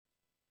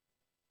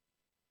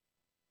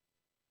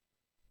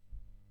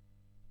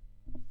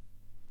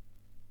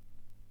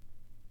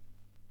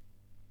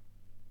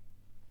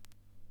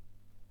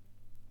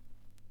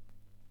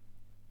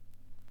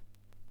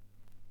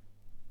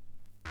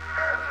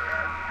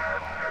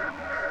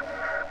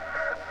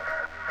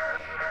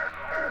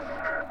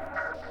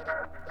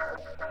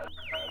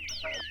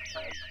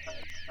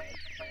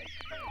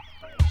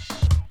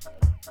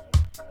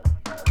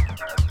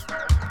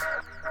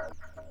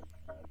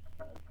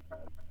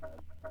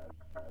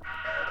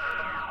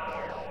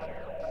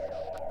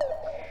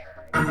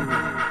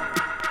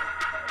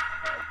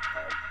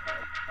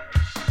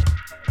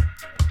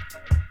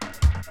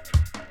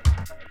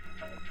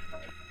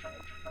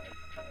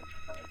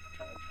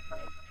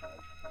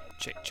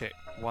check.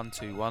 1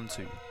 2 1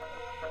 2.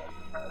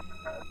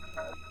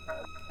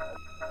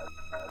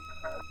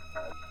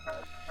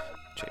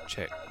 Check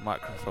check.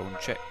 Microphone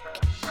check.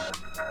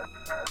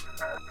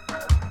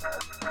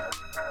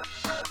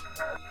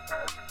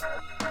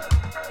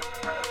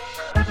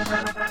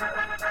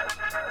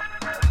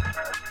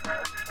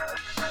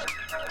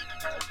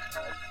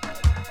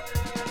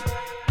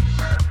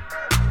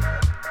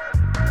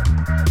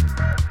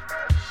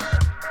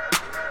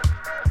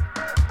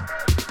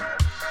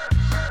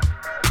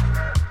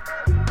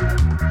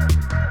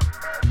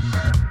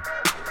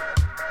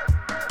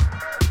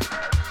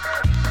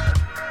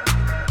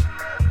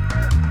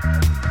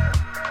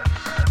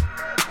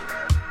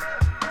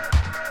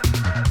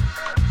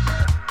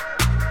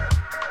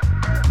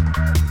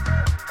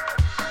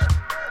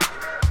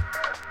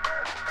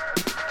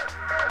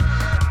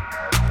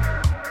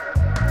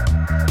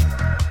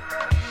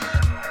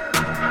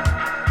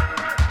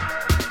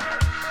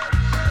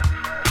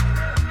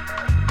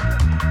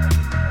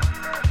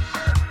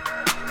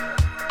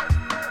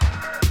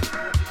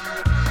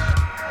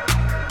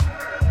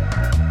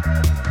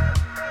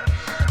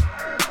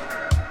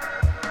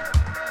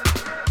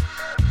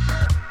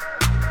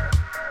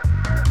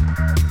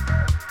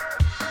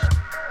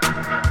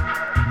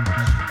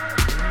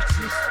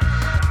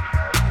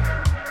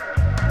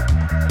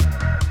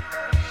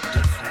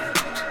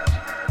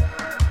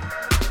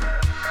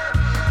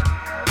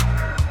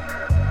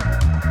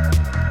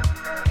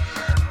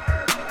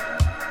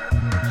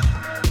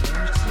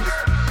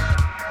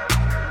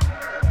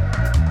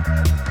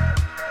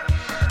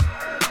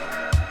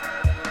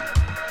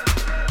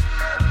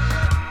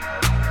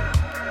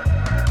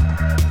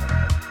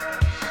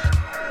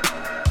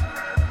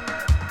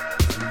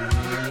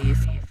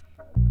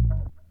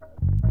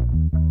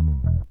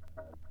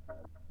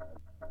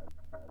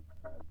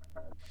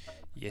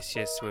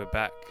 Yes, we're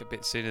back a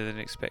bit sooner than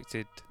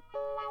expected.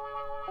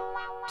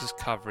 Just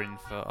covering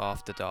for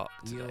After Dark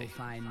today.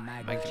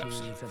 Making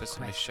up for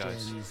some missed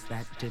shows.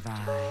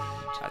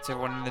 That's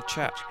everyone in the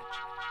chat.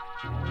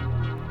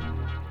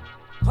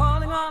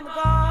 Calling on the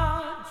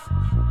gods,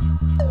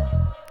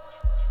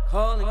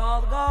 calling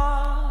all the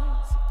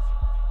gods.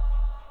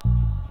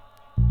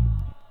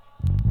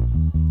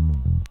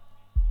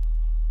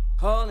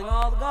 Calling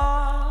all the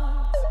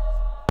gods,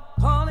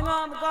 calling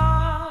on the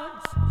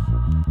gods.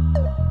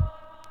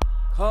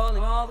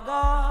 Calling all the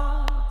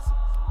gods.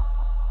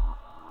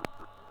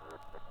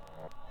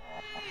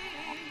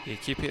 Yeah,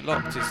 keep it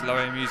locked. It's Low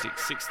End Music,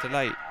 6 to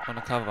late on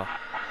the cover.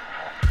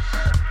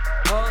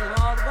 Calling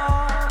all the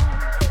gods.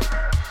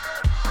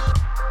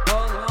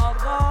 Calling all the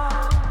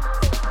gods.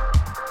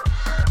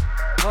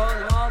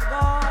 Calling all the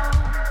gods.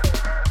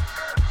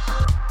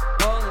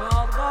 Calling all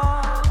the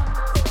gods.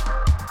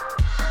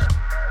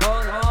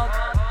 Calling all the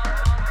gods.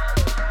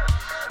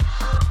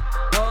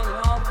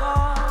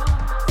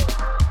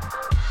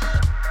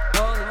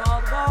 Calling all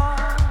the gods.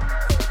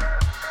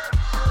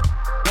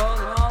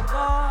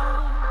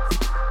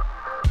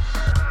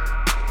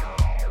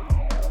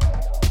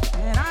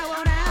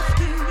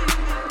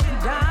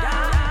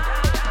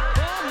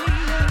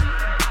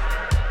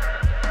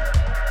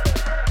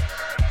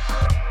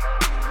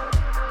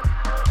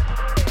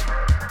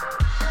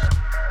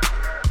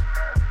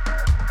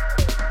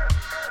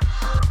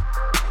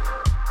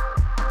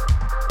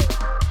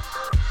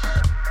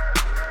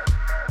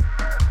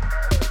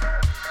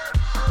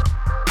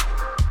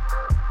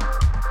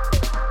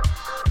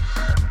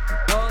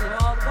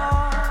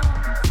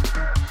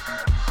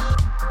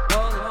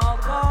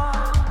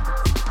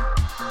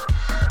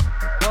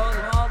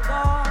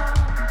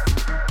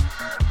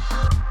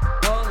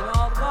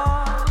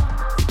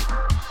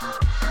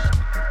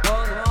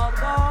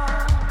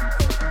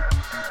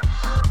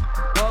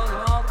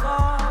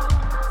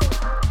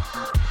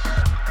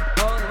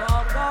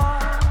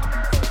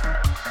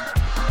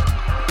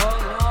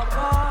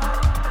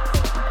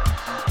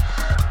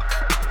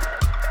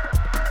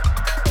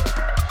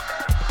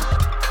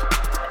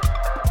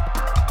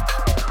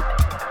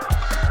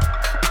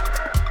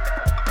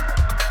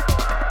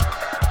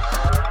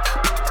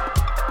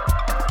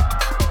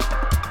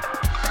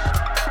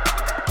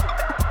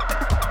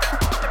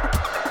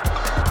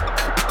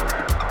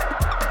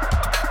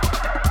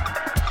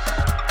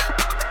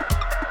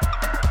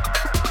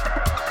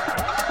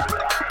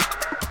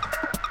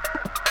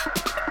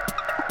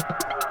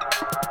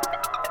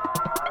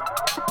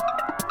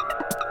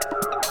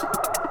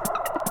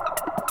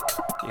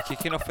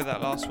 Kicking off with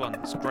that last one,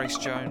 it's Grace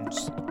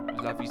Jones,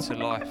 Love You to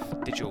Life,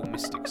 Digital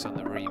Mystics on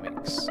the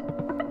remix.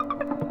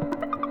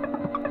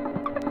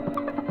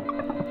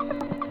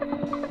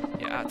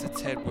 Yeah, out to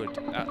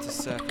Tedwood, out to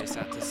Surface,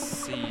 out to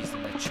Seize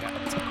in the chat.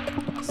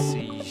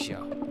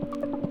 Seizure.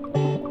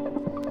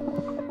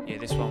 Yeah,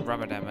 this one,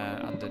 Ramadan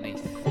Man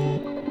underneath.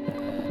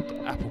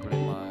 And Apple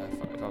Bloom,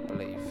 if I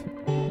believe.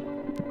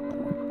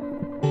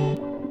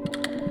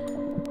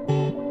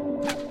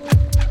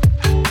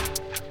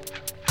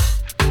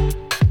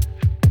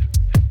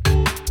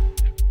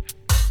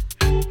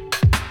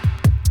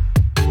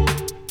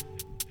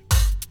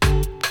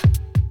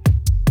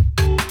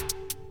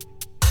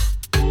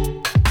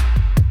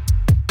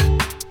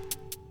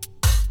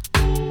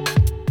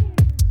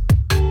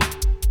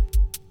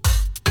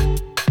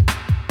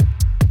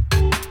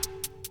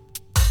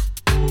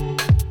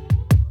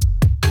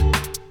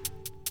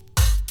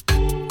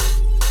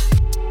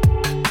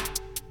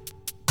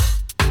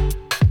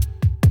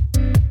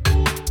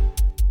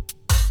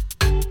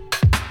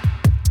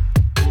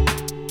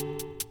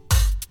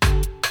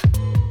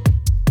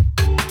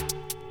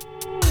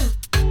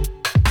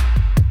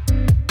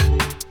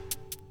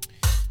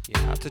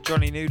 to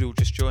Johnny Noodle,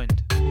 just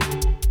joined.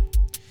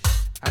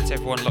 Out to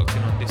everyone locked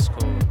in on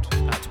Discord.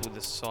 Out to all the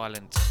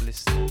silent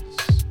listeners.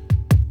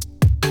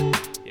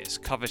 Yes,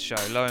 cover show,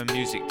 low end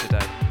music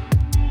today.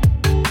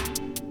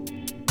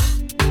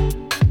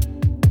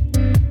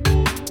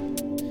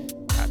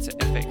 Out to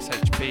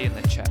FXHP in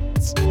the chat.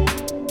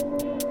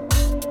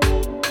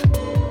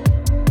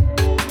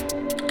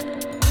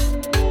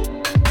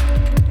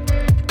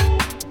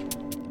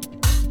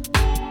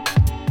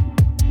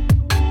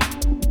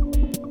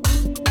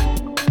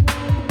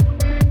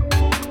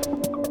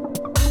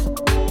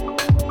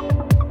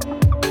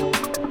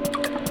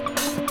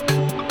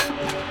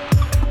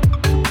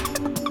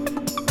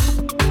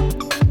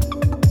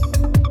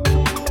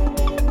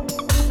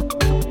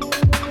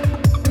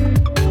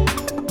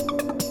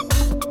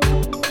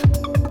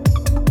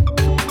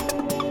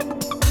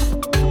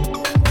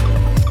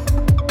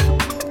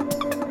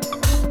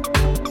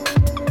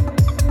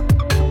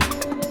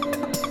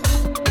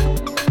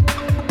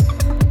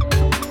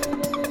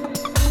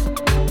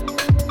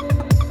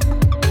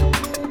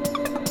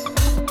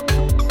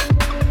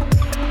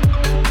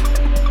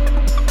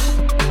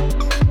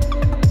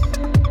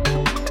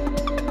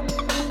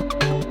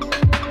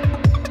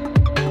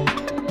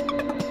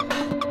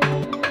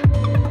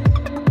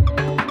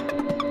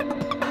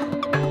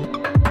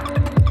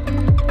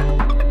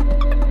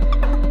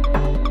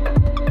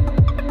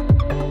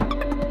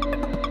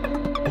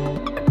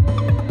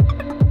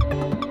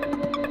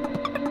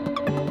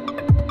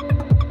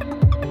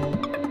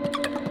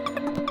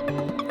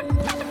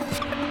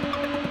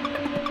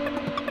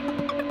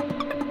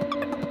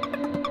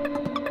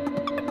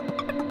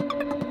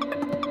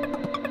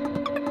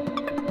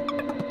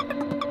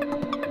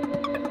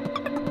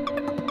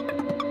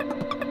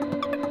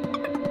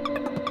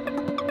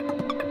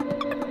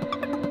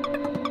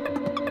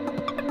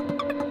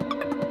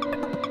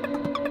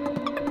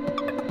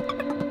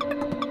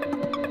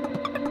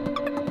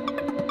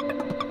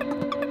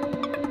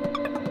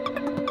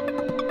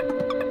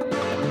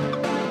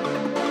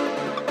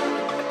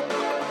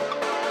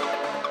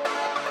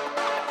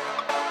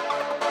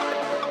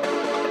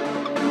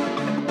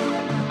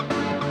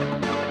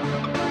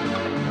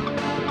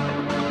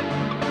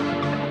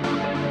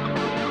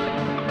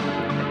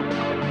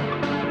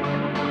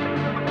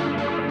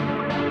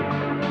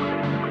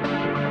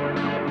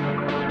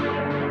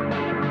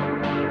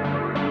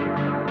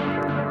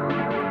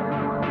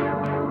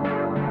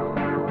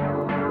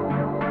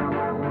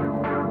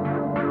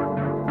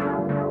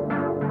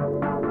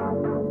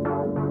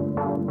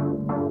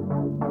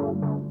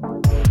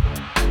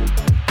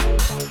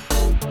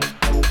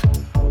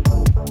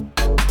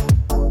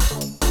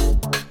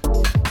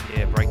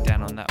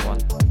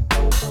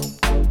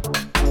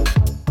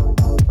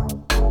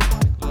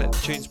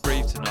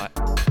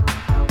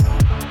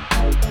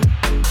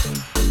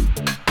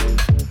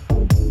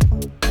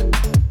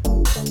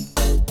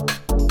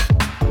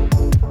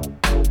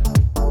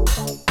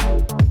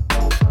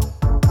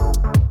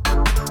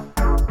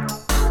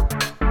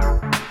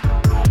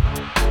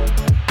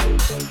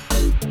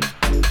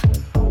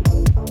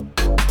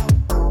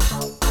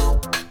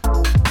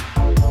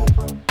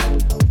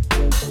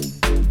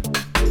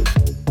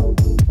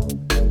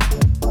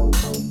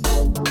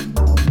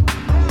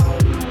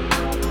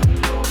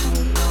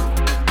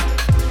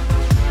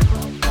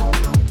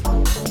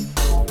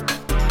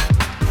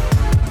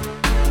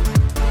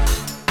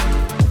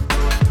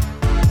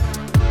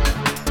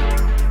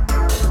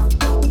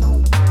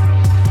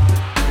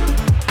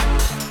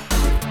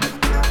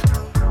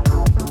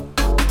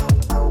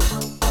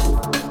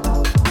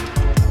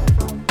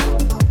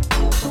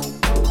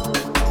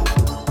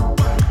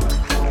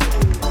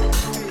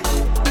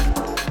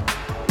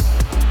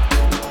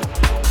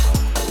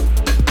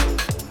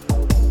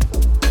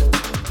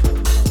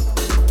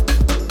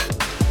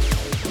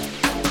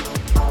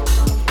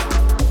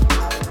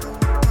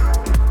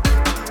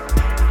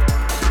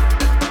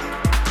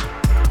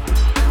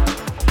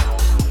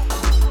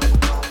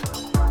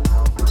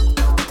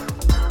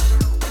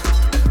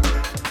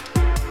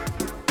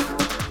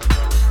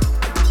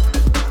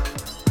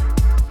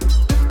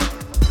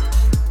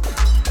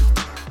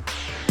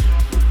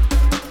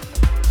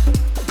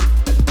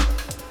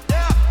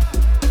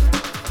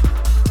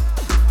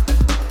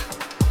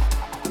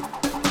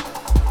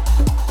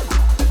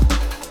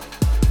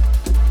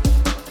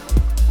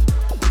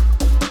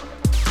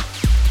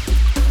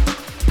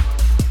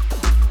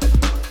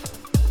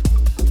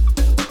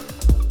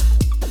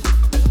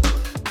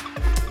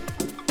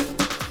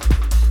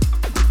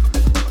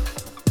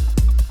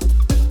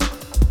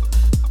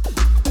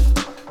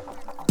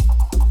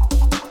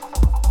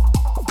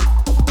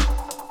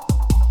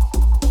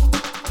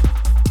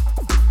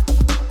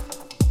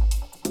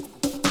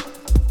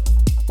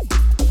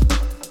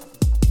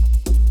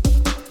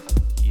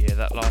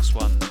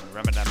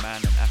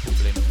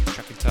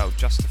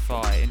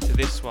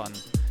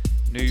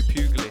 New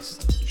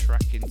Pugilist,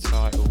 track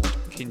entitled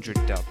Kindred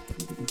Dub,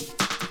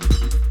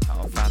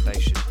 out of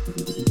Foundation.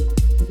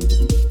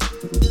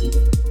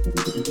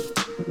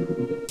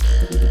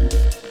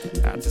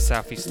 Out to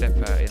Southie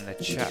Stepper in the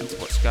chat.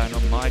 What's going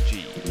on, my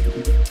G?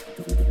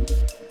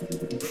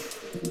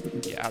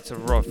 Yeah, out to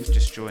Rov,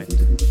 just joined.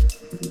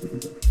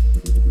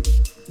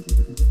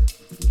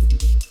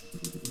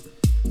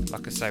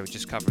 Like I say, we're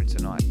just covering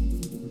tonight.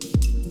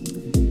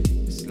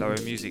 Slower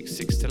music,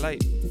 6 till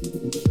 8.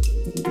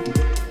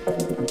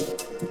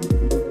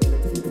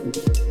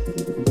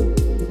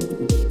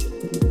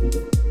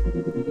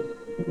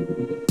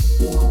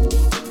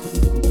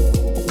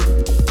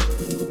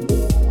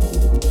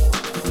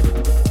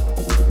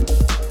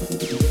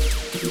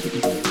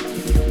 Track.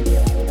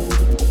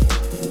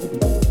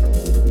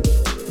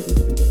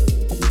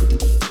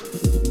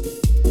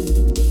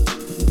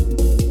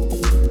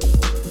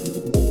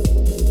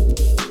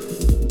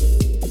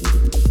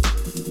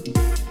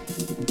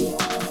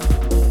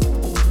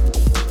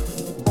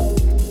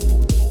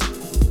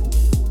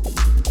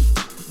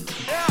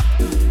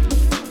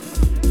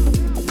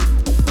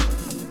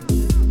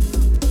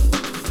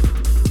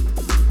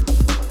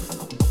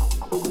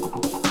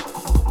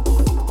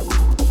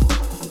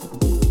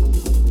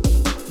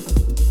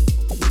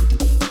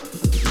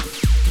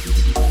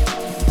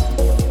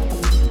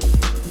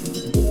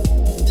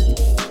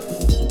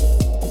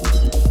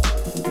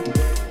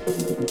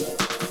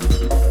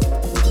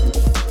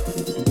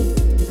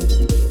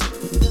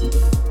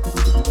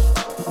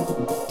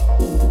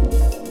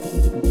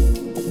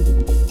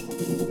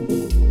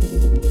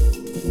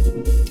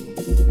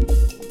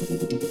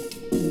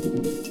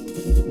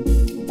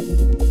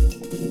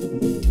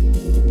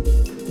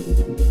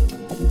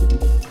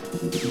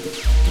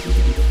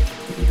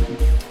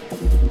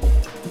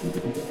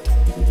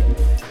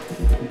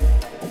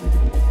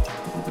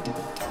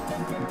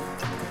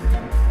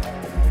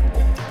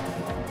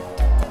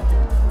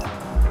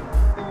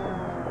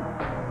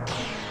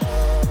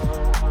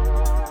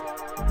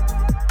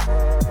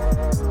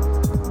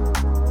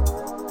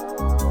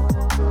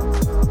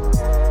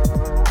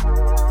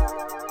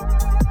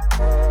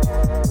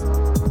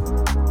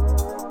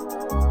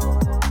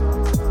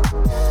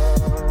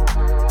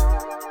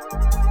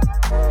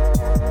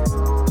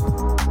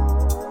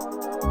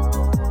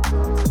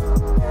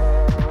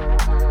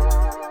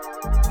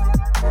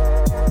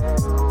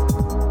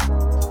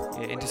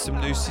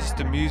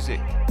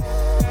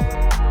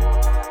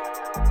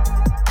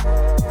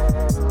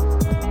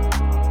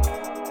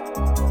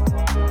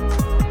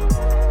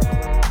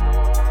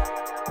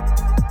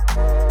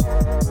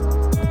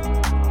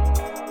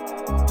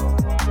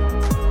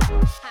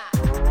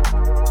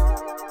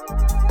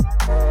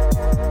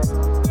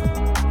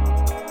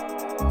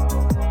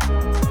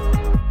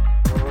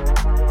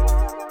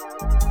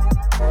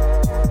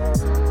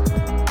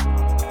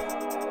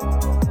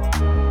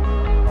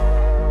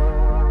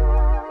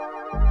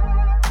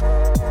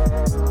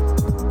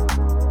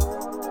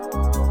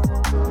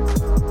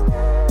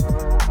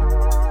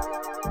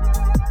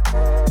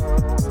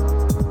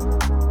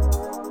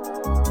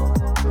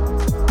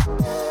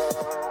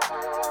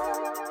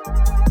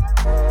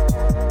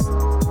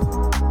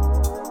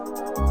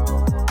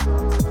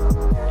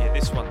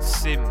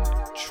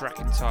 track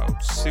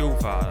entitled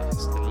Silver.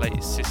 It's the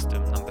latest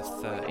System, number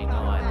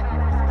 39.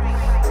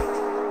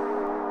 Yeah,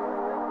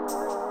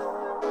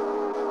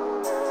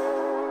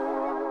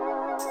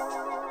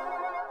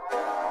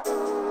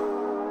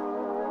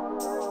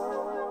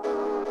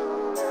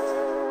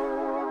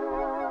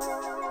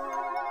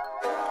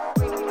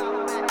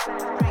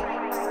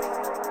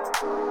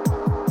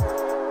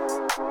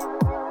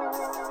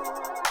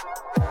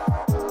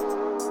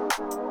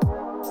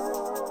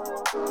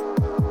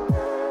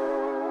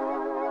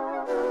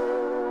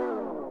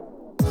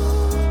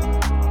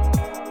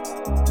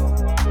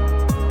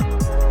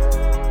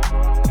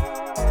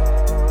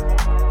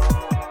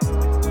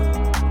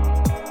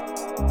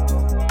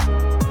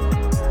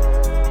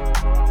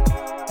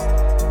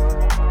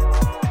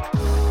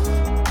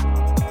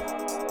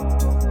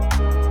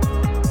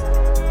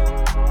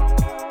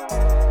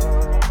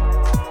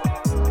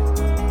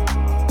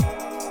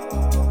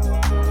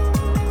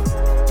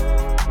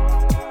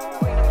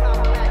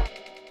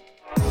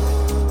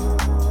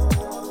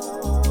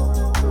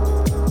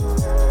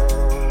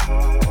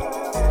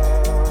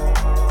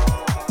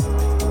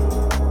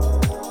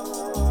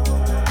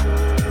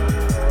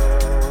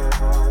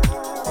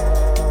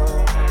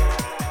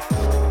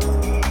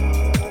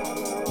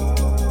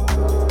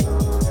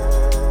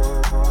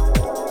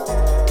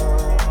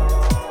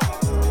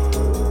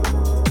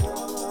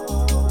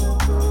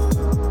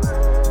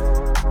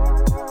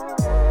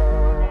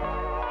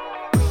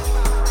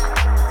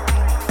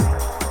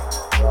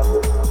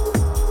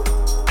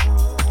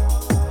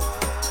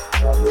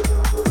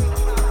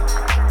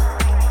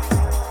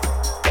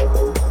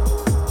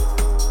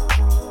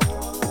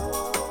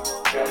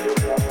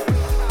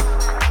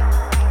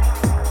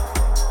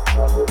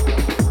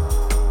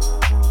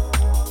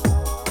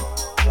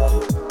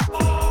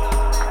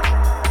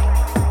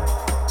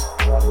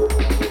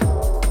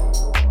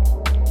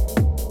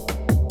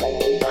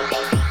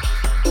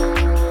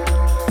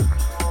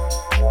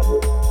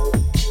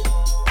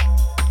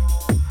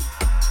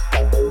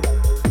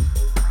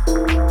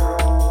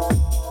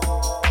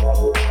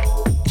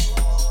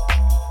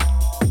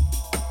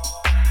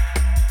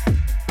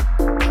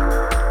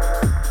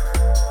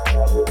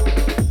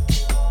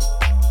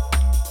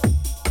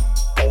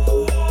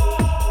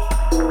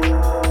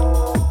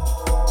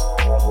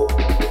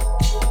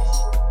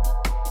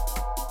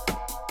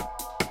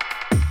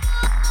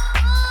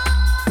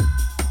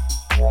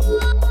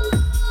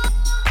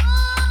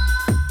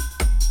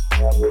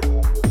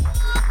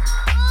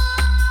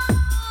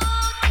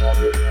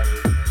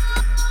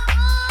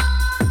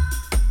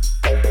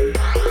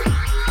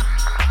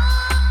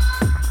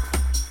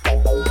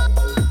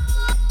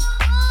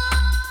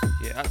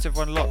 How's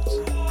everyone locked?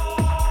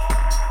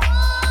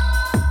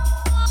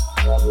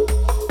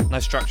 No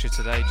structure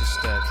today,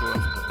 just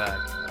drawing from the bag.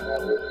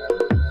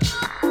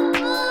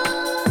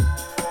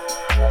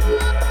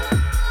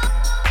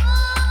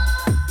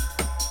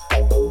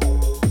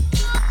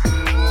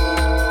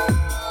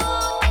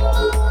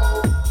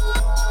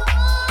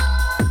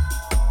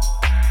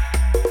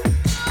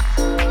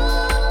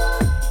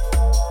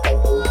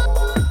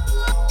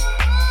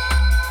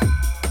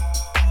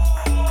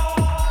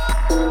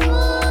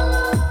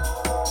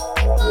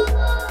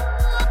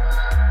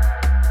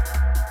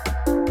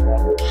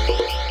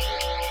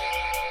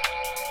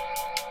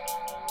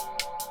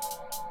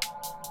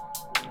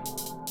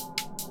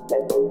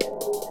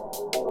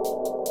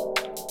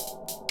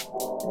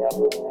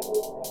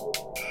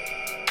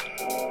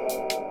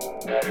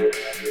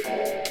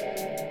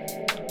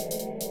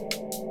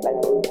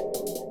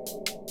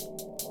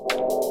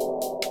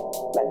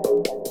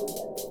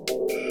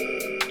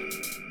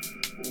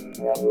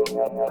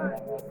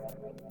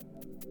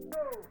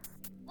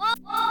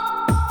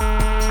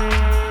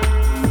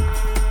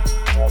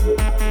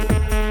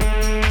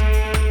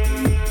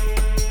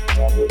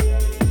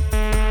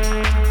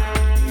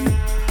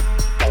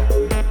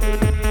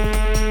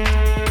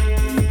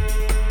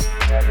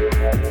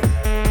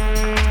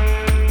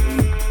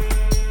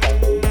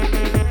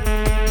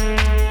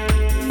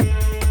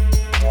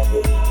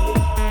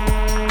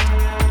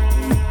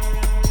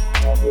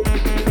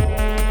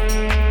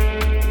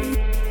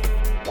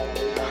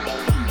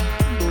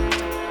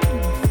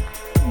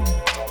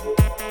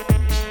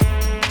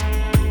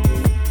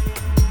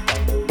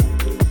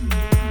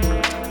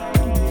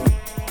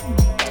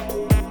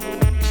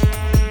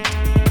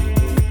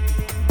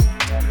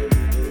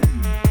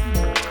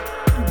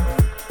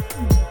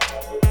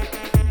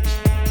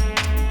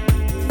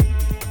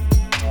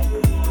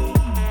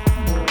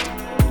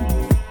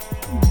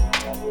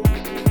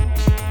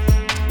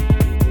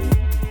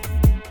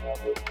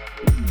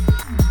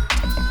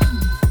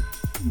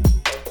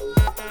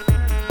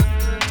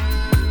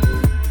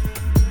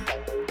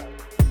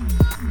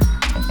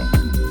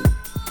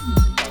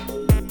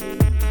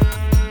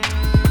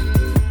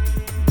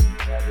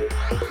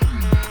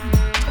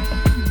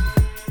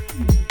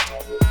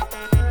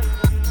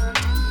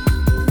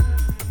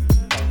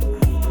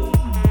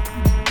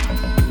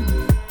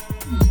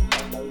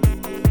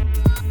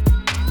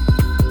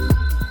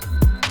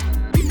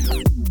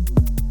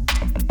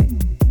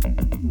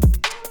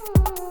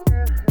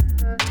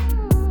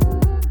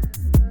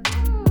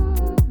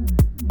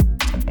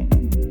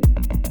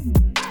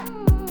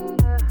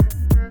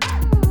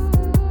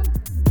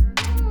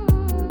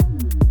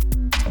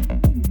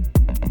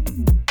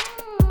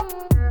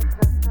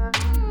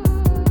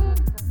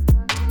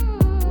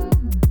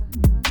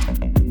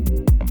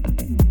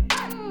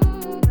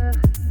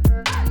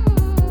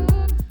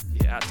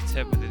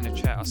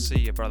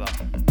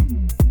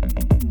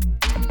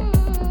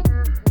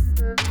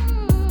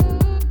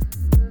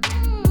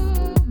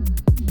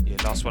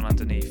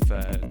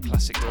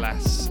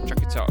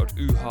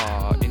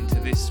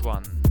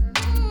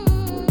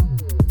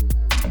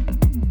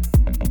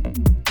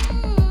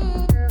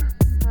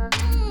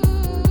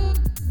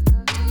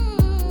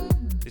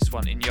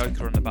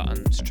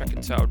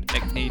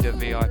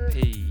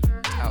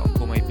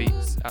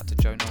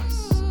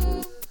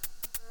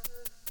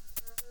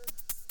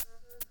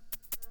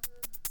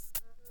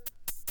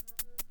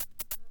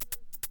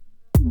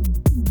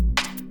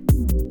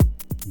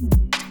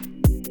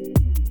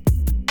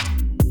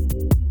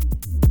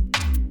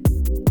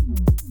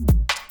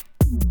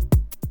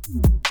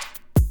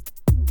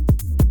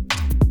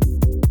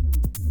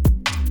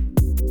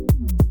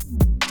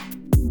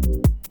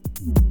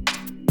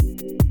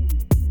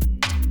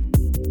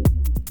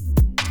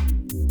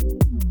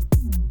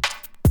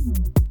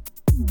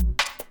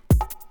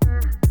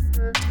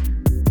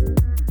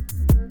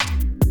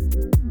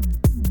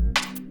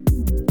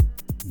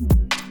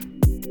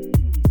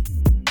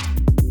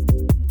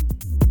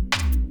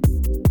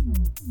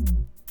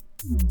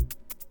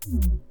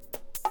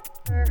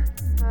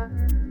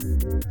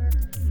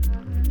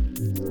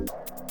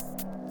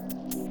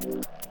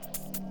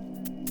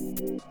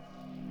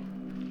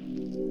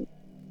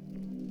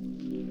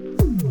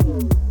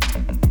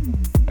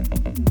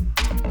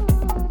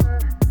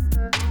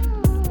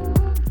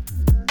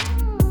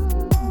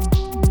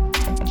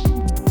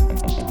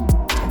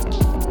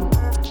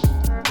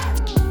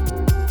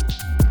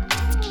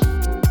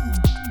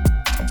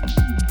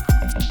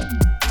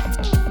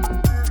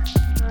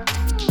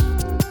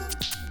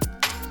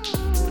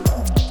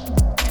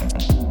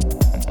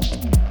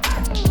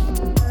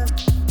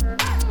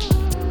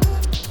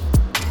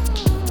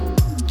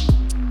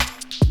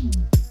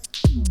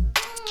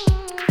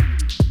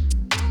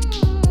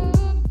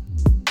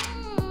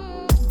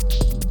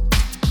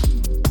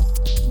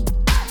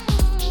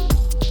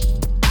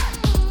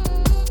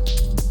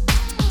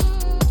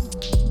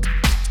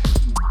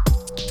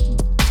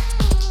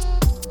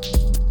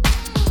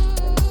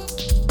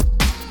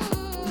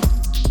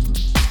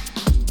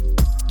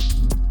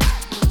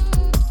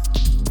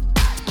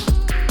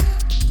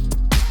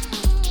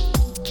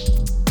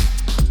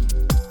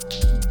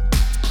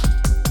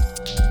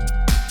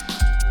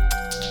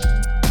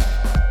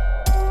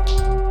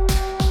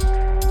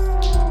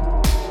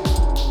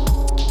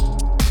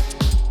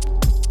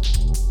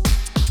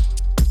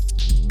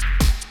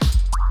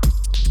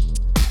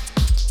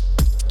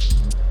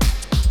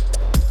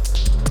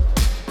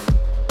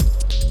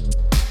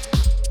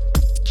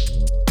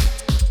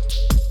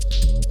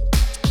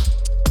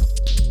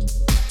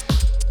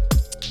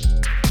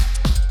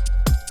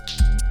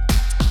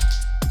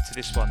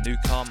 This one, New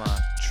Karma,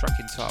 track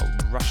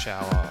entitled Rush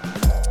Hour.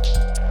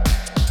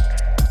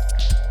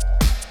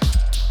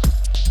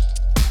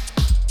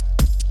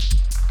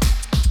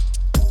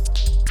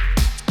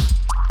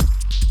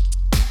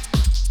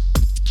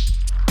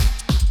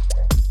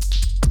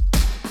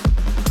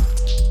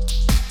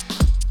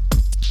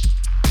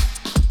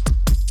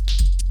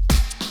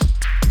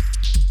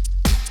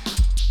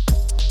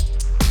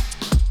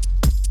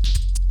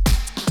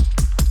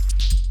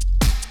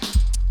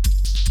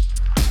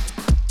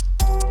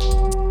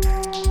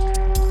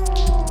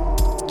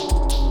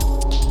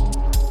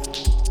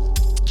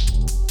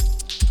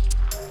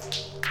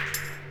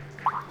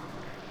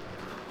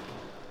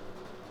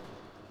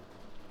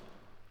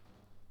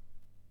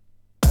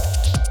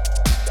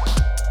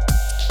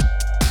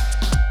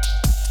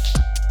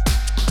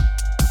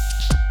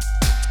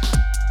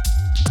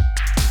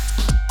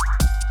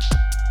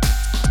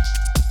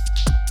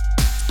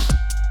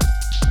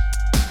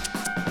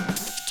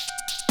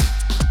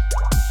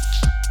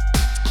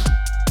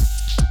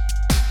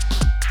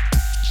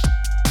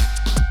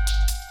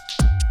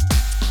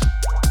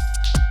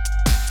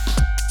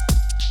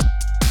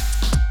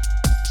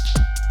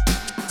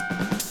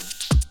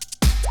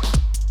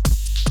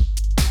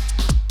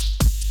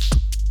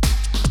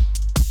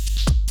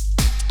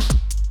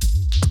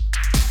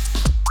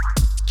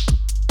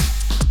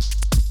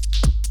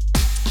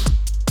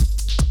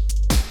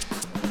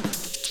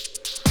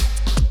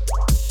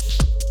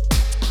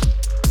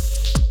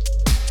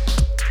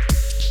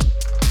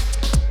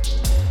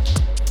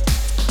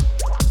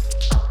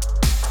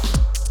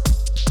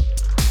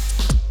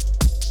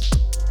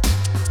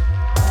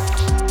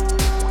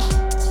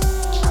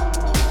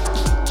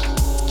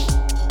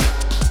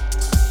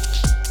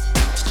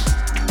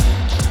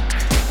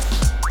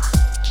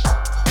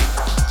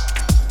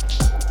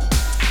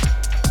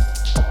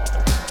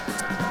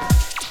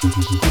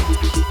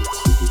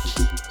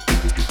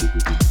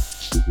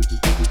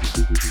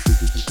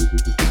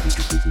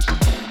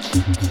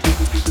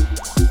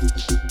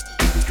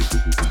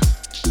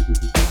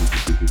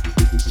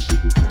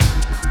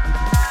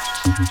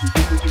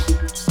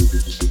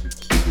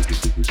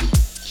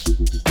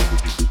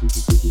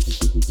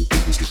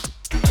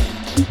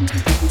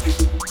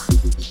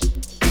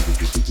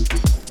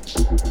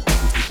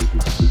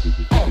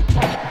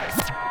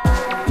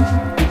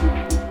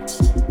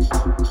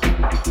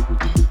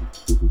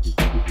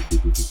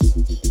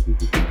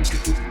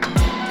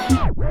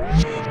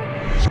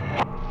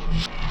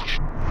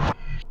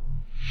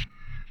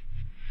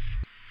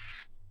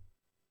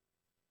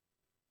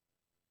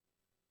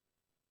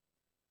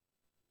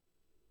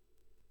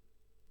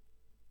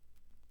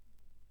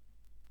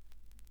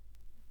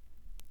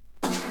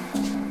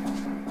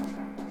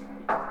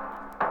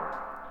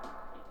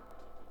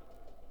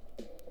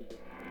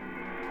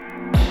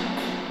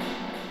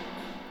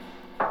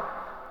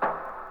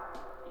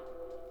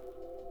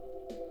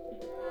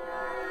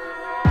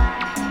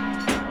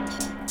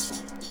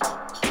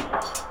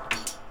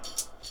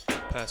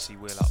 Percy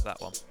wheel up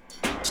that one.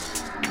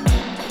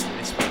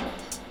 This one,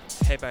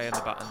 Hebe and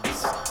the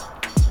Buttons.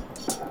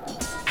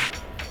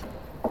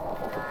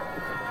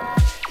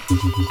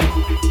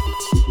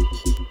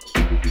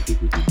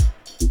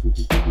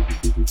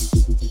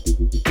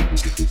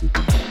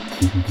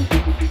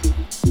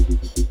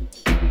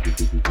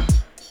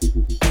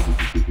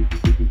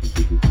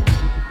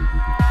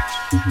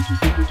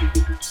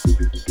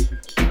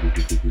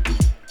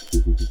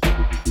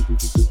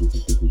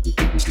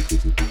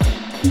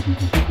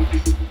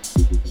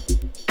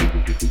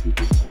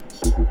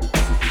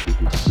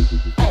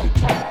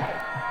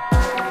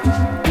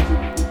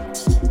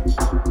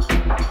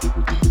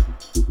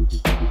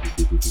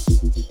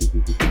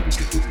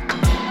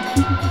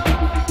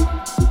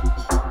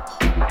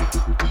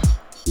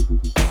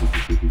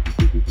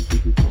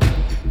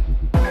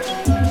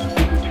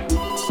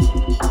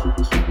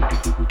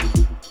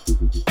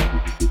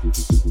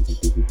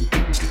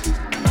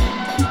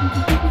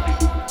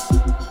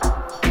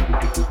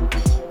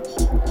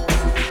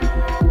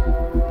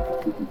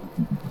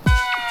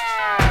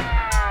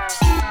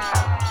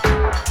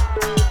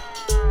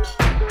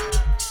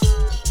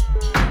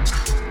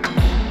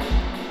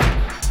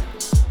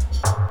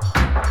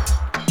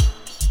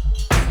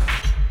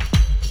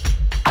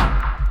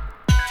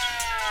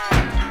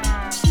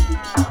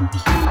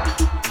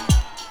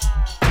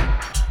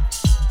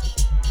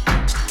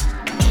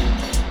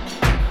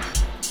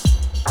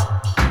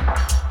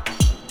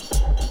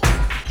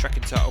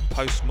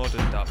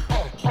 Postmodern dub.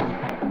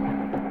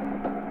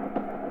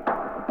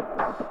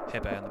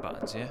 Hebe on the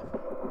Buttons, yeah?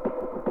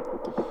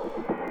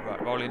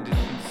 Right, rolling into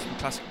some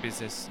classic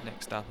business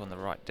next up on the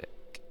right deck.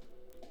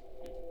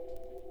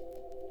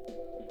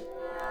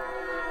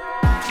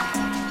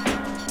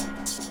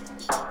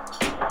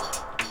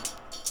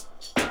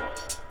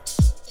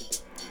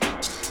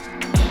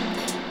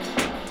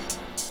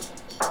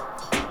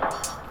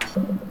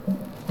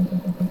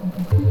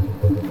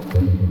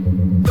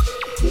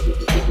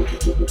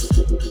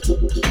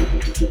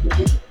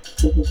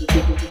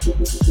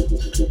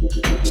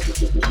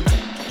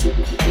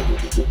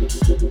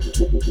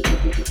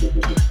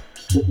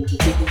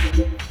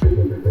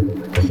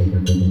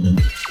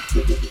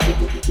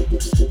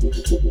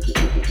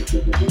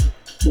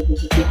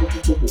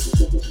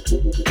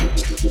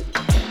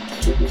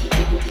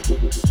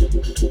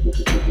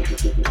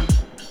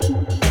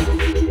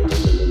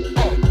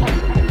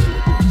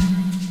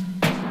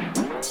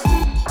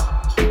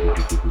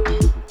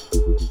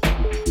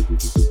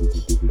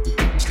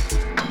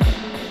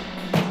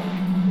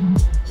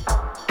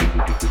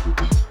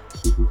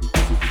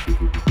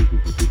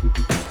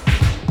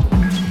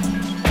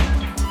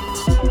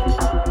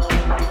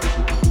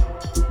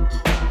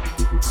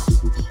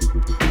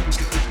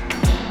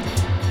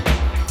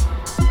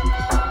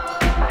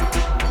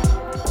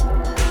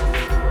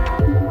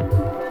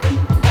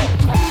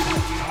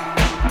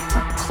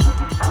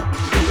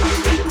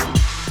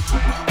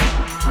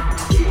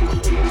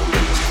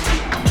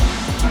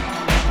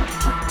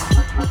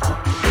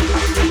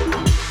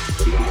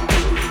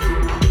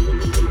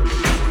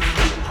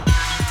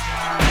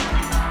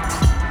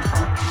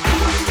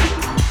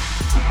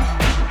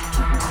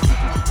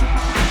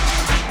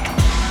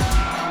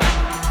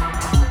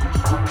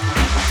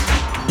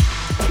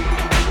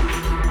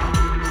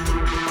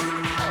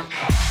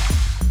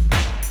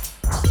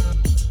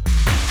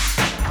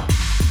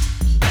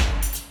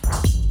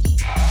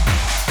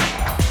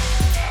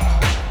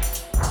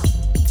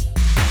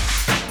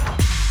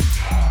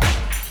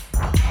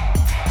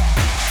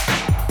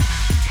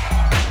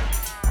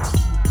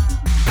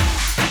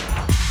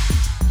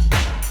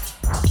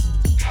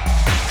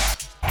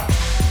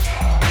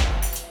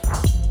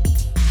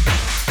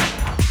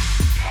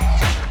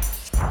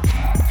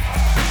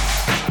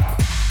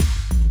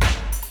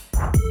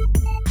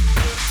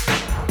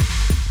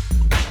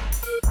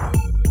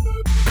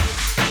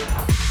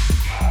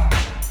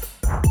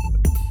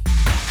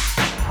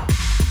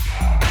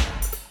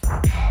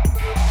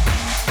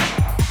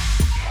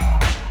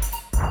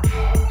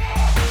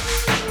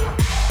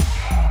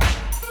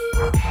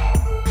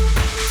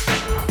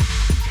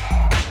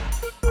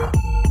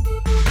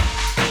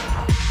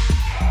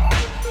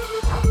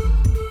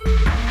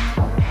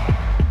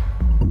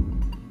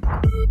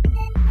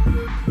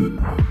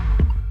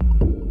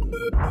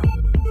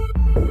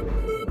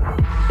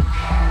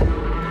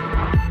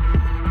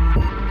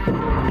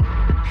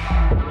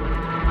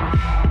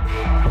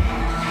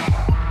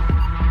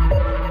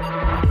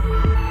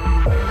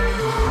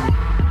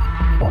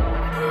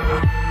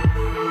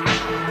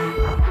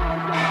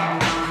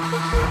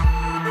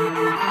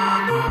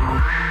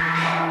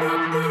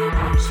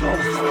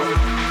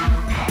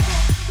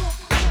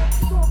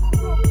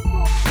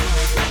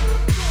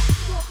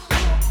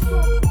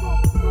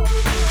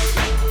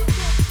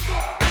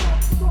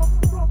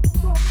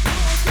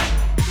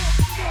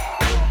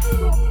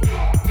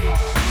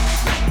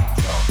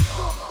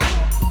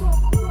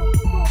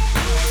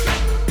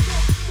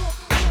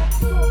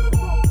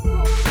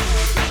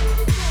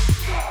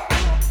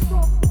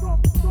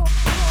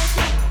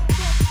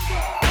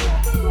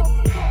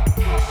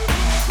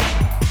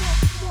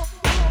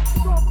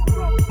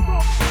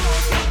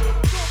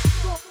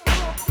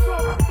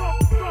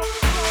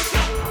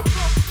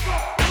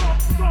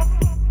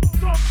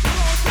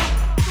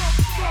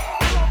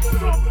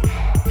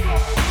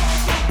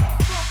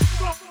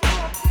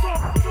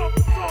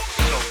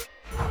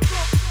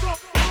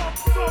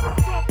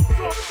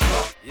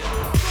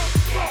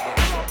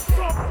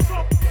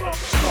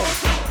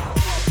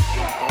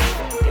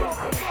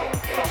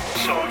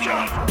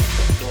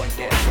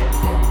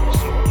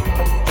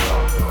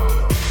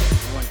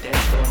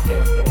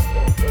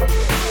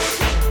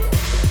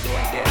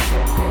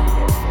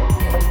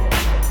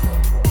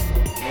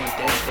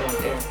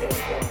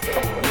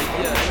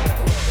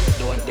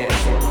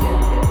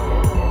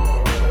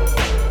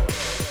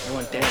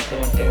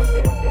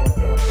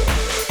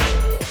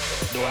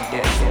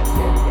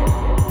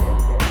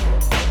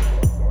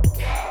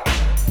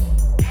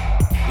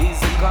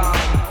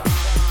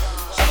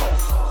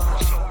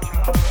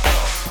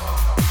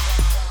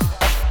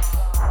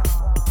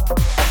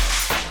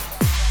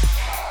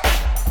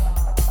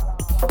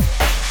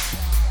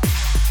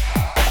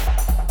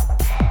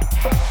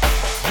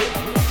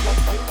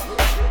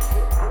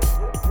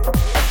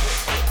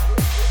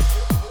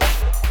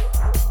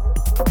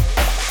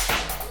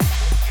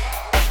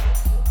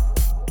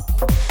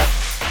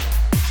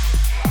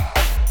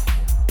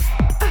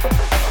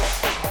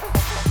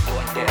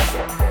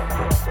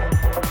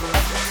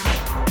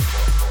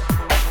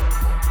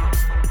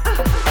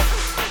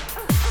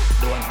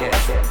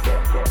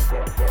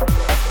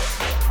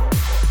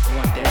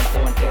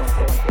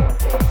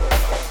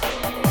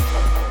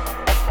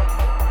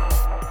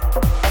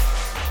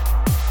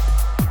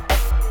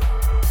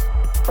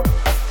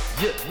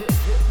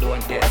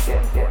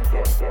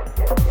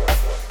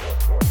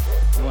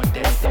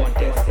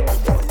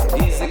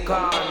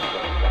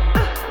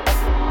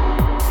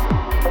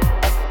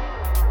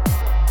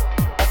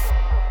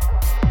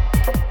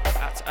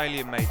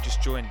 Alien Mate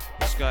just joined.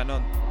 What's going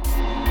on?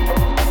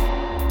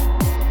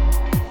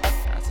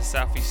 That's a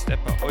Southeast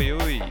Stepper. Oi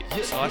oi.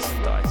 Slice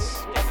and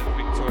dice. Get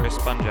the Victoria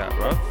sponge out,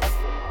 bro.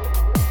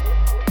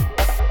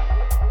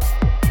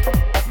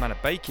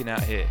 baking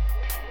out here.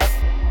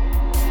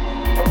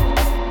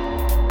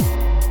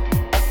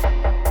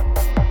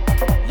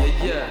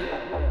 Yeah.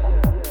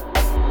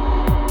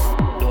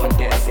 Don't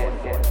dance.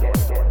 Don't dance.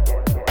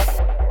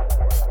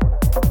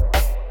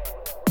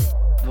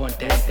 Don't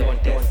dance.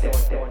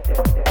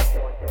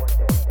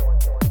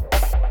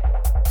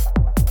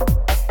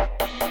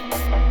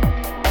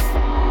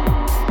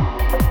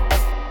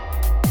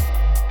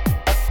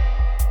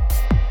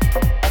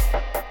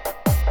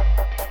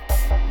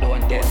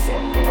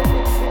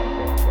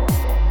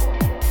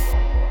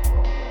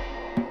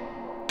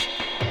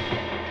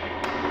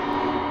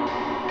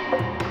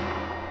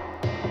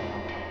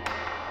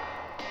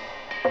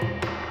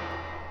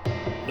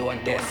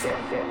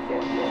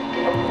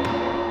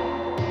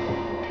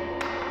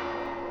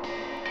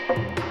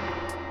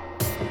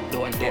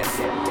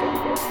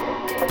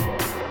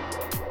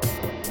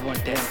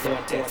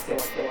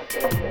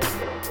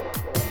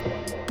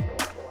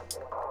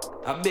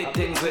 A big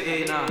things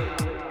we in now.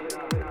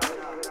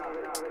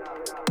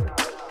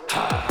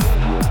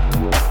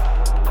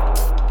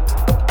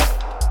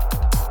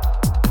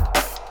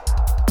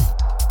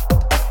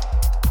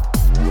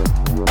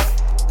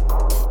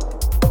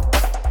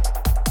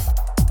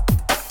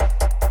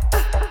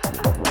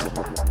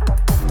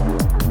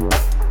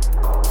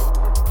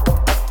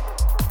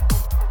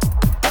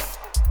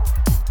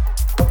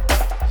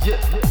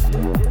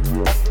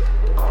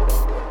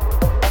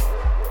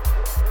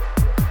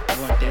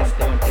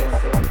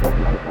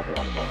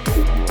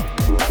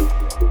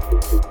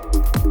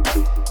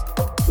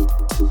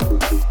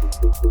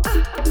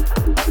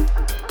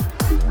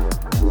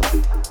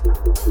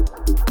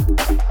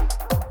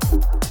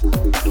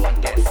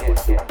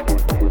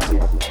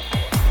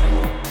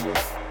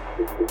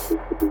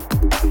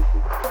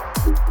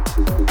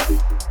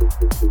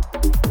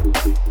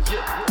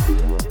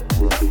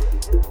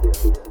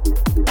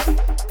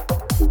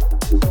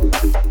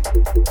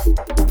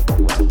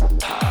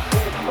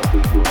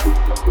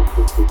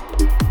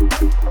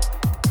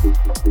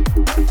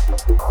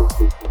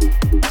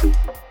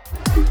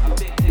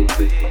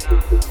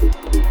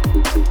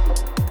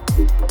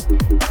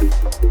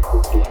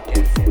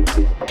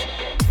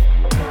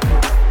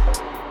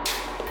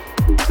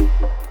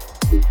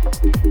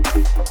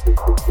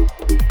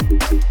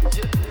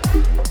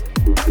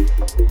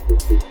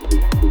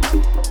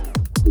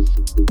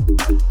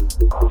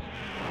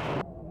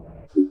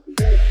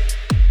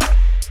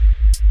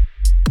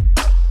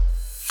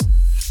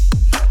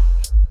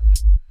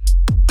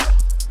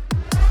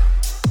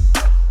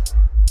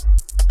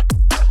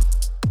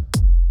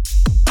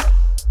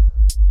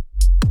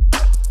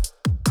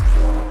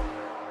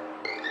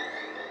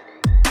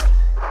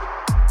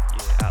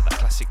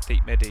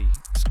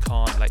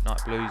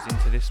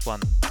 Into this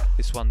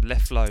one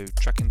Left Low,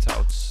 track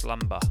entitled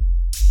Slumber.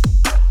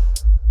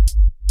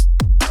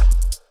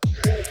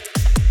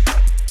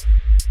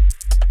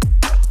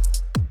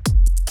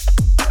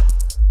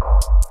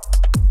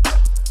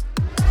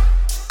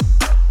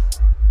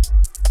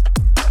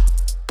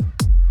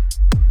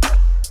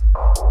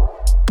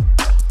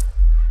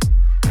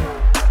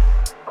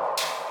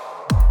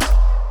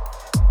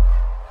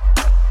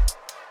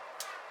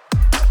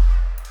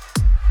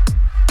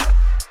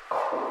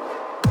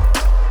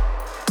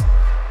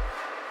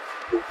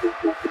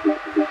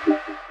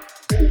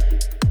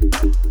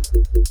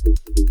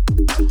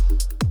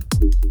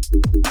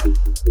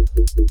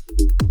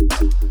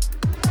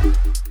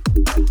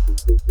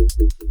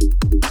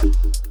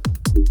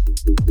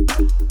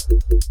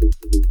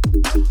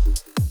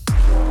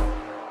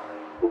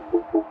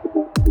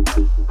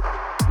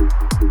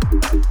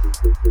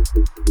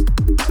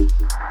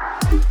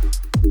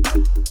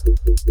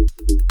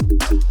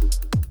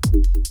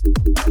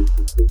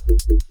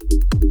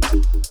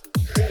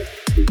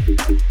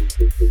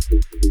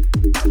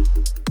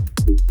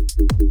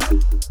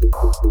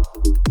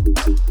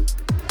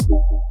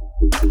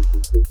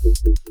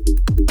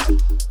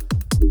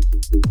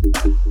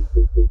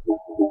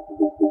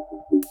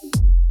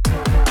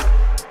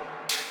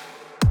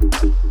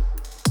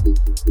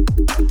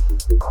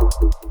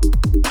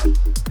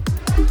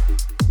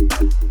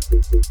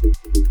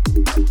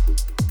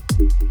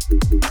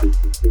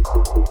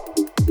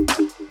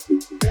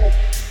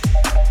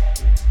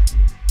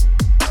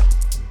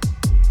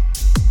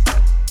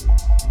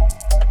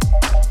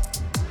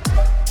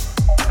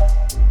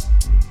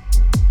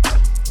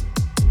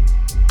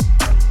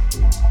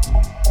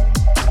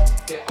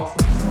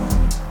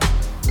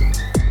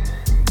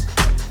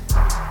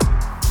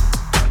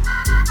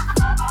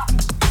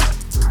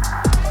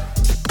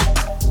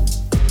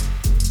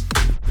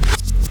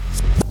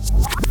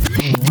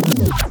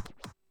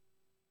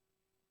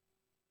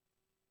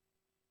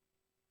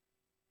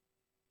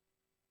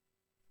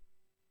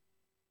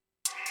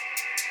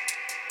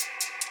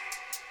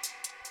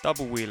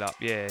 Double wheel up,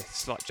 yeah,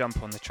 slight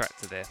jump on the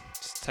tractor there.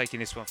 Just taking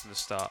this one from the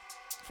start.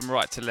 From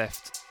right to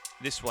left,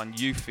 this one,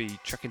 Yuffie,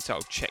 track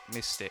entitled Check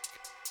Mystic.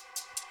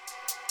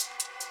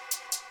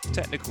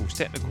 Technicals.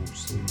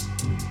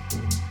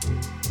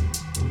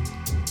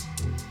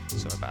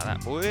 Sorry about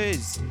that,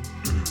 boys.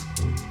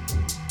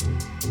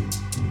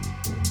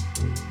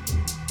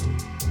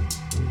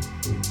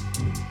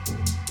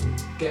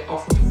 Get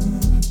off.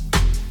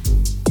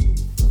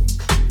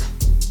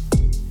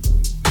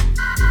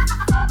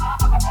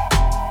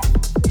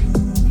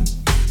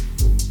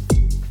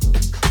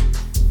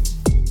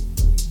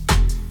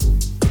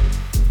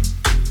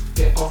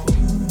 Get off.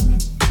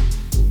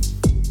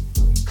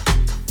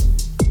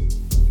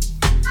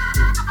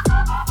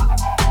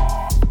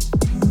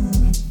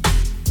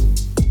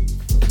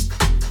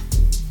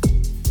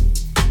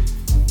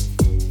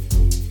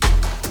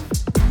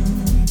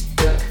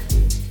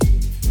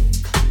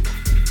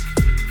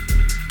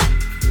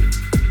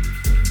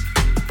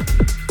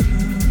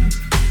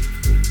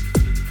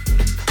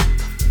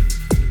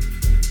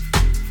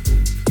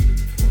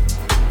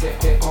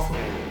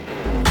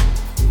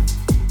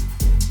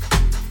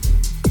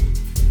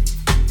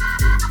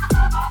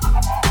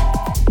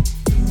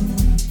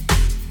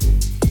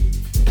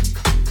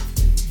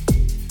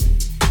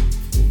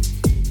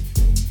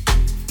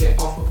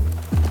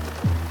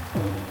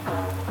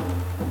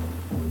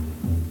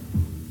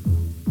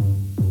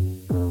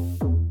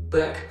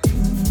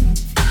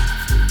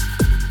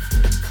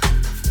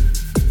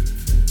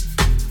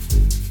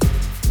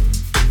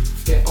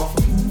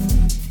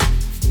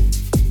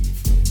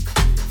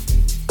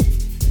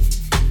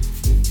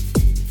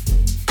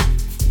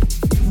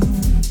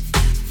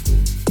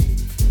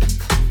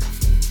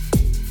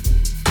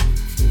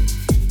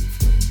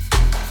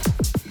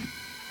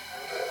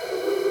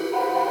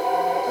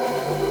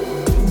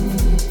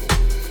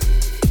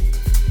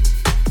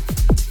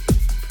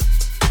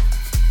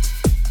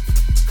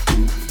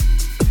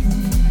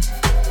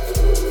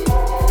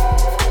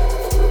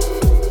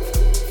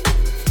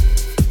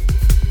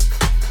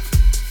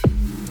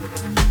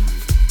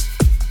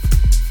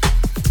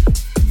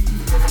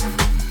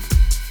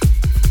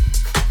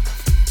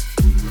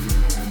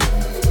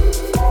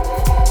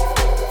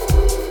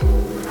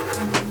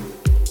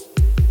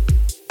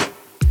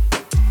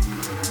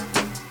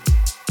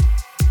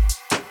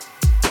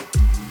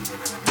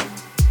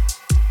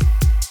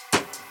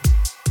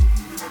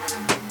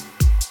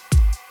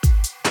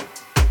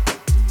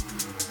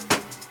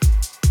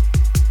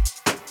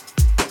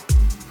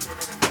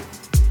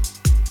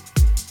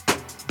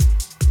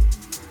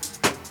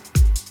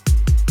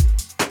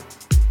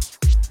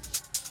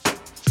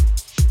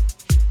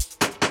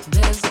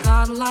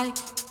 godlike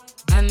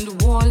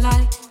and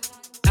warlike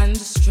and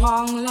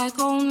strong like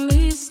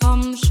only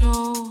some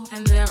show.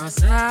 And there are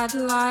sad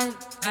like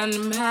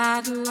and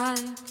mad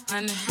like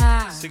and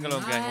happy. Sing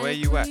along, gang. Where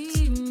you at?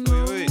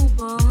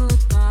 But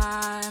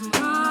by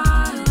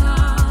my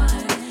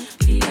life,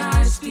 the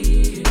I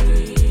spirit,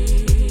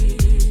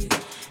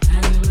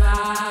 and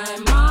by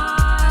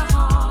my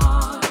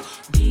heart,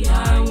 the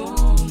I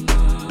woman,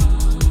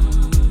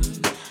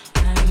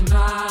 and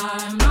by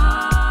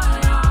my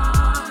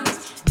eyes,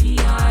 the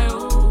I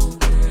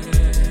open,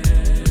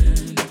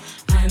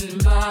 and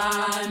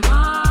by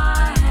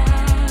my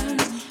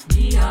hands,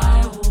 the I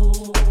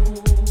hold.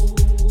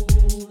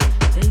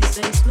 They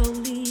say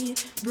slowly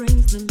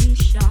brings the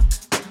least shock,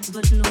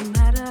 but no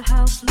matter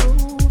how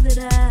slow that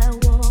I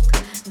walk,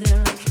 there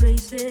are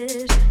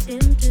traces,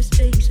 empty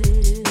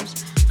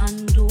spaces,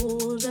 and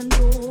doors of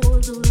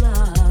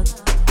love.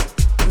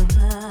 But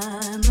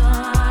by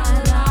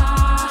my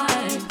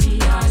life, the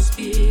I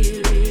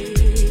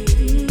spirit,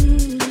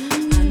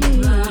 and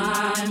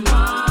by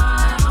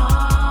my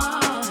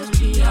heart,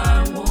 the I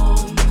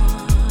woman,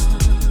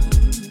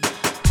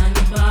 and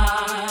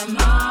by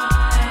my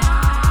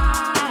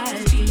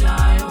eyes, the I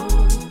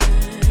open,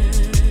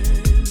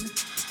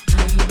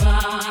 and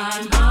by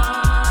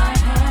my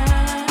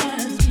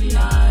hands, the I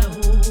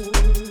hold.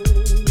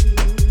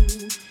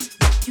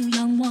 You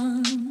young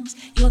ones,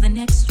 you're the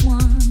next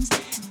ones,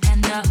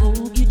 and I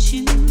hope you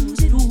choose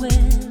it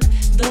well.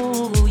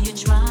 Though you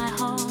try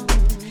hard,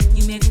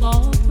 you may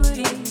fall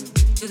prey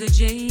to the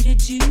jaded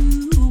jewel.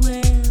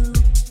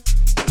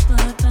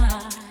 But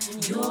by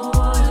your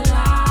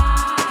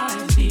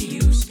life, be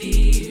you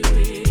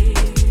spirit,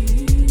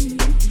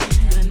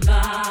 and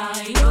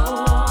by your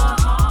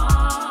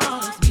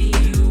heart, be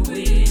you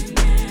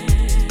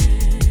women,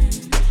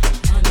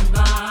 and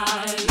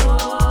by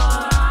your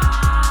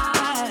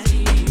eyes,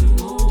 be you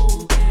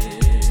open,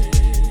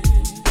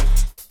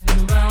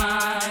 and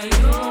by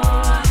your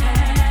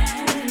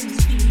hands,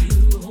 be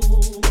you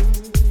hold.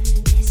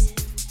 Listen,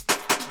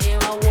 there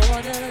are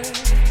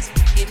waters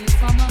hidden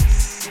from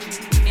us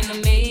in the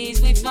maze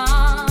we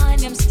find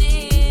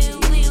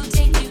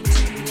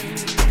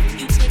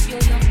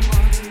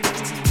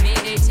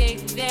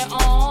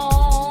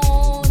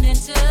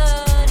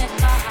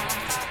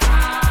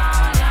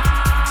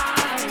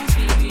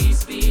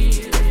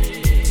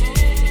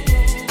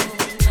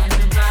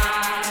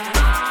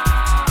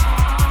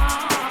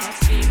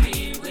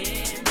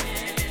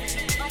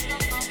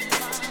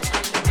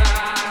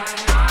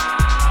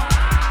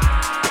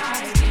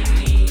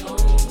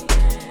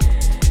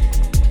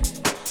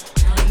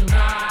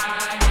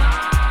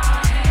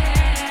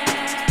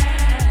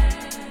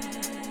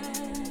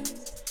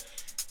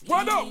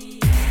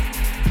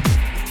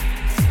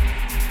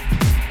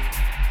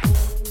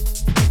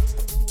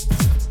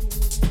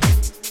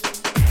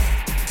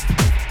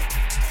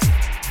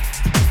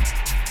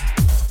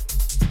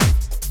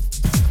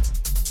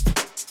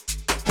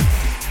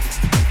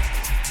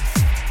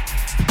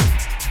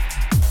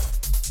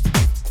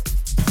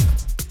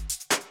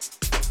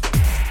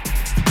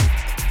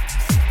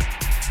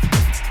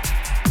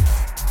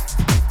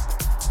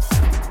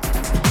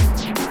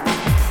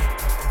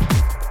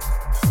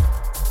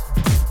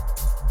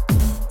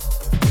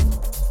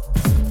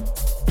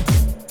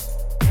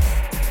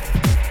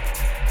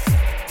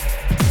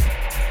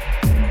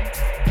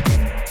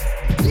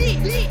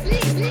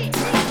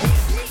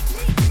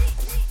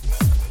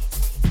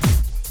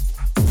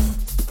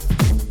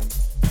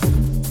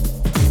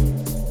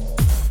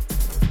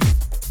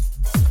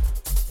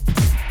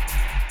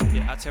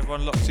Out to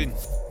everyone locked in.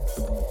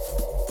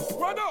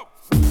 Run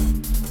up!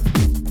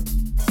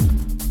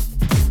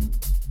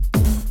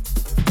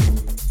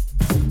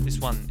 This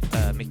one,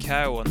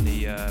 Mikhail on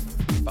the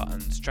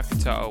buttons. Track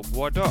entitled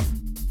Wada.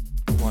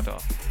 Wada.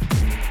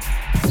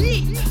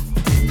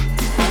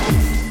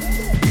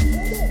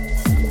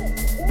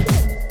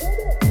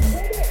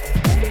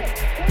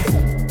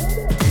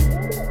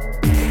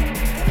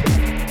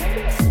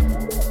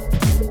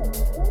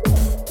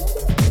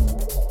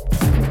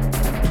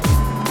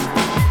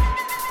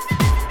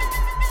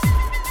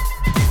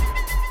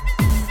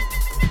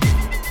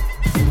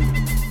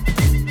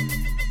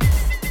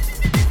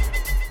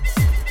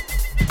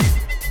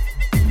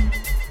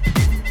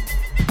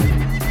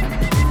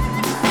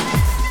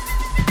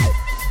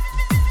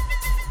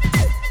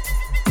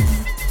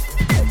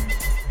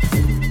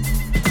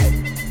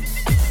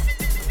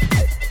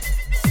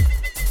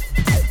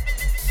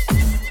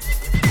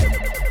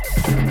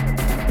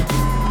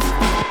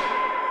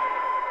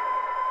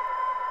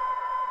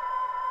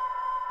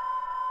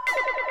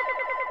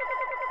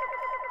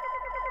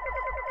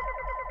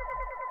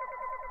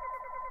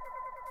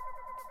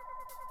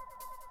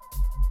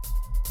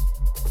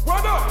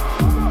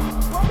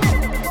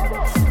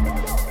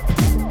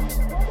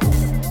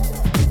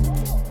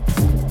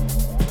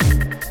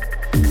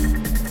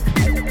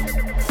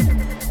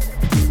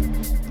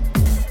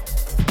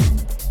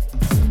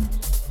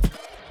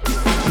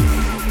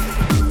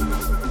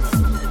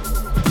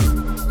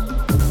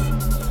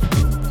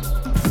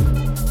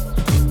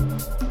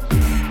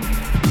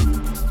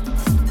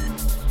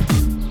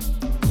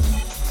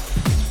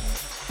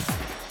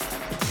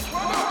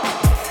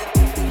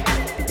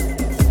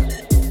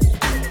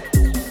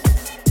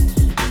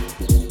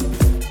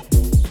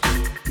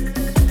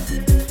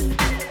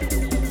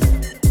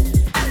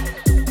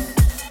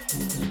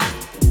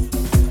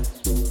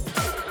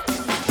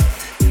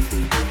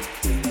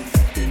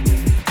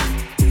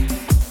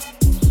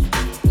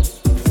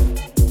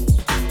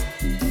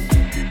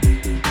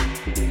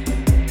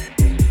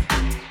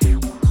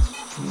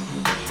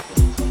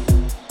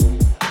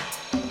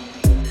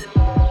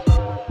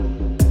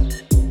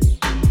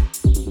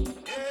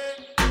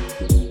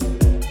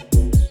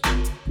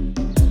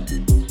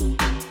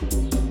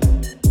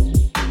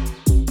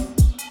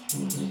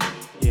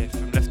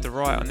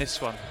 This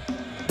one.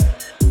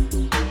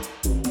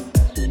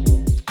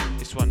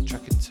 This one,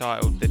 track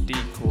entitled The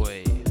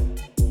Decoy.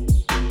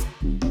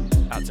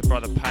 Out to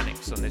Brother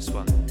Panics on this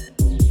one.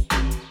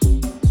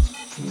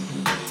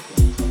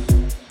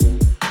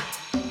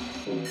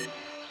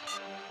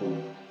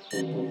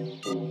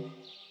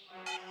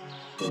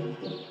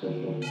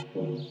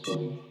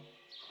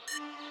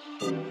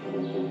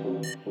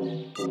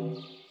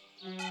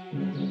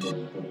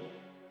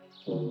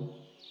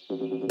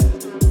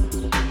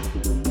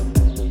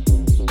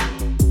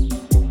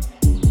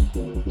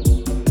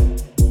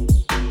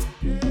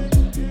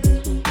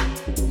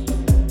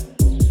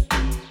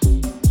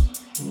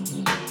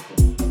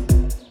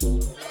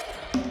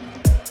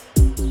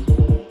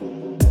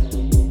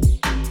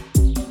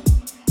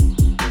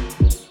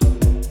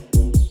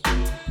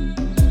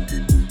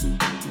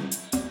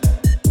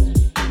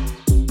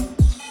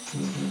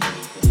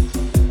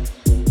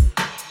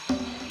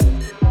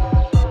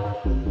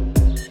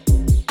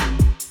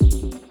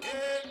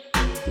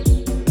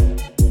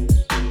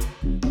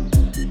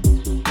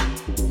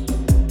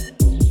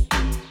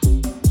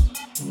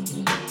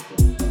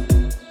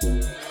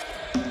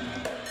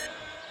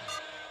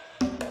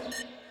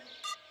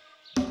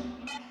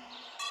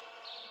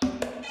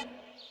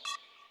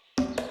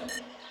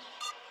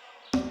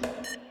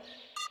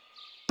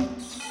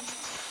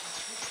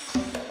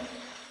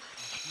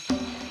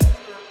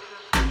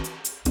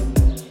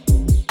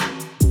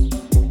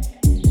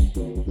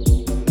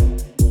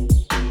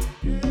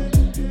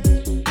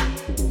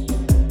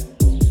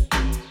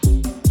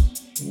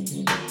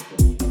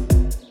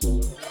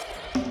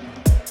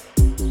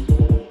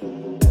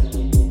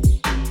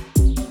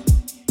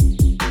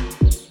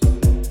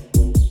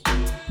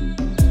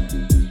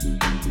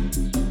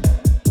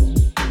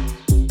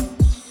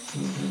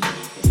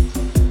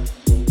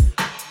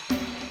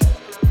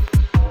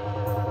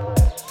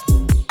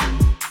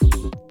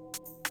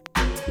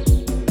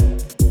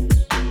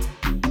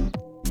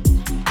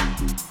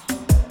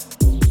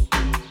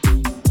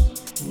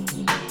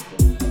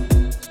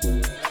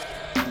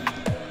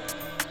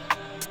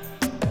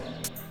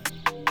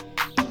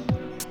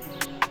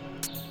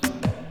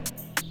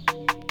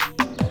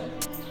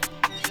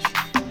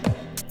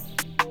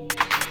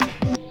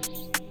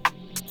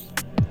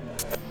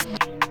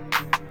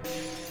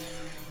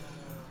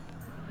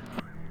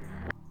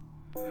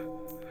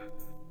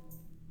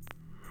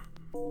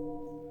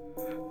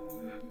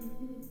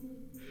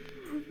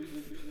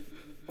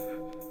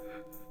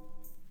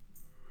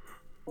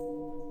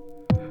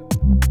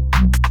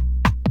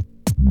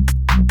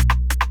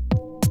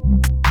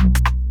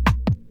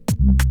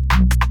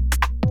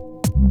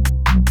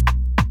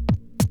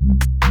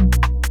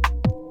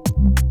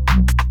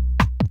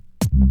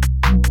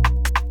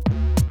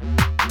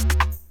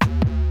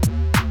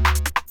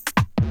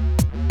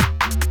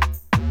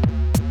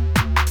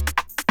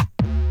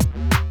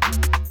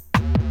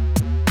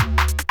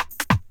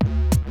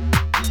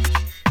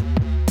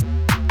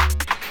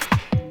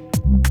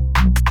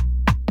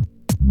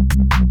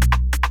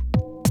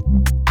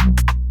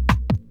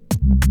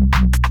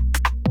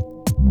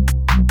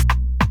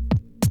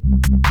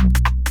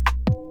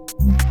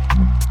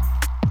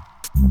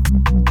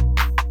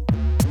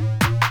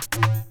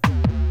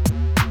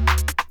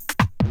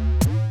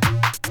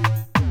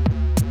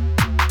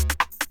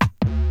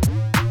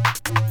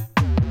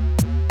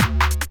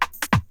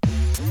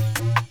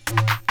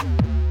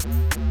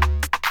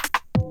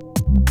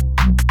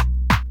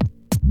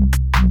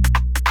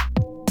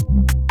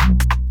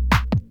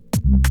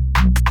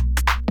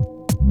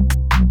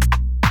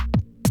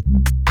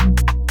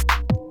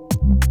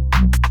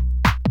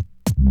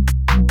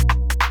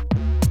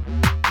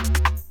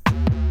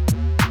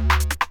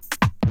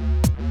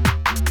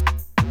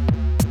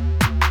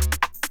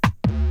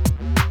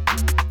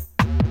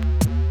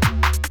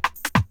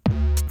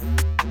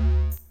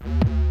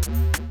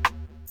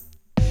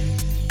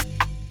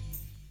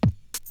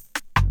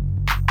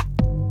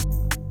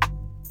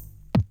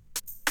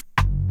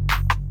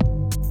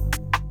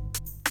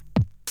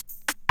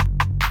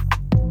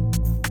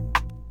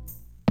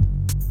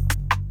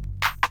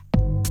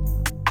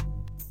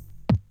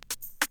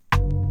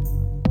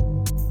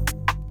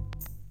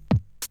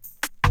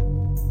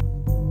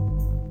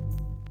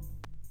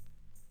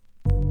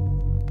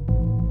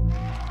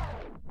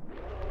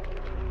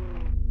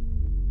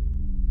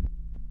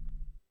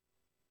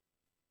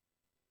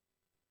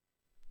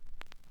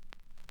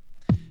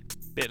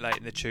 Bit late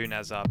in the tune,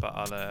 Azar, but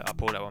I'll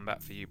pull that one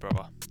back for you,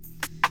 brother.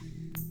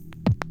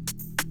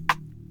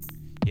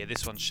 Yeah,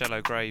 this one's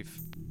Shallow Grave.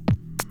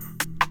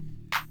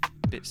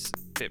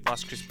 Bit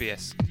Bus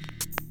Crispy-esque.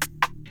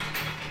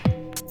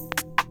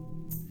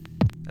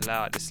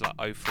 Allow it this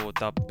like 04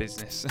 dub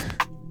business.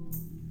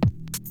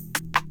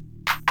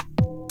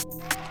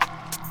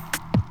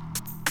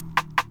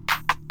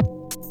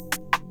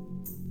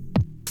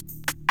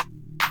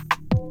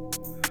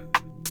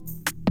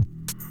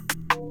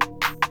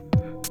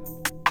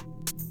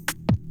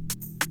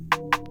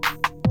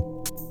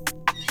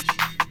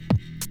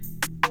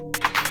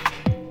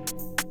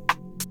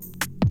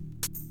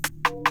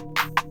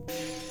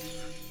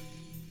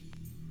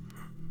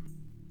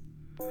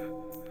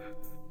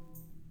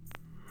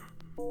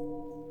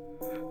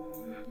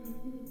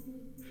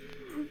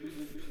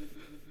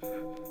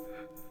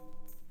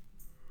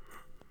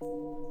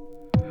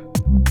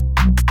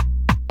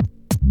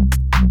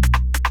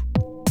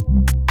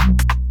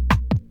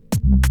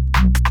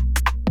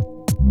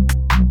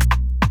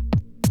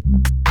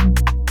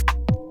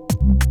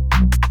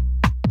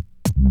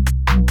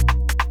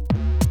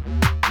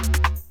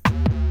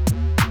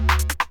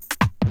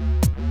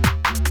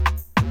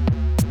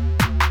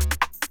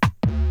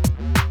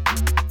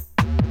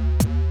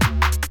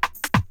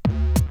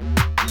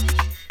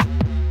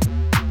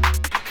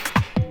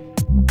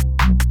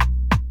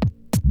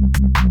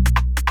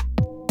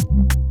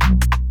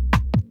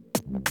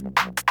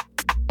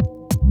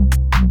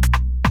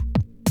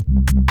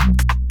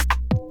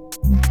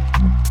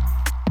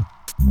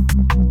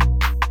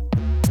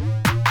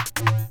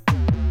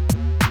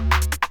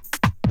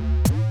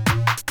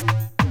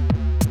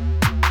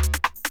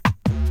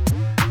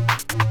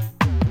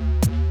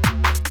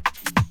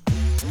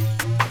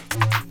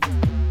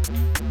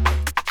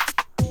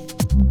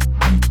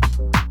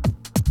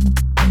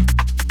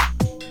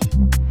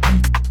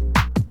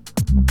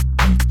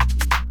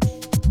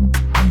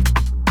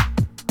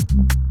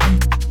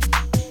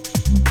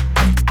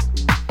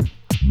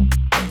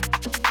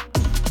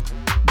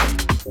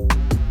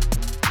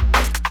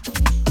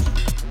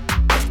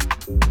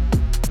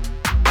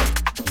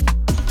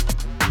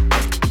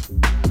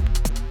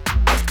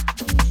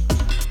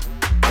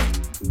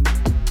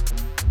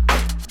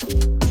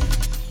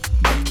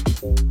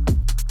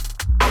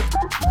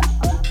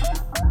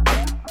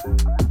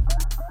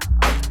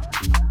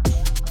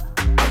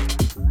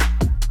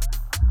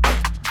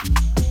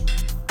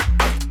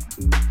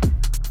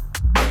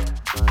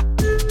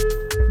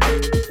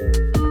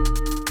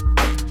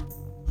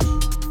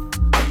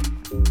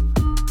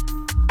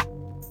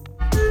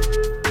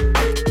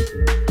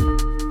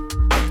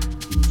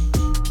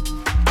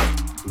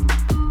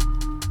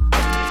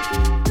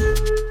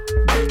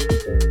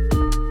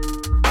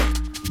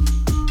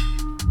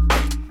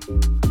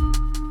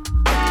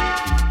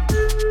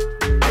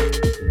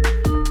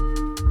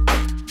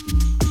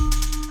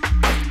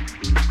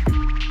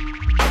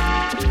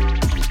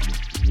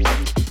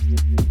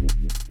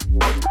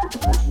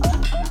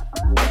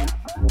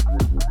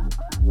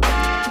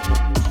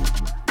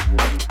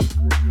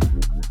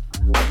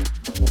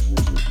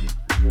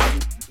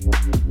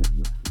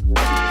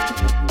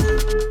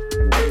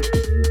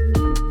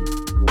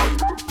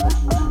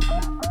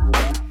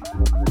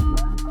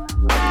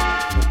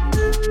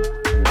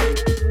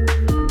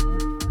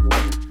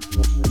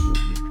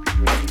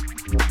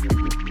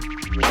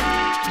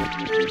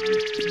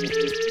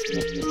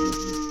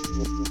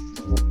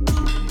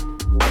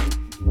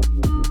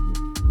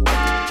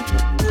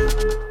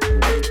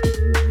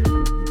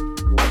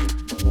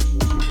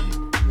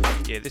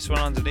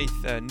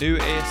 New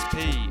ASP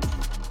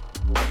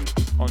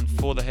on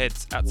For the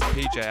Heads, out to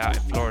PJ out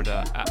in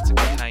Florida, out to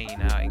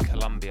Kane out in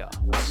Colombia.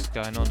 What's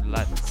going on,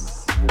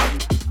 lads?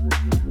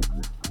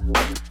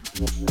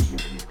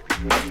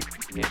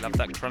 Yeah, love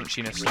that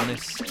crunchiness on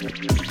this.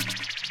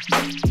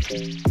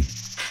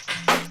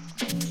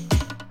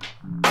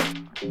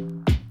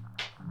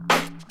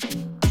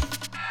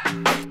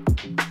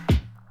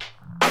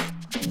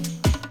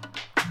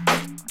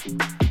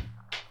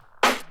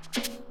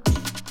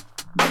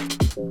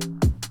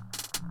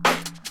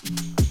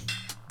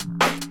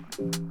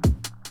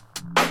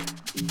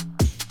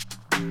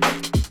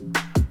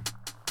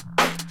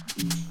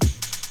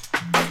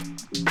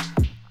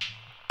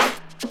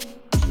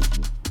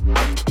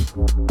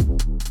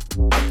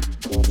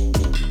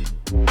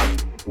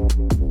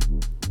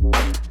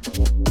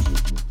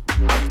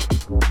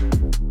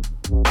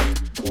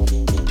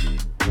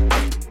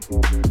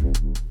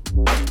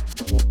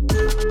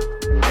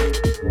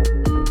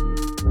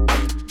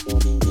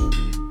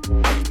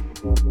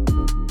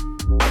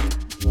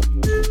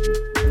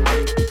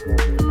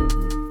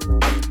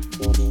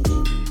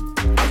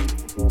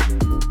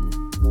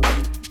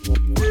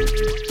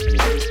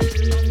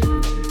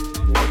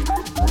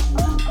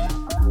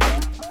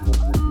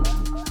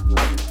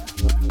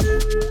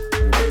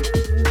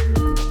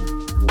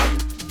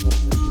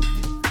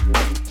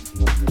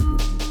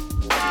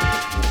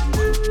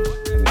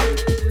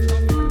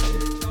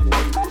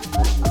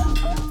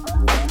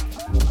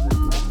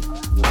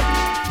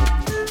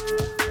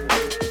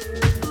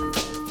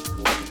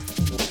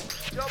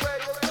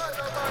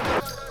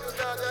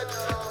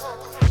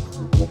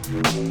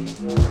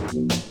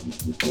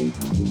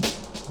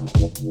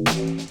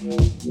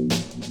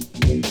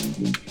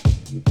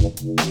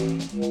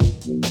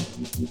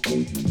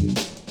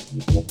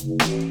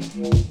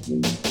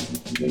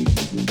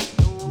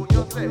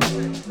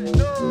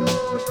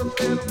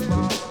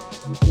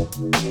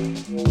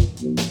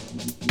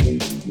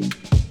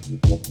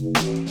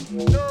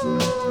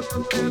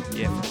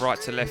 Yeah, from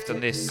right to left on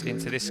this,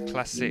 into this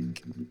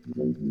classic.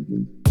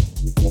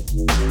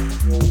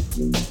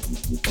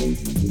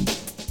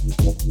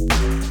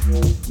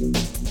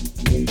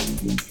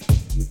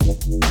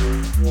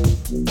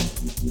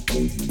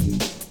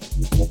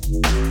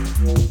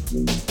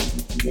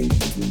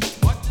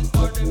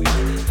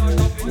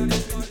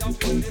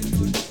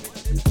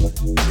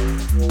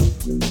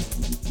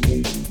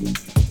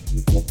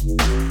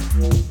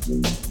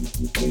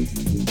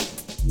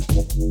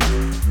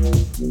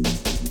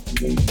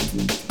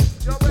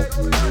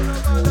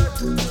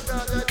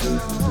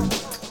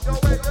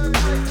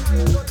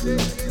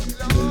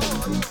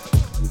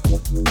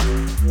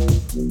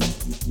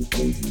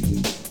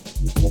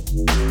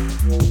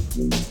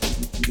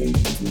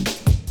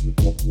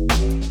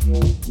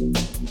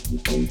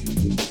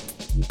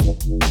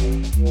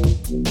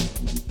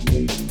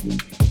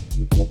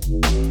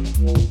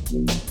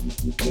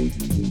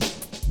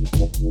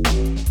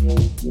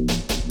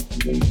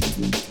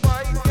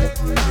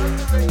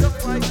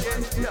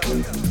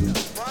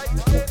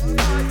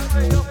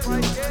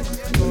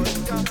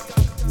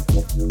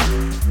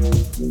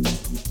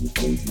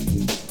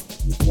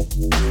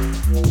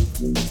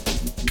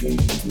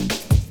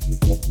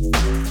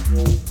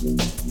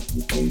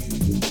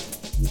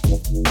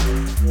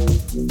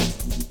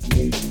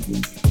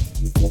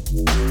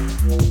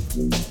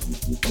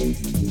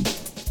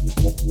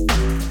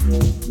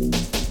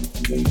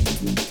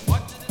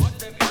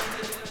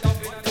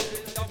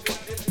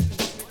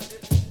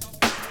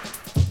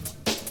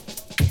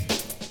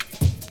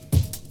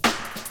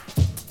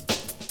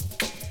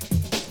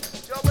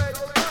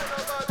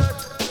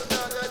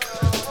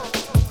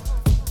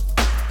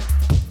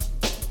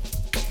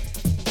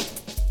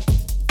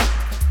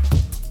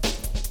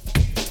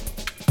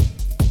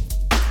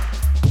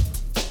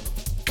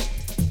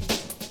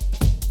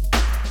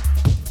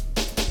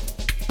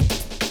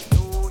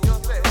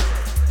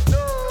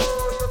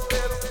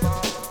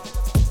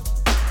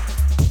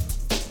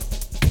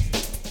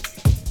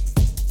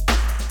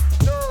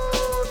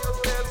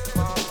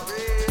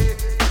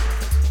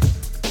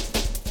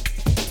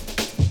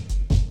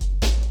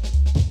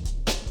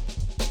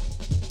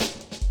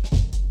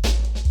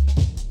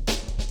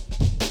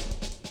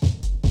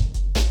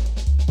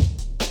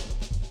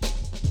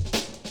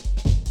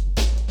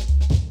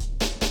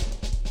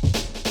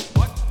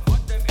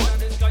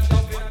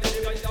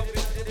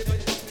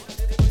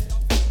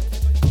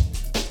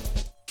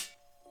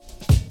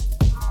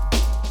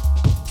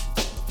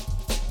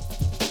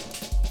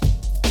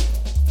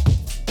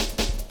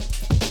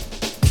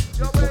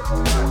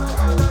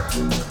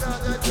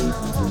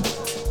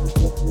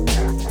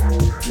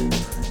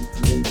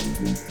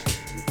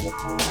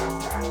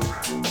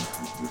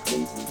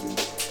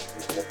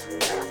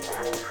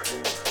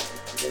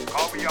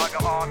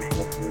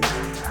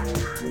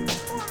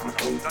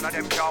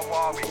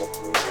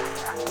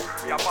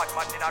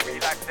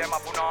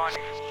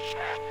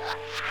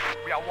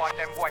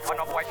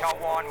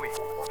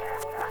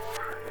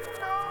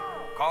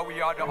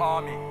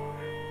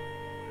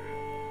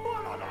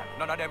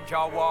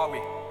 Can't war we.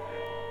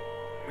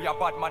 We are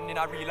bad man in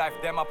a real life,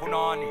 them a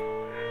punani.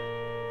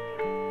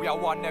 We are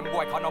one them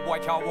boy, can no boy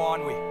can't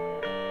warn we.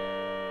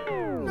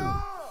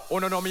 Oh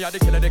no, me a the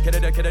killer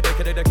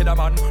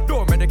man.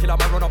 Don't make the killer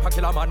man run up a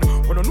killer man.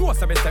 Oh no,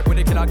 say me step with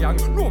the killer gang.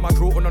 No man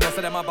crew, oh no,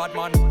 say them a bad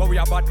man. But we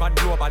a bad man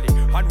globally,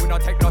 and we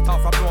not take no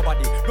talk from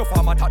nobody. No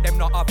farmer talk them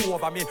not have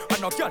over me,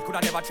 and no girl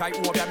coulda never try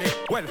over me.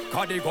 Well,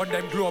 cause they gun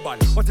them global,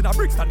 but in a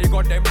Brixton they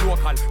gun them local.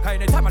 Cause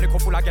anytime a little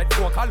full a get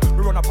vocal,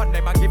 we run up on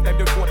them and give them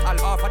the total.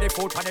 Half of the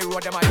code on the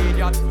road, them a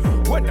idiot.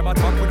 When them a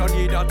talk, we don't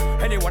need that.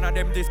 Any one of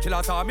them this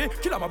killers army,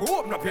 kill them a go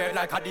open up here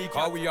like a decoy.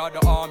 Cause we are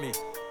the army.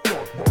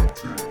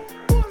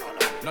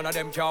 None of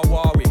them can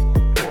war we.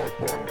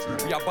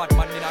 We are bad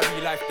man in a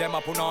real life, them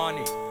a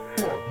punani.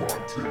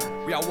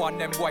 We are one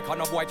them boy, can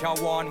no boy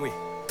can warn we.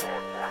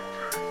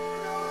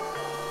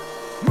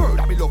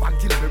 Murder me love and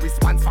kill me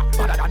response for.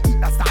 Better than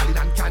Hitler, Stalin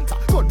and cancer.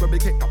 Gun when me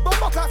get the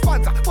bomber class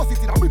Fanta. Bust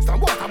it in a whips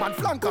and waterman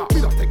flanker. We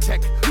don't take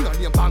check, we don't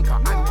name banker.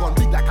 And gun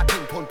big like a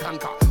 10-ton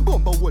tanker.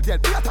 Bumper will dead,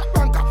 we attack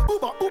ranker.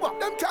 Booba, booba,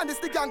 them can't this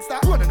the gangster.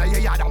 Running a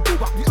yard and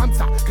booba the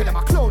answer. Cause them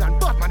a clown and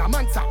Batman a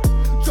mansa.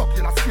 Jump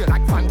in a sphere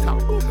like Fanta.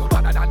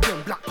 Better than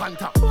them Black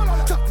Panther.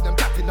 Chatting them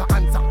cat in the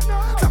answer.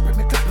 Clapping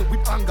me clapping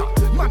with anger.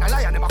 Man a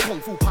lion, them a kung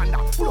fu panda.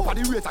 Full up of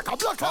the race like a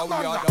black manga.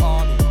 We are the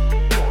army.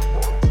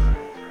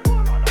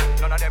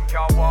 None of them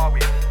can war we.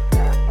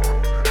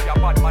 We are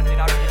bad man in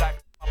a real life,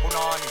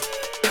 punani.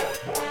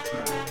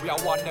 We are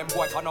one them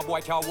boy, can no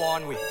boy can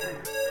warn we.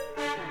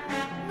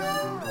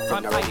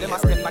 From time them a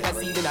step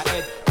magazine in a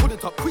head. Put Pull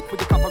it up quick with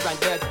the copper and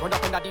lead. Run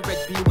up in the red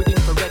beam with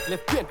infrared.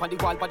 Left brain on the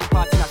wall, body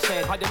part in a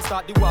shed. Had them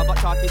start the war,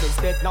 but talking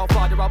instead. Now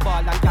father a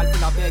ball and gal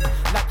in a beg.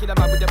 Like kill a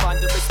man with the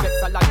band, the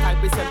respects. A long time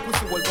we send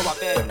pussy will go a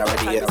bed. Now we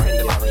send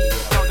them a flee.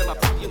 Now them a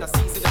free, you know,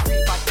 season the free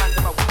bad man.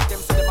 Them a weak,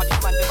 them see them a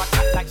man, them a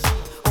cat like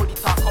sheep. Only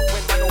talk up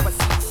when man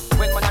overseas.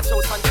 When man a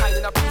show sunshine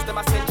in a breeze, them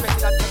a send threats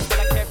in a text,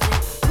 but like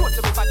carefree. Close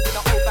to me bad with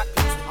a whole back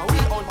piece. And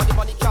we own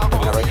money can't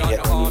hold.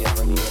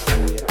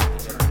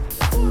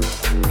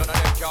 None of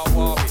them can't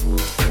war me.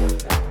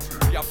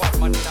 We a bad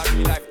man in a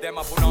real life, them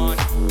a put on.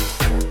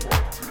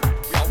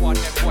 We a want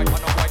them boy,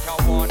 man a boy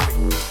can't want me.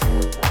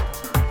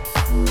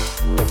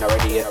 Them not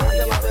ready yet.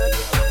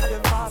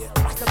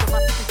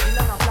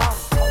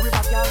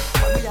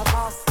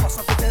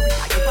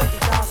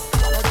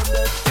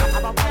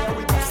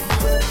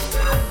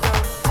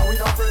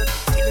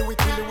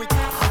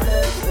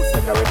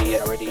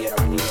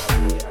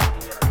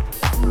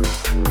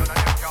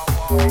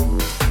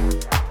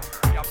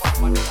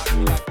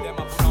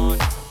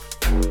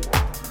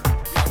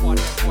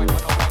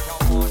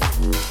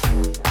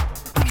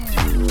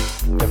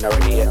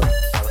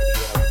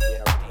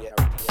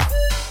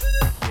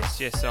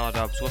 Yes,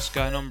 R-Dubs, what's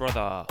going on,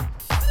 brother?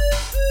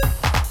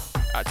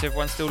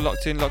 Everyone still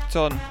locked in, locked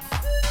on.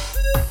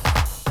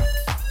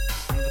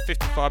 Another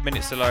 55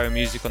 minutes of low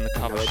music on the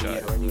cover show.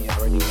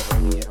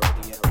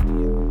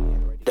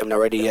 Them not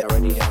ready yet.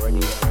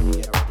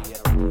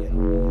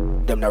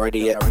 Them not ready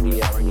yet.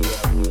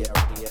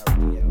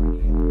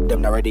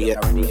 Them not ready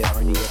yet.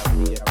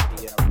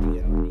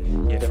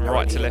 Yeah, from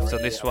right to left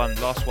on this one.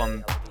 Last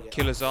one,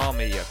 Killer's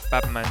Army,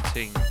 Babman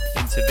Ting.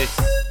 Into this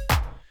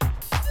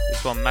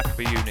one,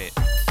 Maccabee Unit.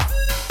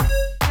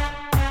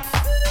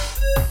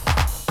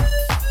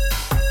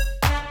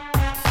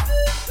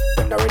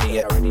 Them not ready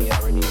yet. Them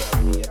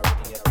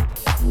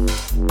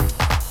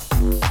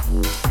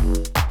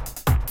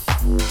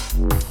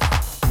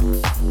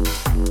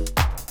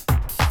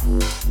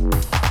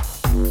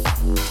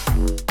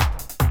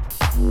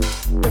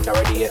not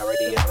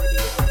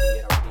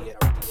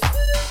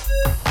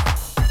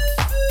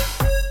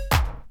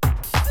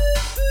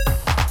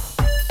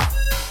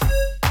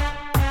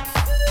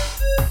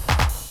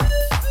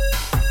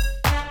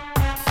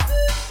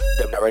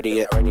yet. Ready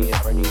yet.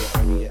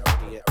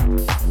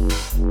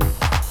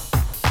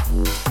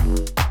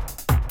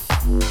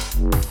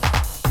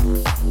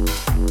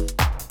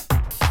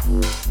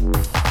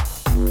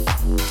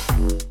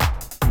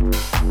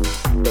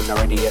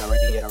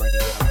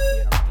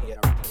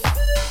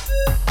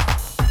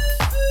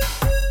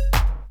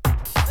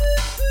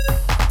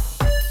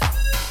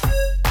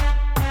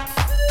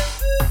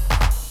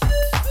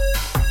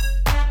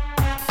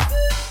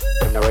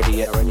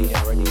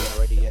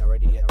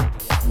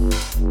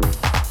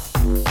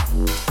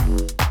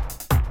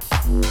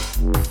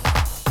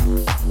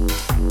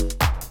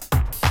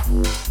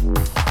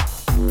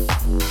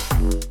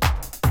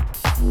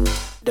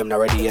 Them not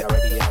ready yet.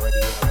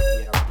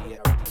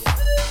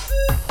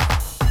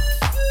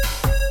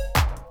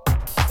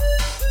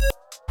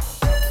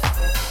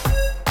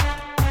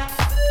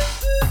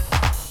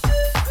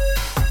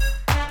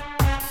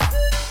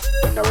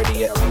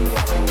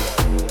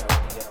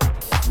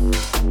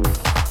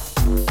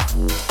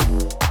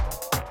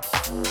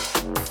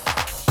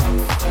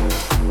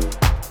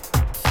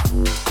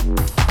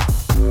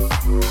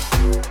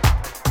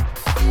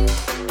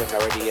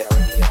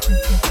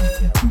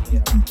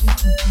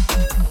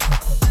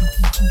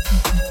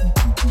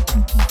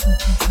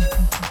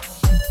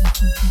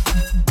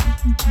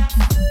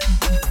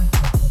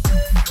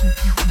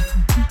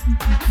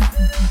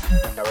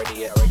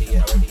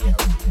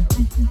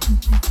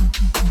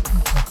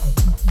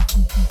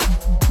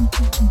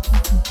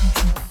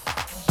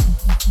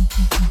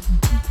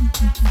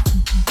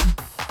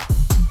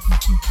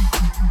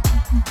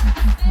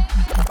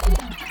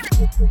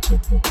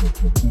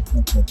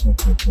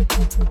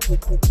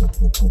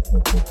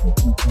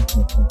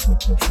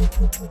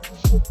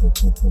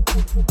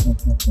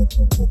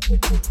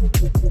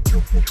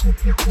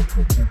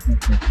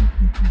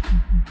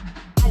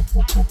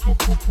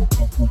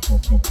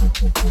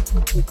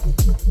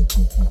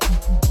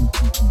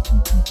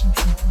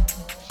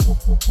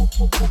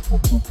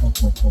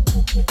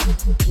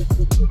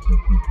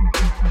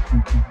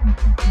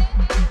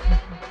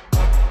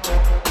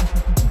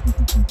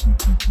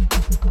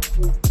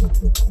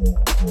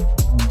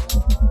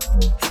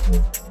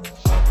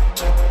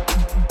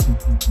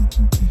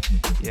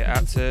 Yeah,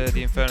 out to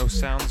the Infernal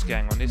Sounds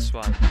gang on this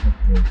one.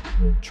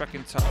 Track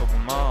entitled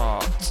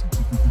Mart.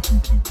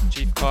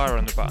 Chief Kyra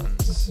on the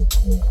buttons.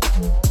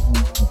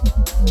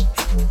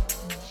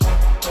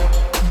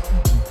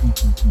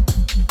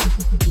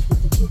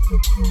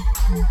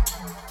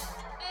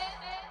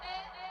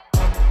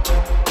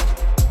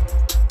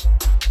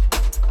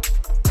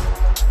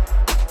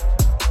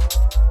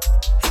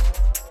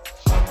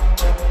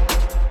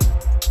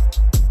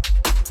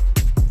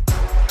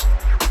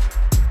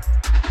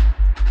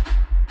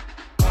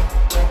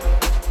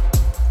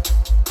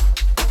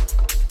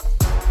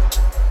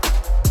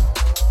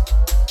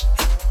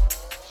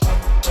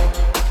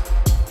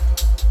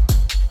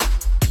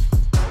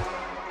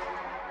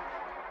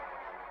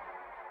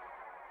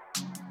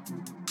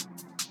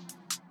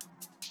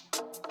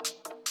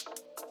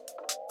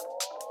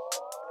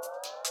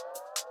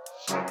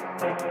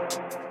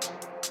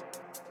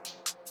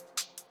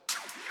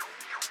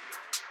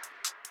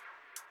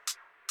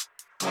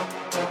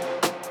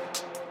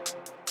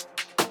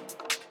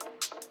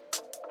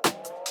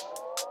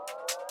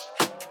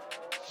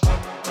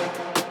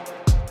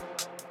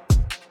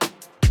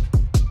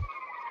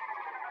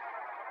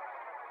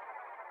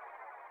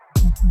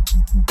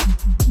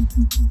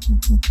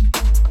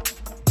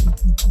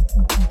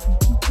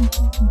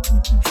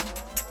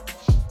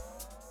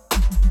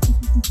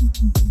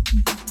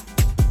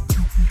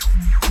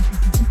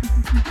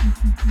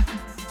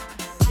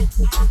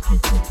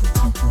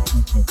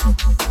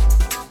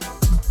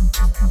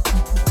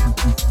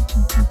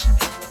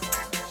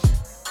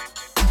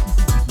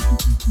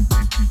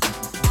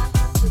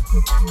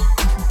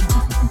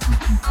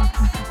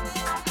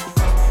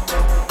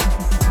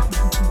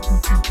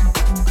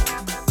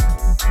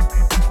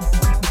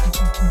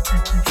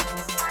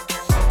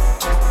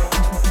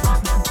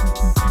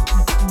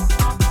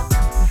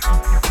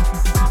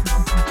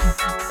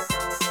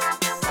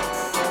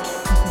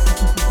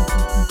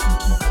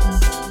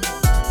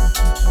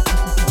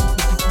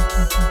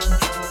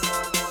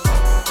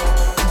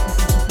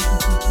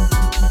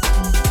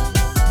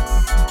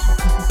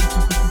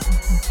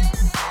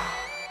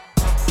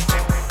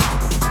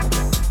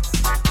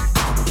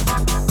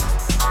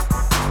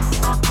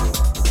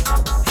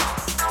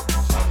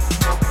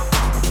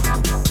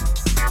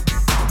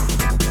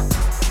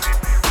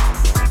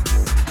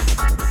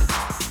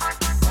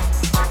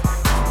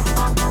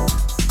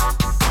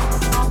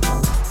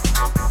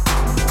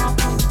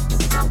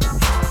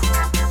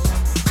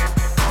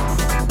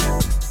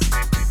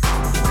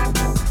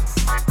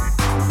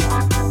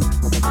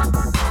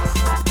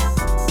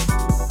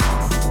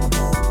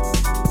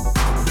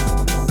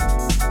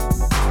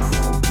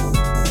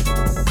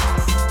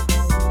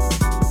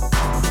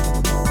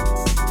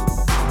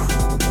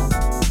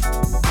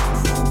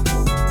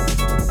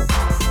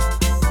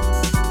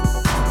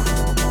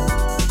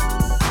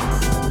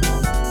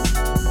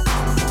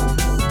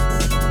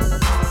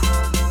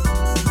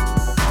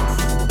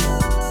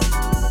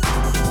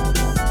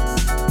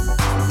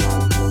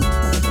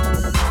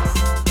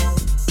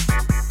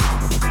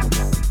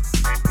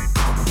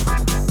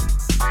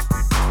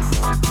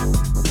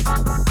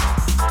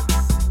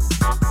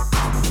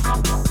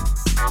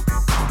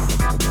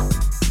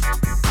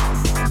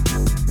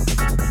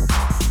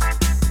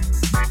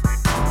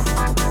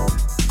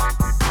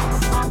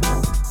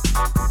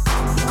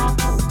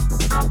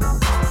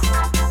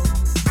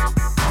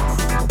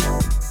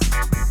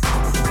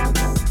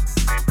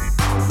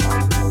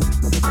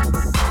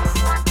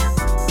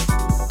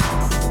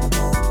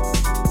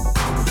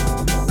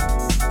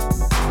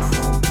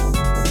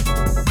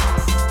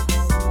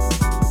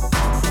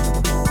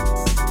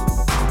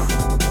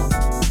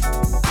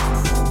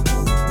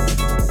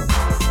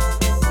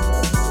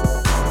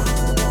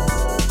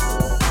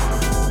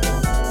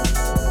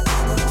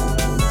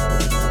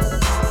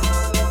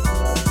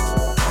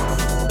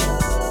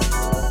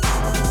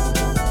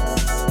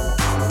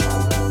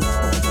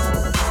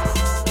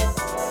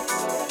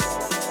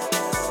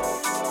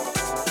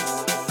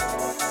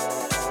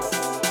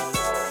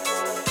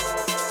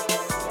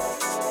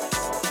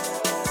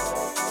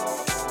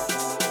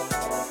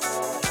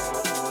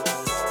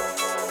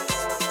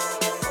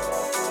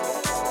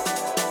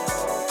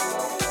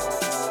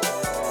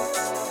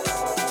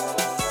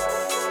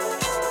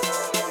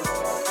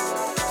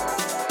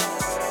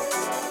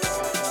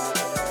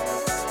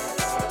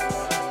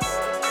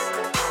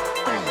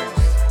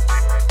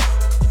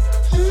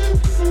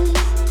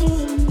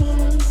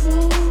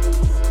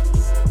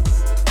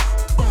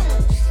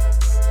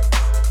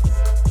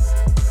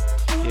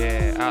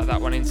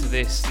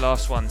 This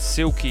last one,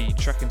 Silky,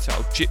 track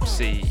entitled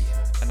Gypsy,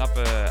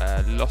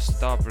 another Lost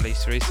Dub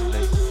release recently.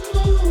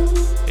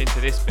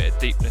 Into this bit of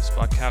deepness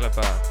by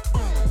Caliber,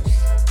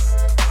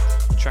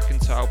 track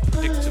entitled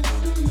Predictable.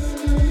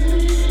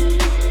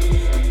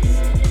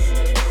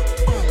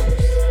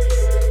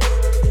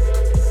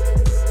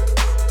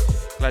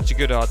 Glad you're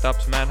good,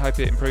 R-Dubs, man. Hope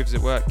it improves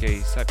at work,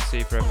 geez. Hope to see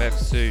you for a bev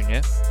soon,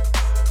 yeah?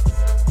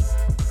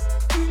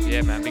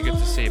 Yeah, man, be good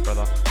to see you,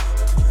 brother.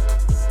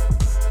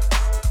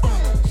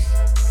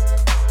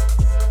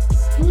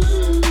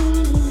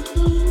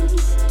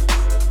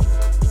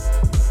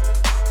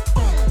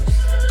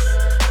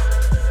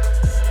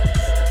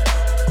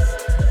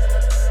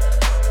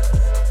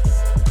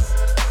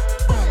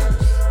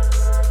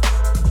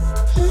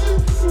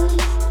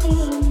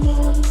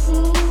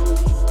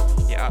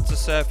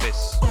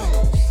 Surface.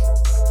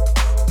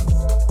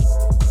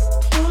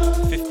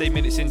 15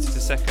 minutes into the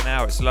second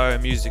hour, it's lower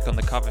music on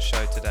the cover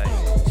show today.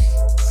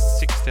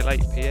 6 till 8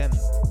 PM.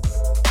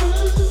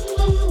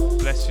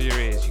 Bless for your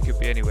ears, you could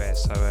be anywhere,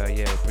 so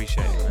yeah,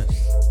 appreciate it, man.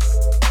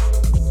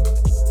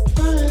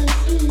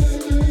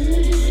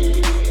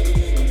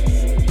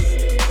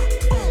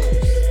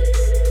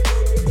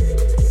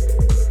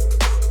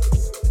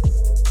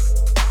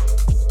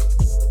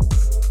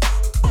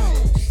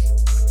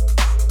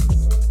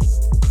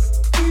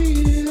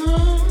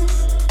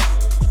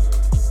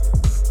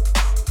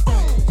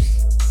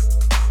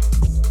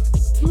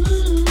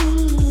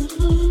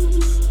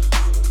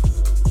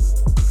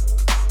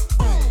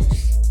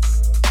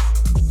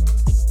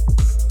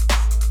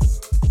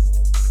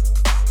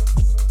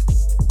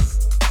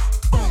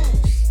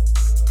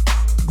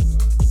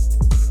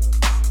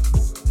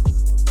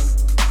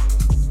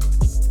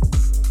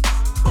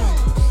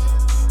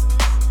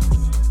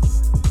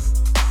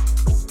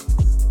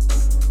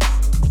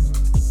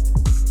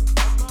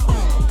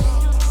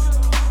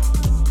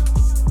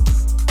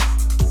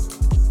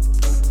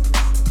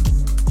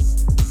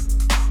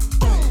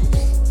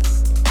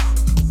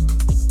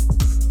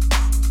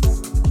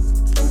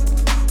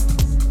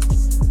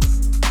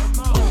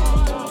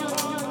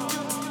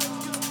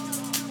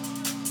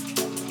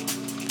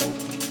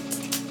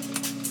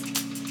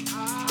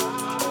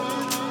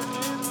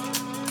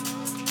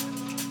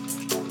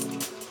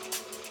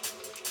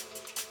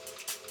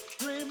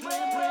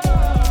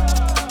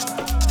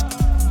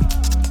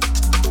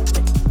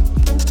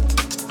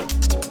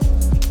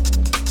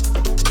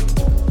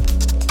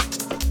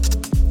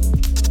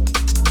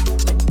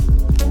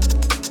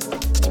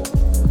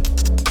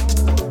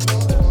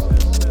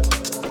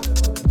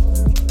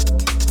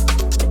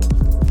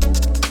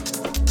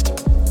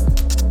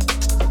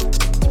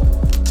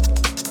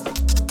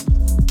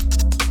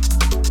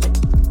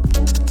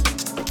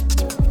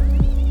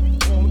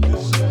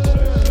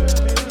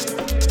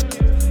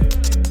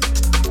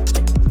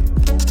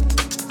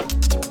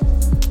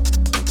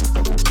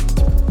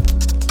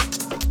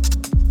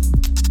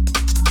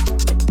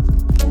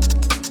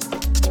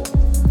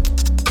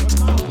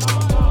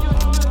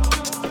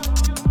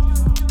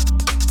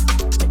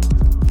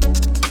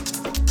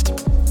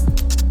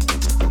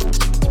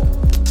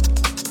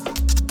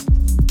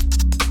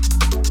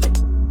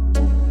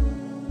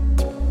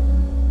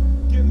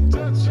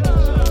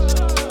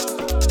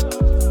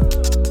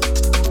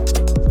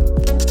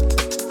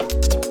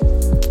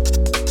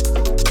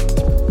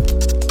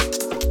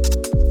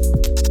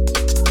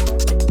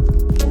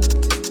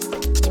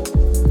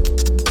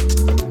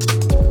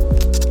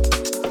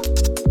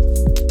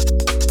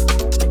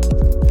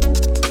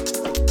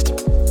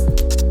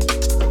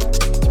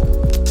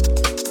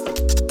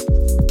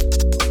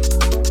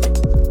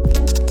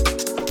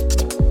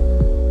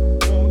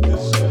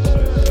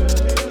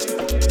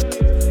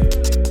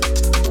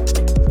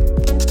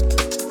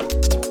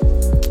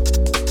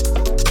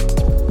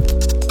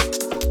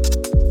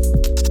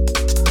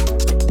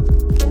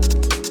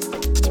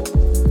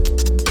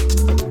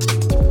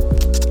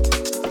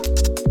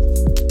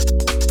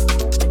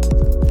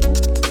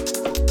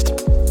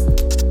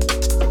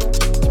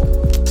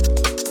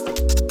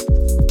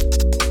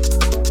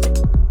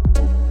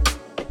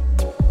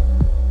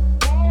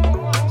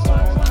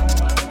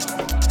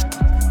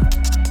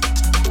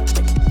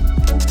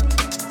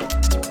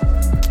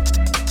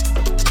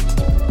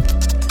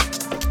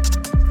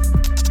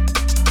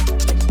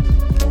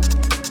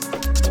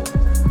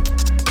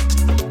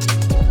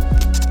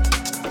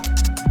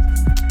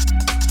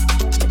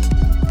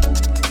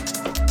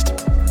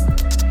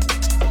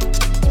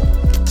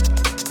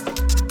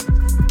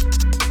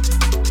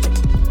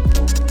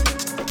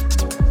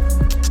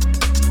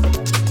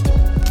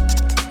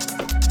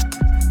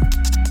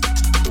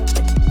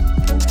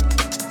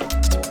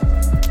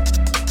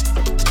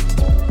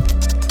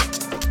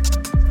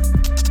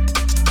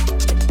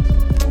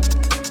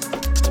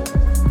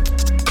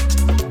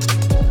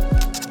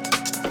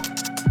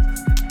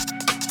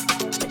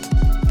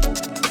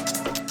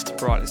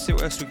 Let's see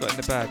what else we got in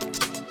the bag.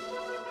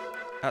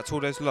 Out to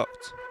all those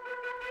locked.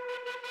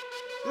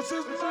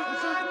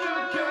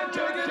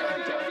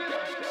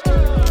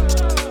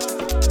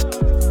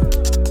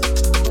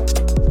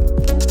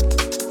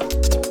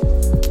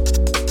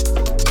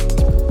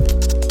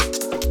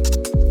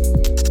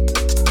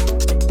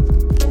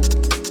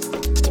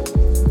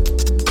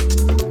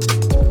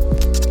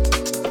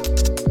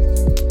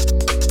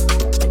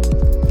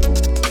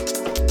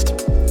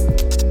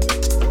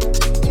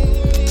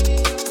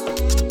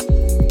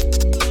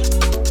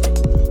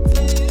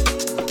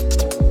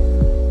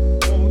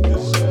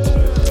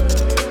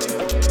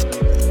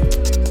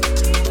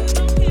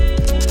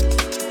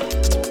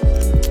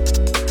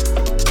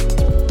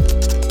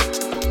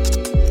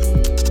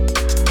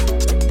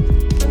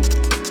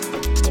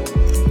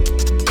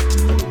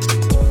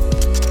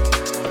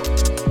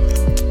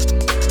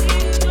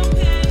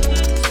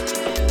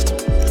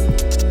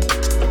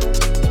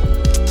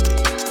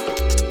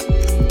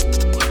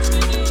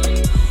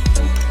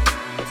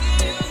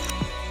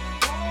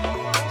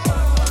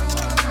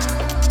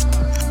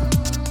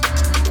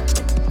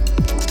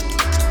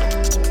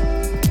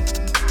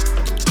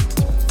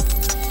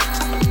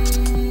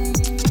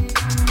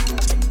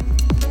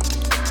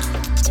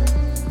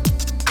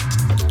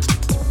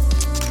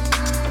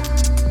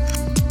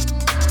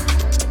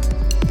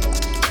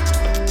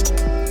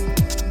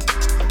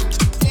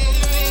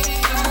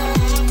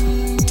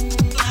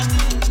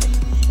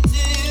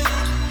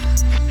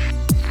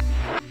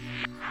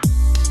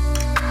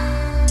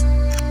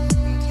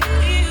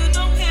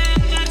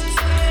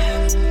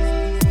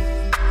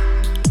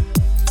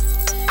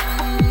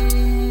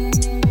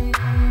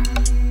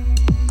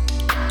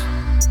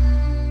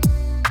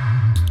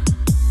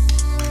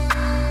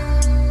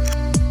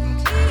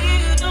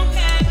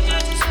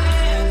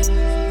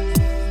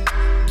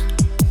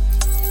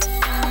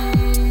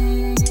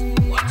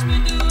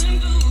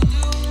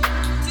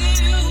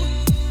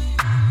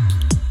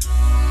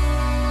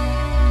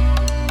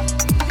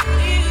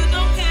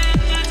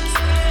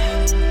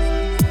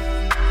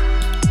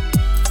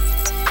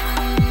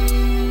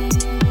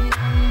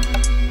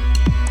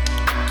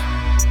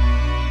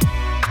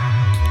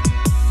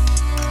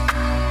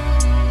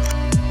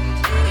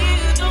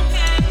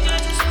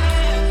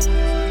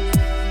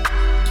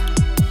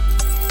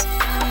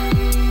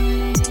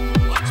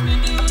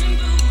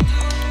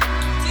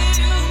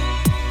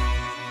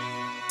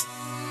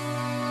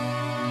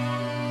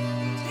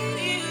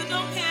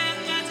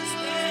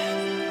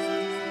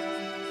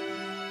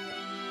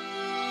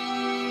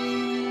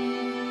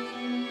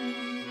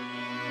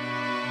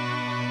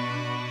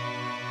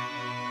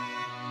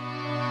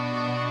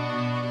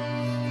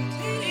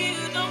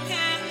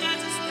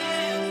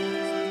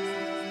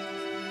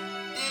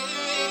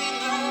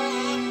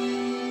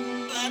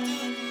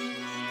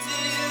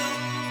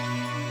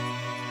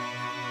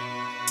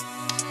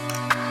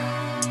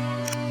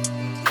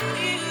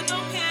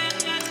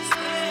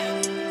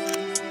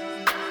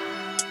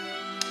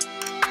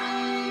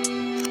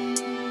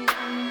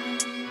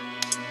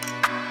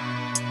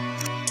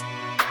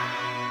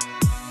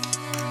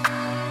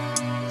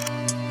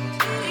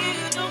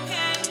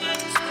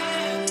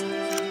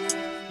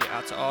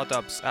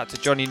 Dubs out to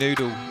Johnny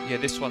Noodle. Yeah,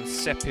 this one's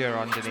Sepia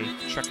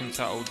underneath, track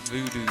entitled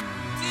Voodoo.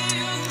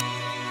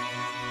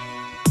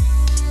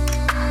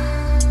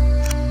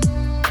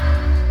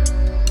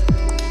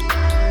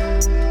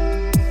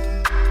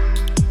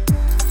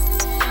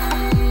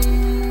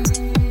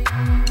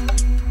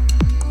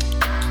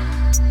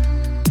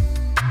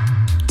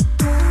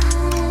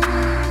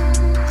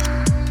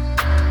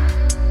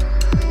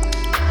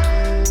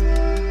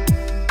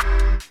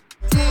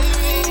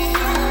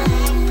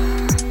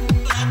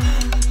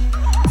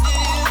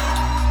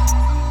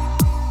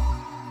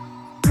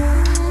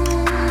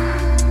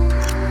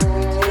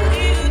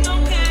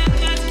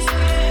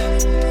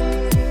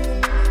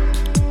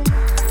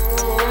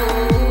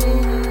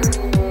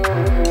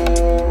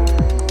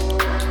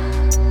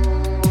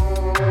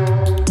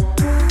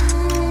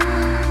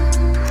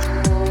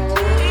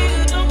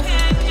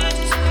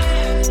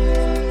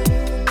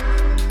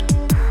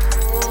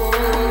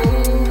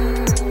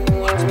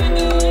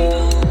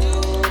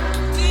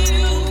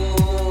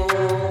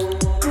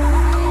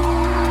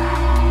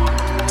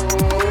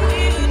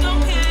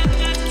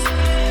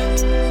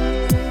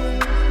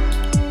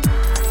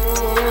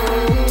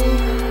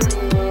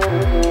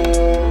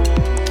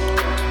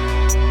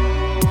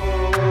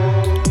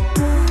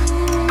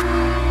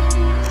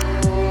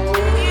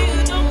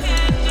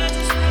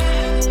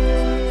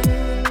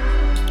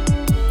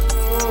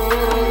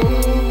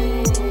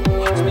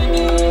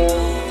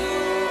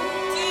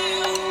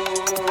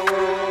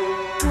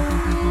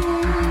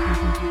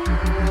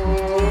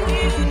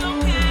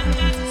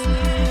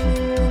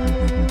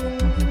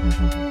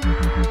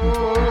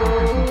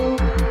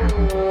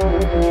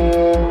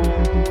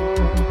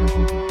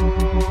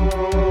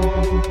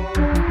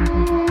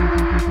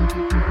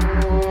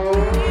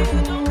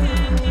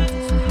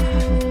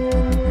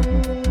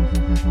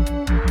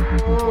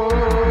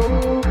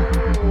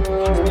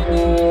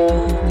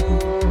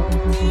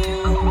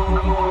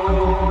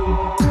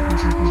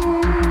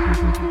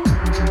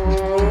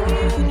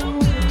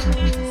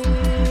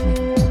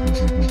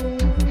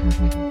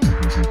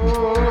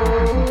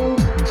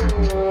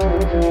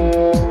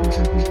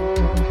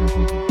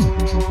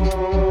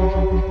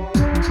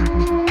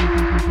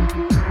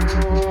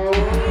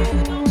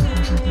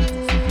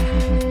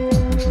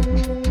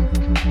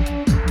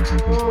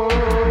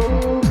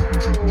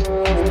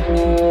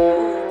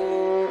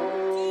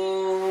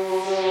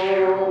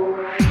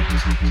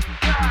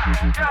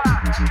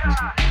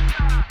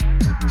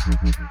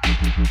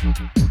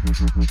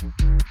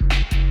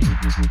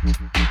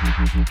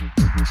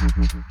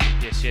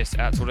 Yes,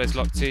 out to all those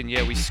locked in.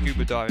 Yeah, we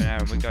scuba diving now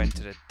and we're going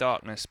to the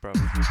darkness, bro.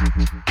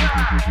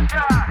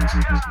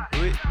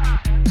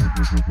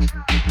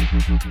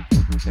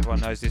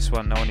 Everyone knows this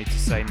one, no one needs to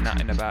say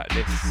nothing about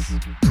this.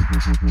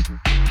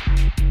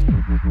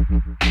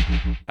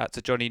 Out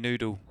to Johnny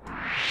Noodle.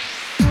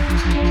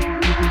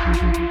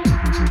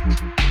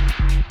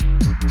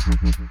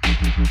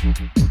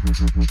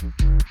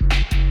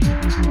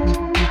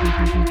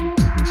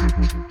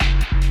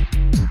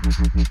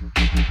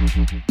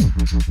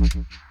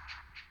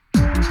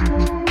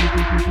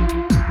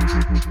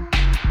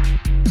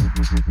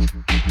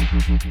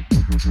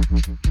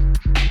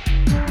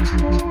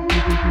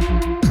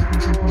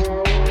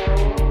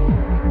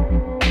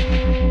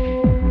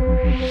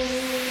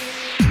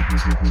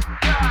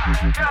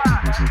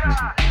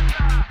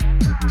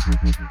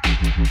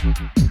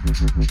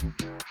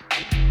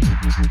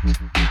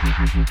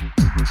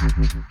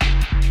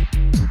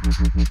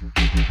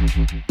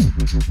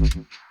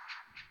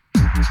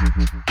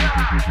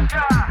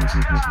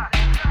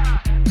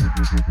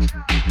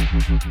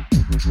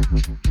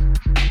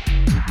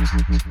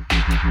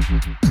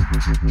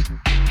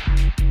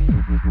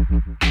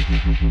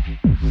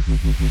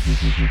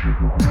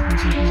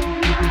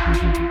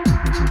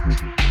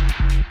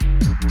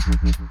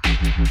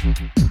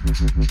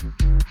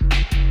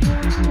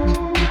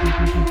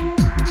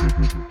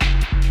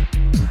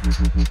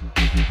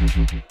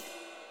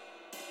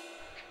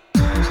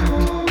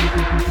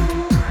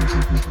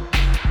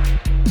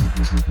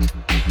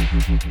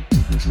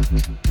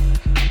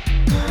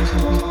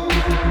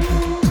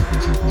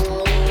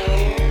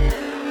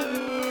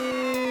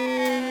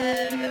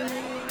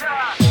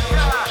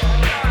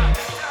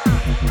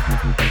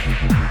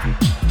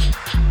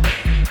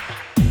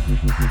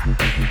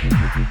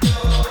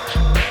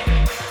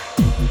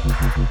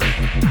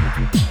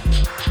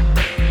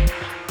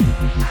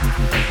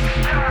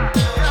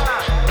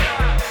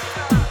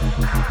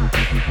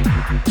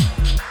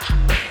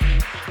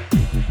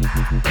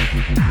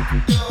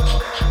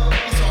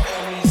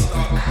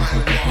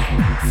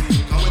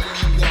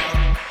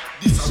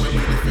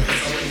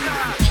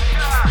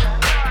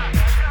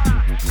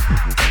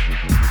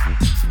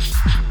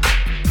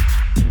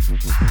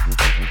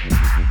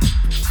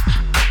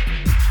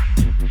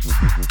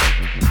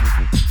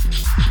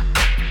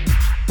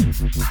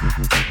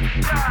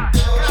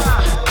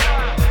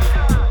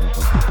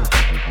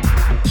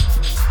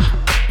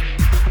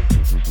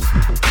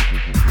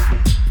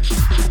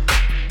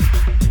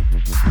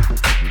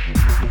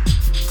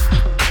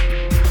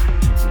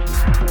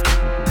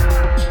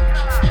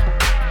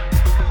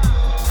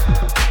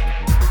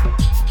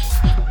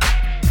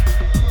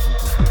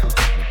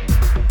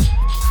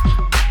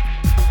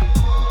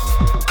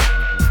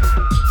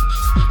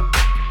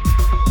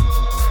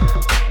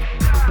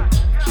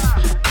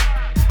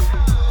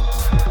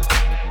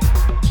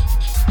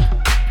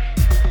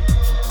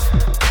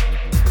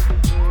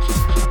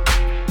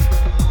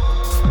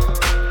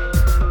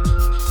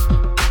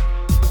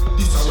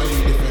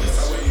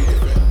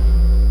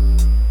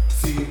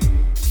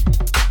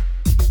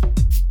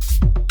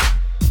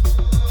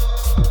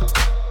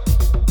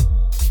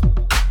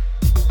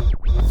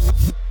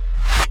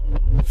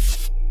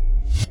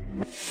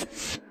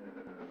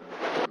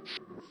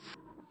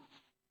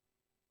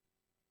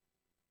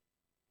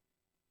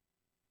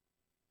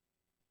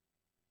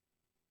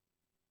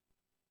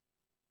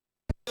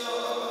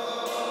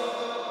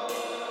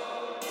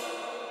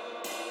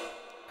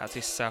 Out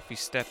this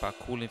Southeast Stepper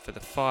calling for the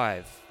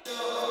 5.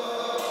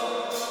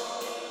 I'll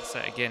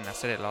say it again, I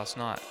said it last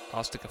night.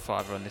 I'll stick a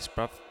 5 on this,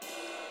 bruv.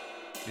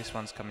 This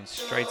one's coming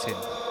straight in.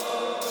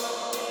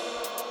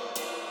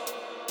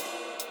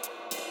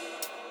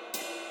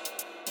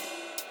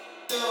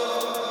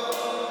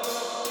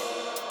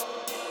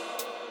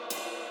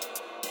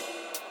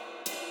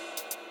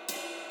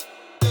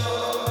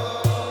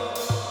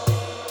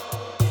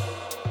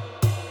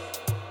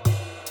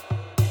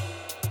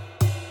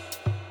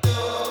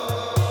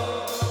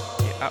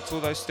 All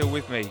those still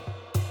with me.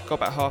 Got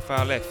about half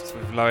hour left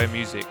with lower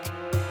music.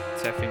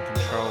 Tef in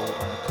control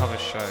on the cover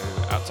show.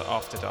 Out to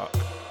After Dark.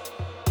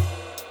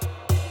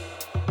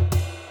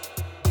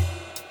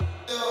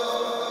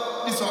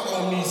 This is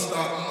how me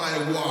start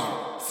my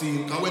war.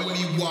 See, cause when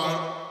me war,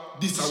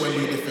 this is when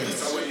me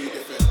defense.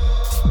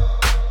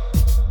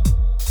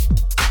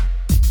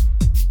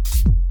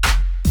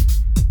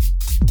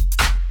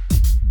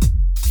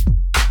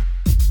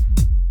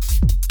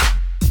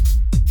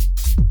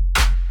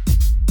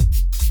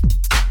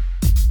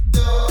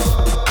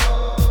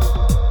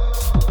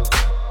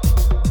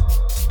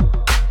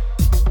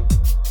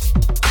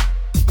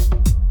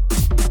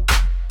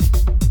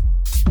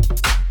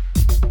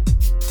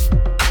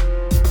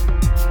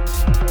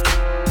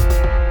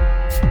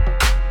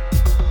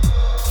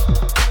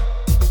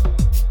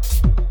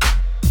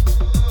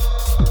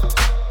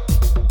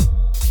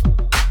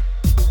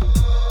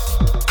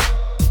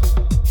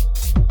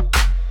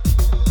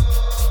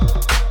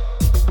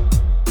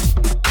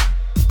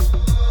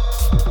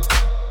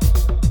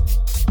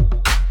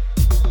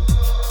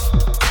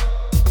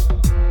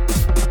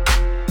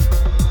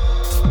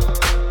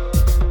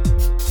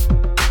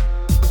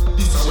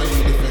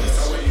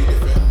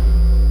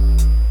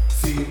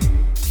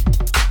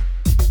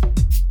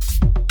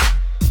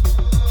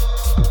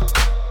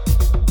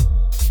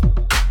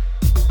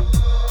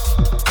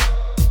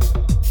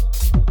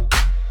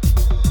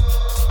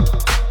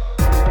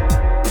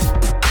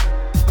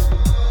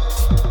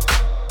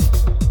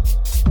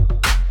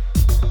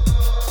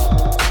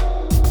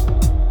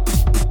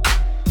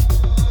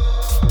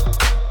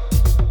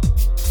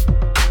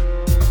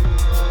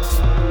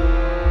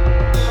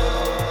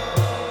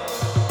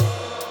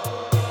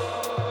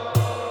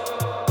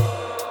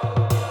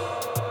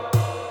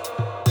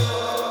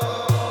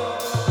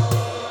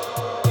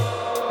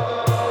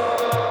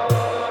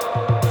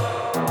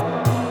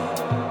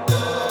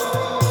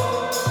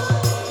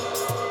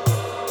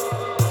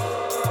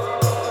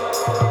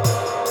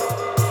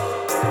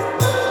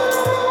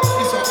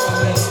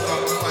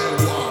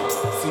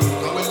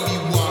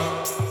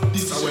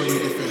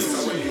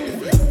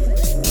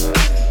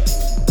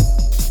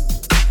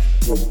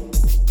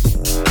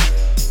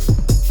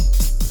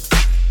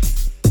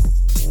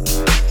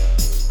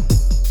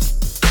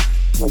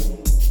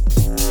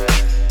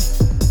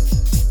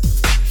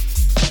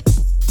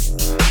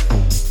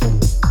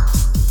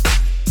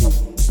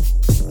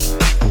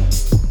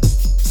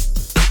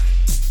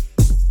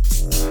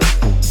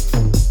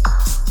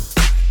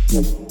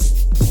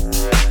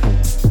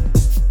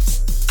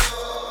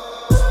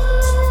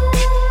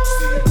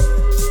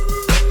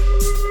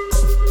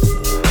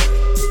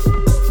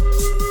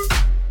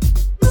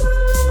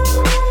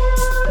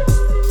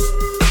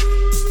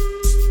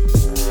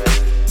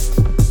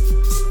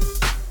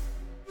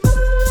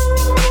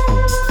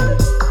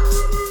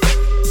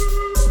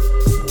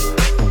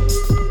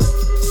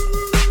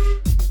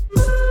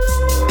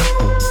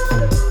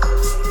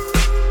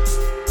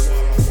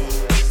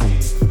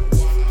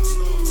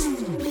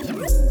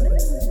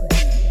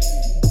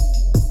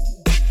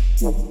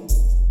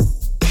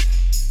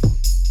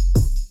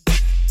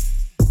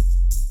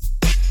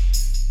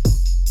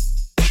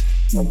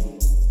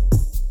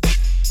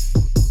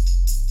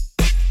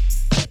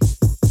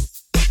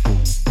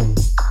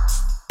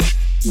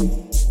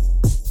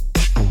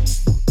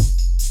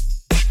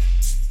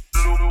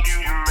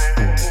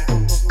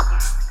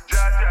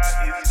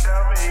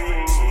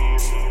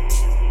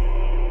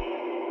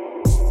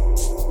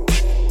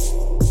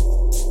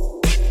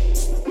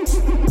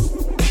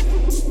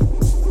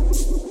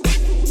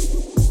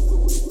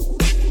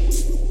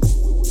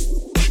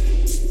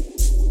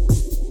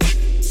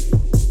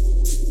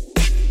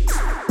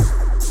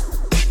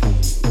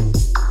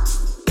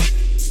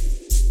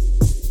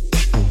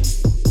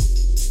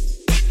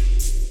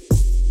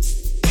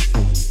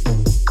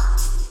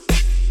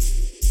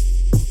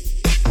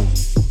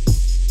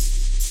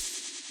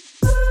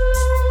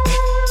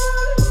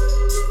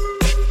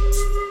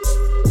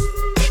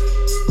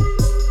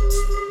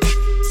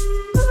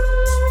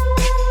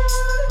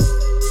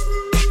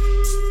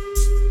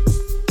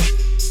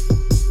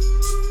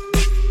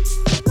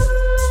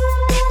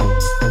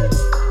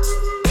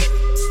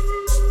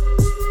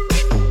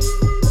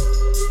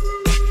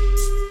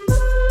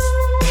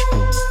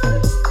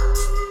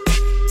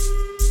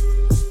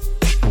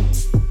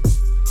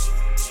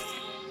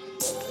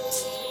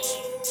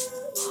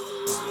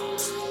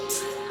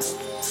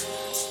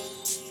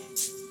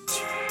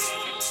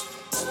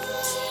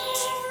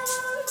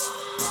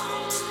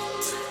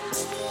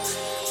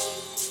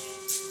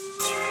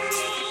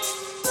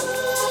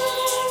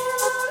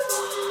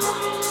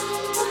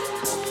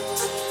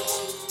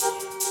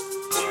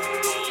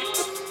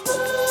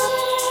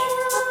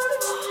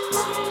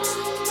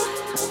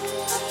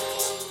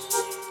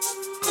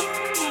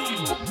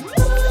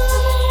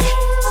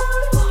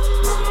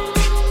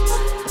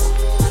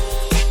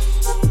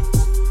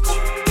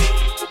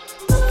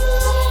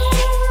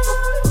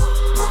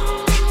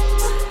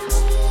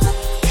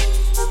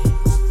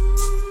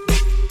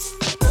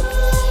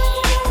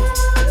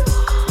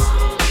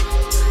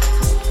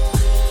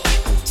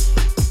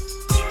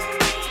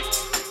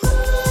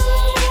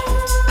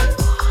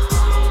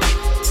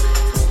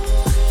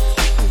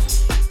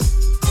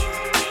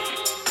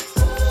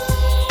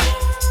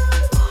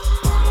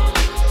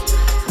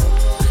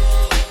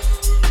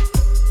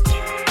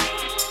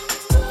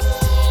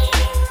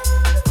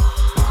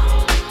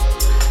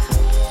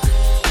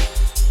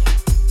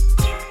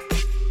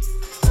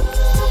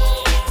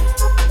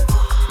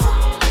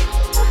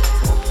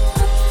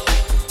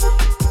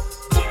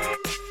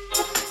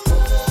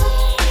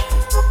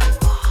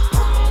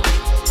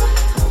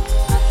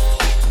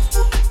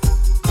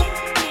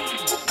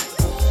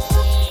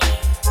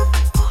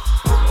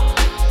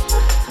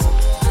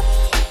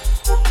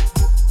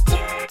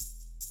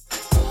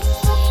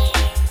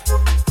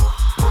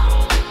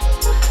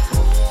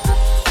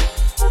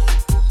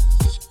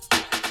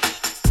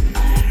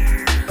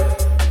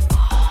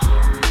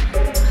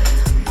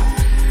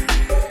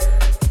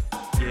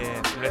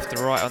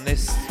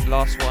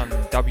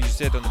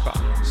 WZ on the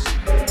buttons,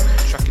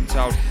 track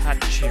entitled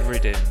Hatchy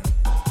Ridden.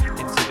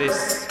 Into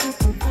this,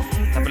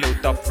 have a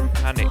little dub from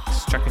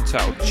Panics, track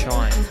entitled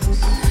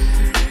Chimes.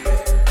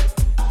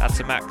 That's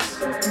a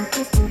Max.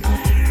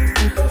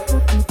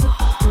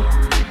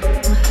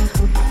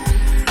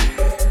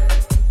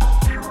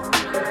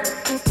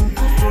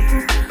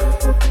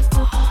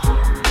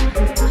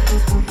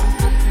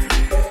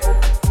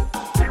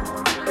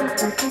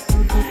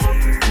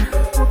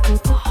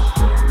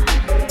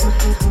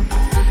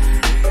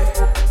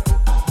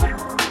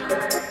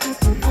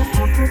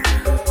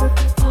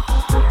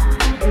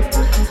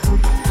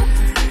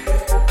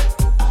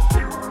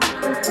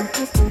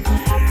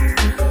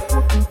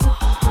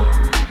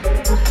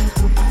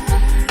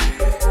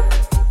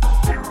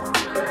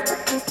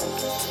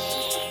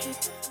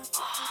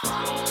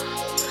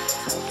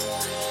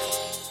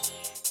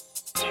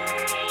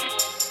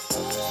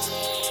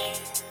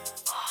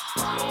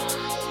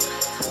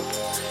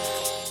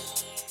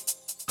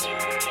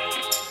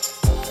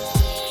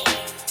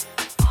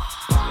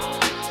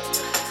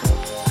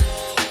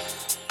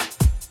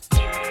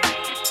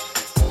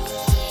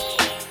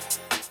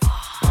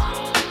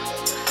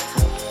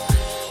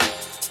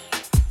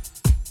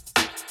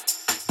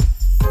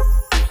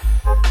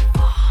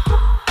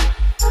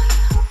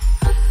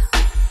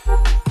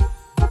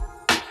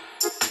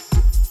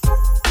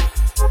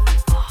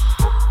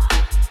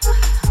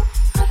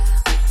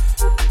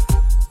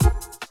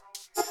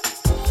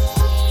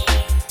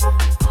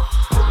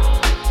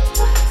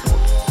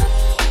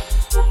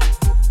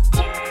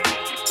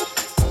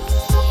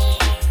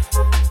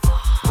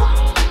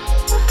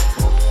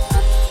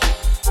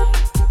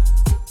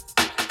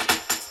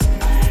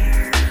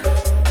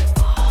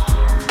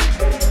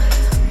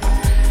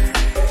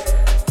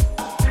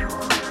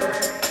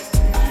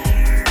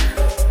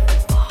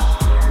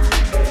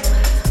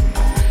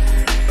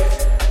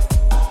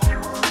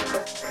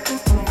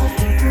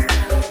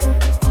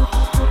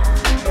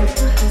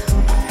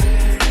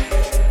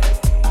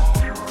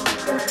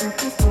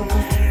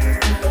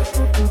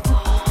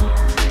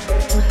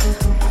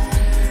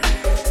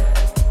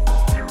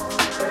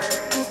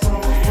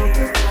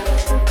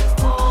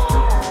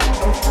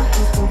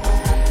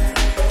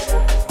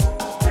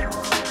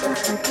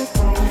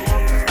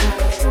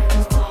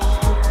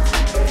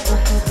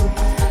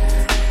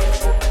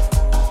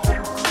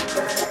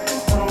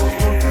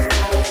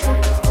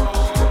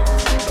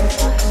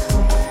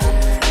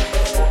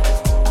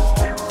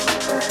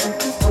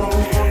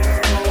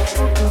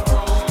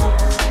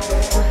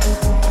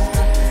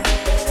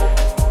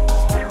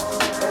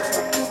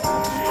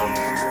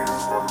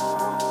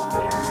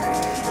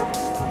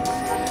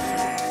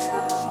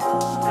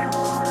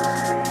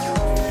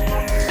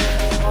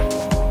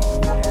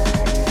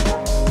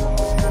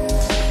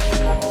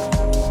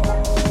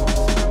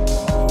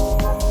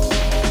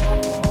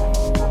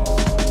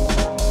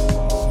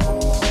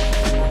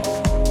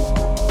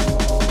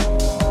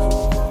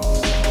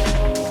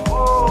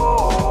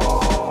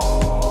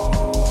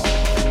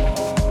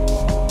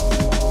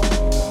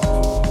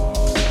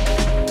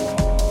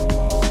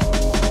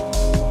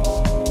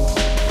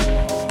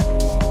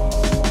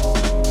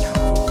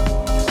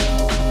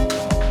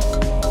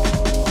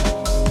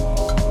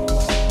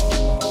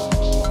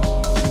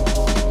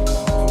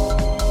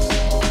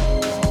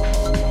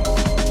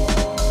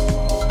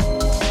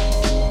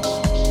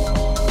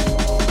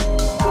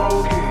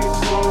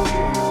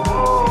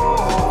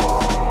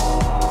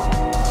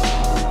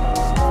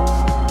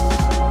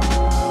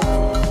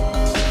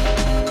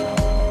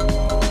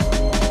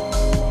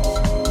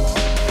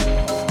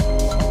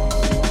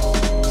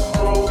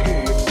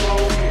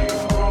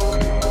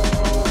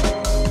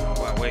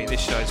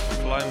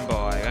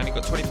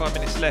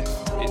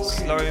 left,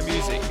 it's Lower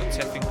Music on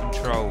Tef in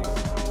Control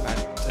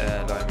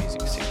at Lower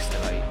Music 6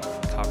 till 8,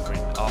 covering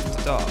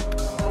After Dark.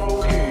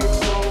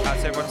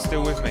 How's everyone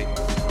still with me?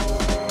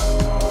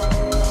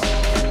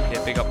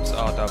 Yeah, big up to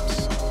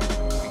R-Dubs.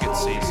 Be good to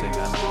see you soon,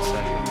 man.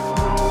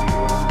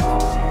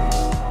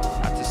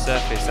 At the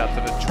Surface, out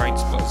to the Train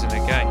Spotters in the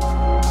gang.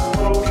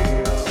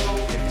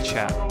 In the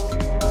chat.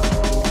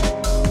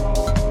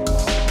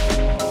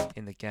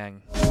 In the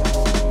gang.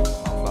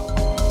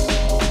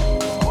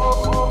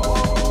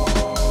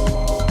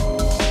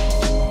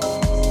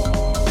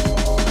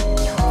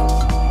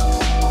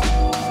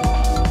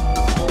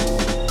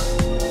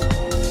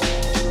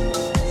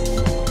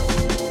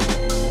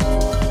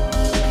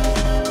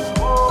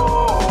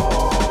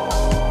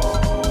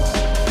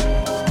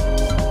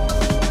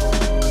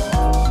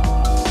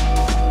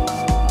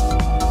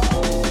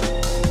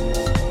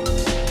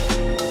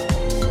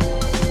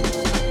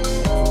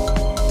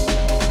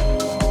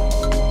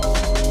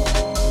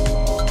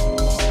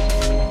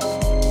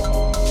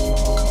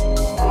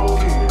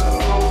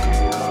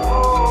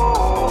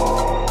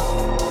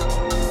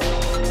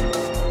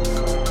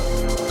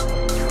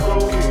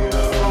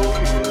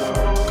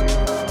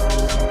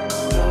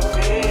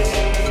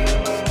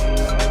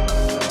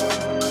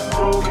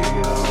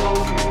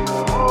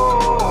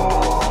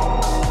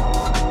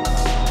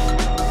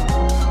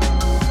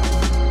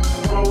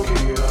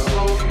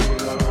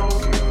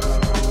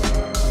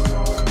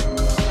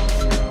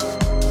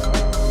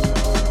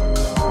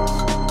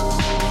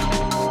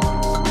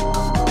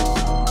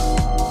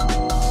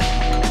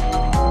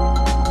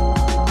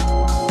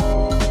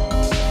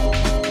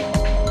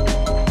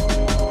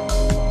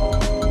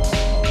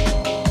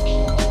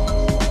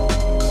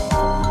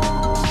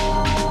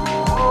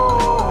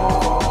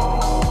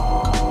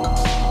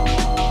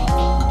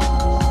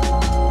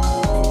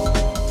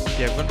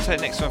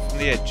 Next one from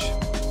the edge.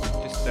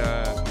 Just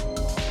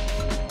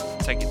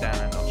take it down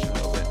a notch a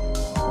little bit.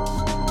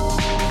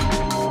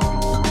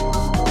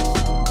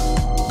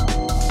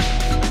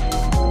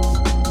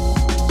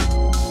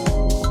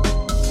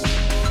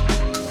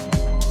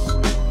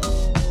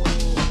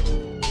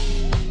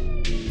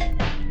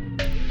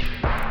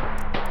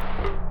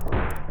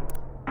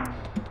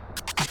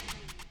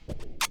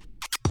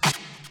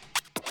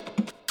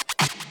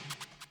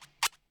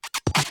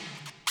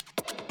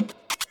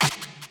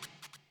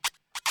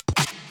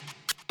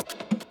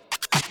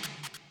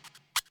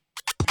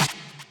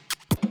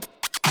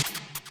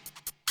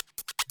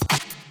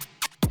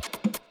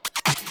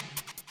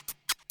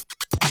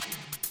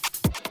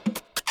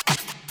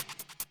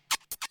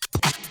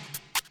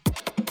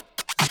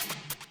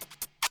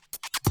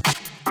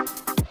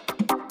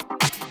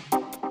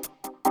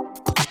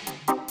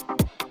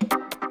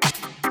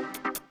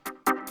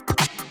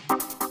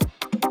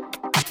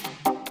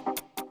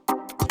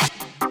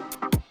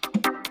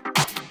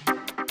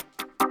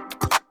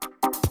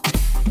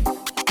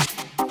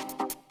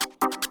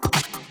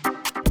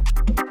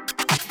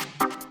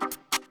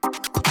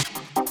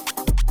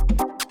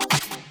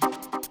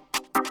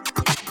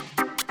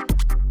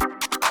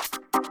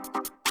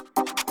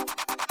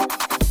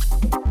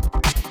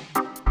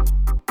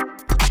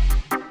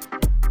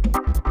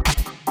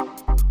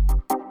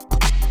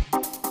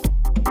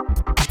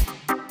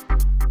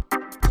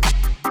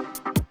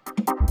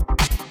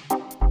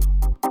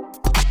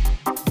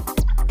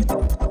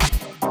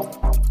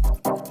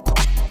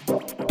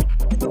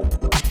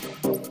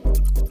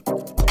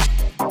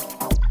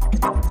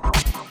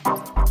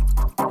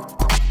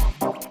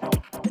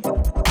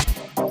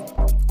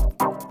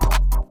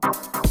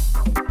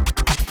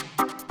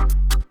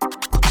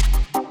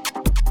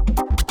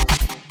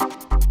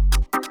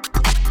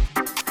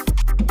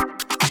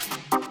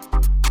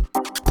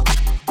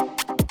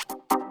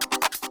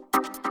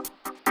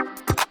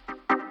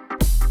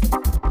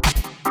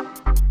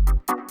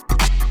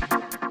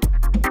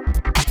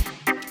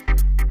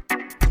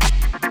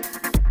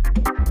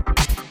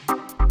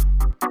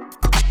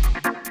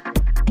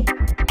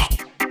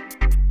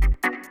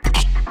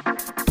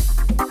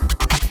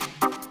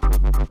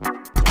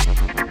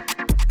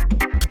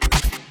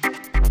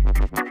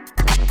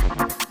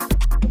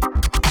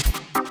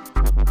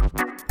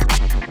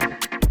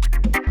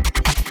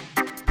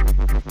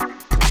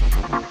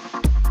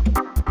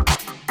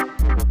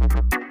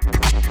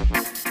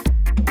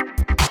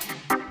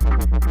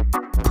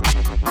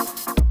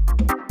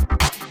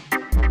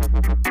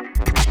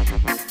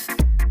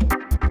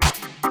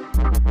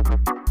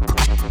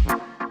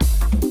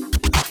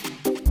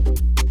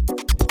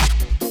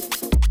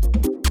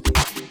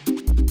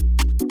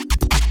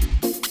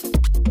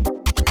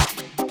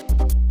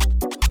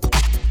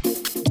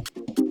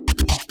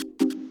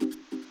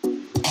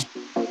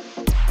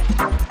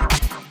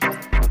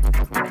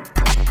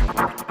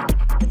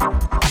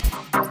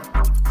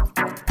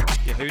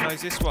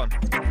 knows this one.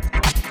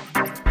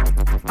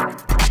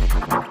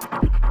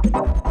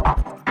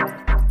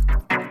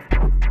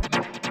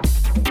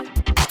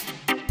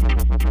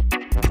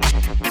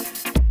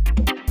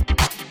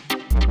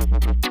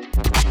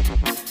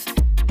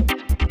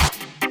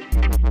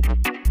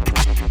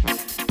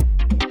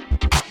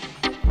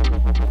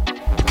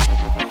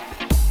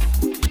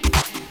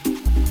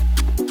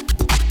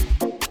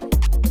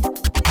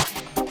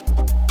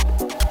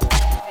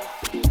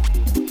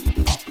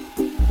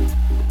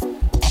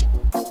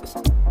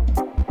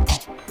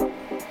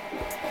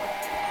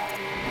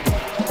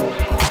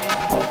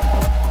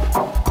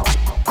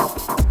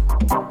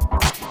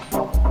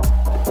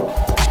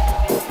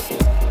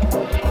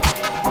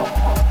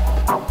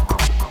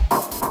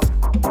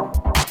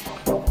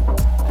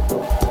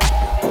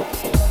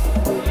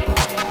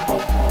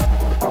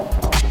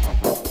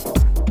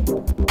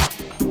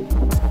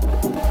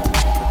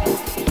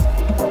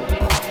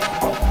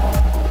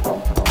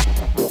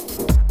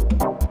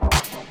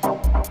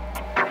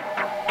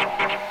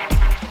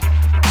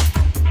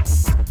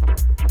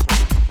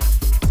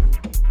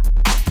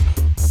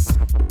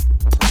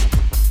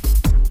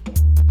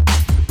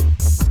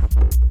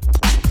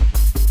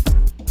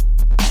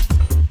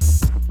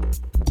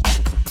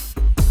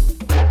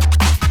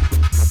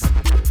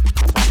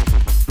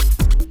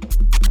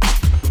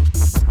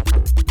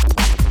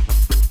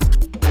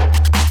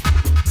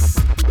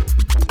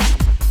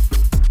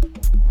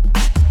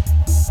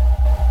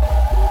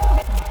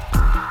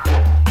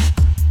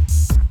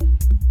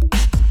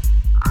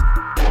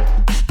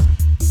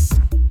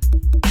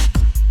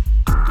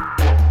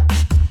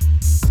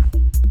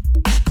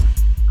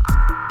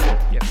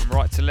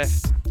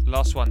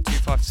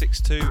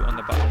 162 on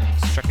the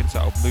buttons, track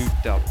entitled Mood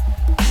Dub.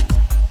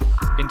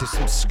 Into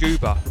some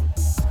Scuba.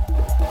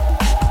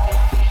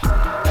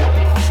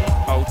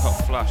 Old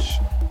Hot Flush,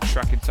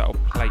 track entitled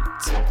Plate.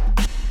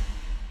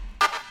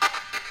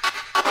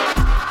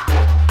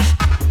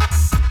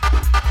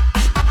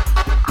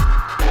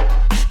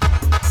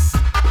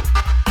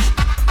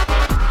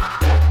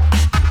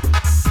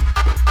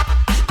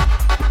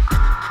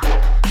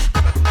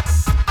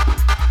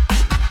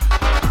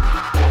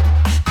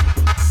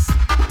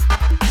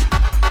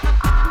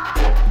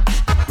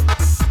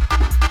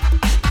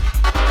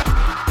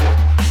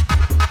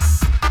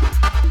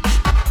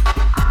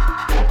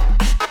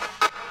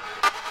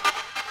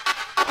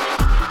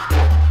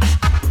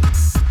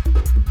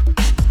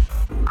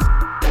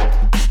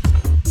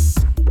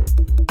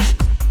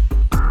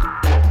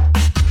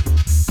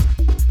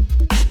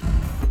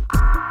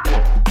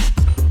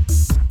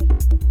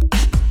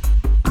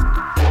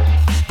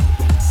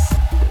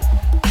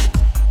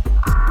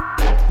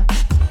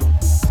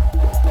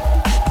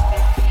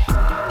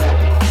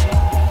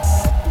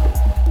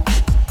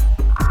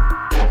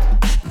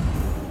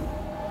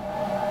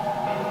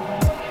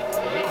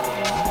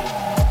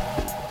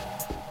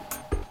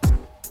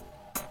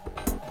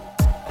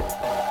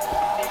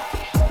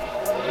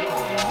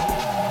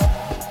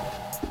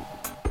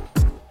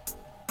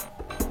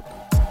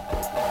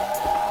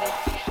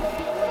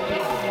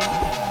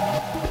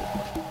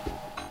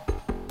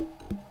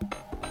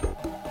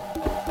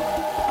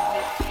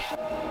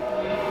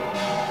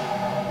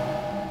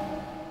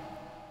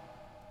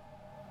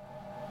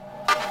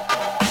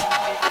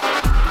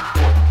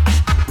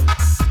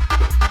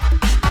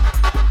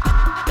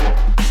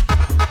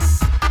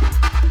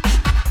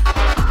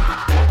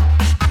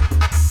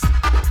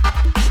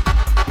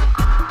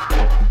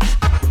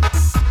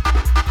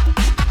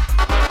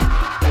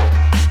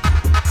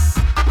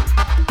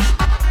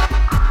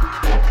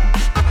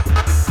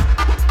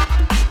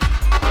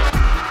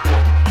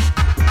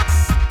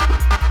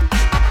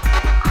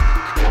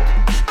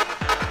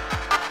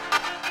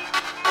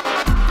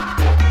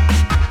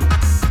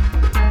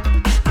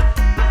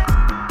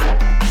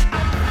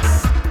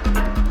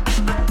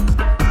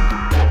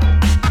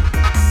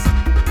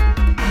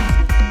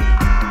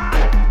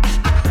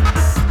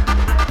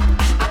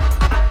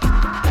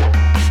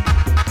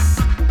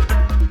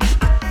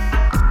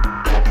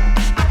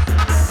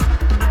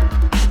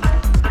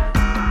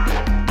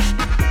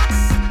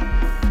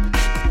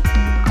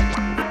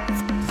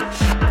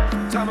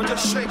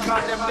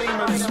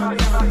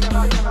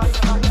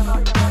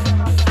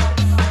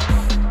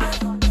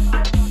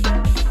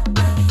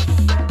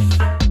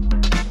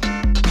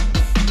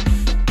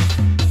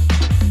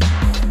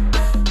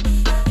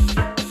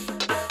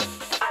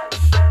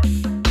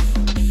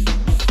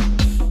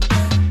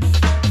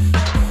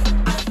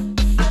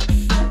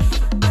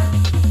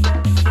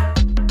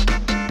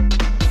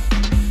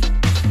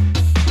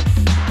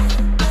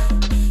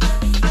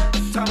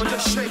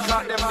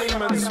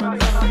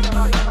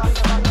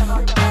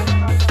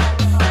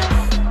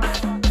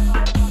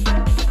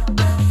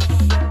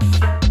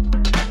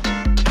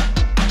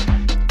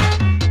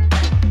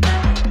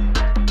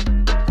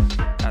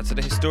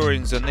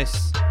 On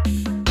this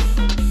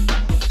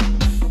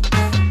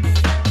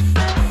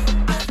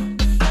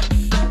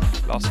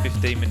last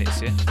 15 minutes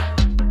here.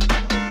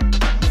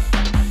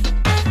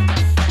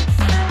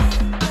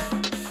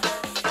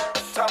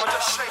 Time to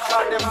just shake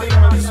out them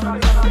demons.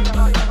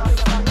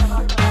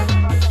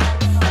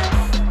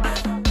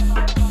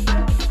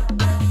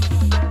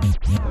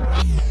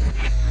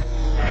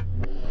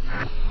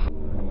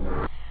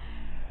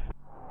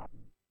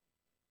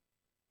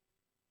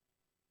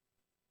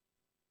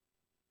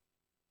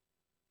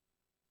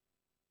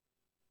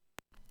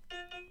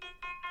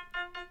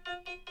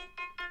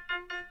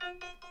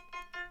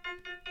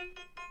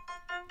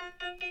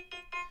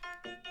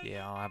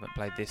 Yeah, I haven't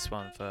played this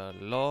one for a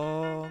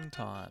long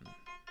time.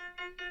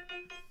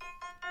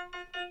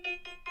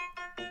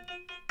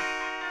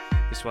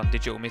 This one,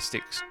 Digital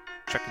Mystics,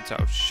 track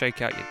entitled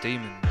Shake Out Your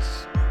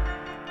Demons.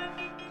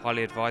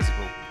 Highly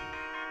advisable.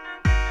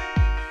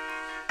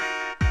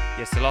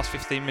 Yes, the last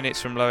 15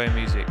 minutes from Low End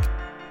Music,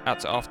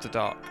 out to After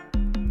Dark,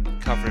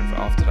 covering for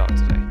After Dark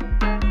today.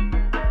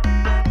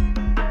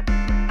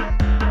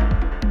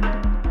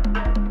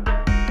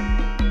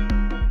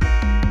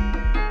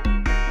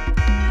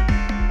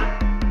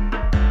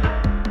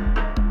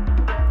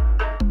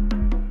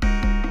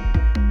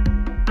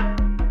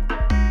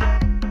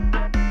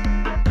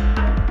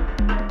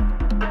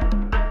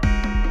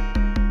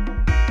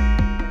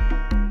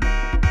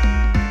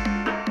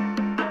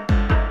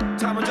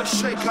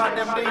 Shake out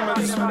them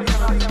demons. Time to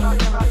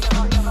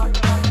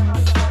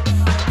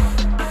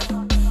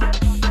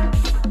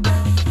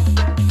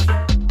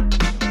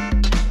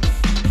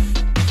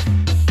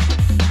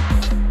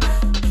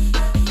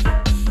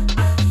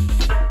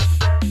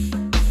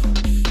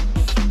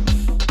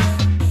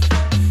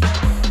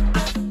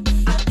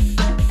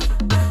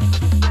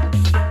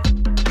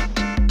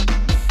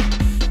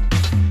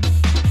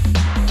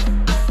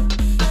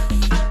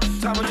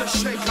just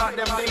shake out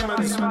them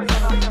demons.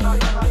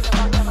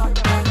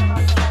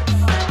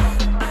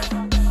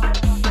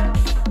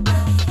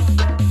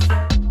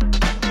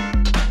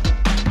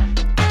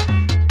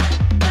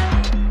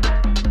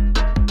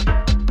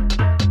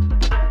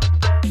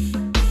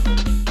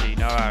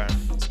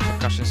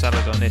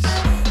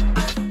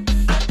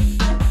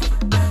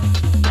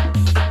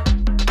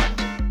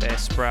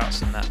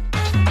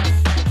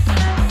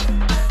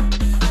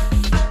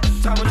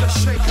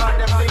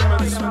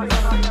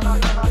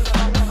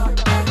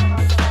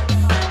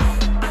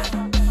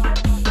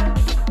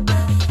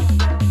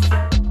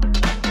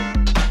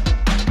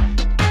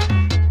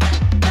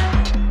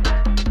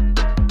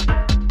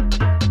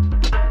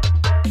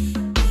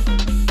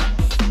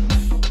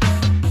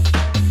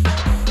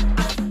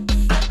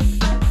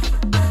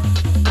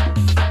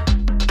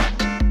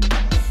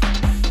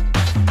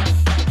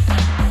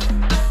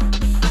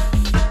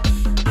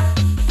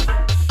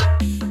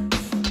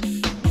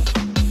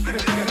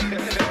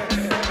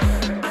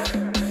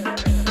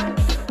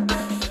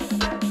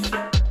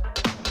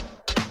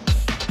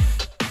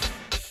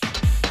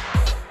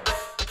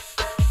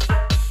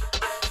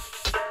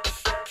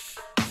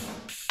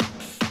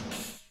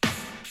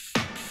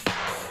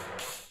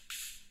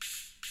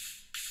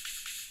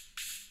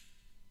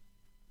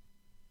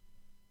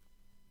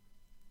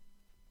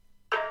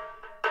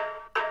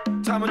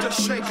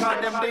 just shake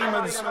out them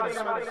demons.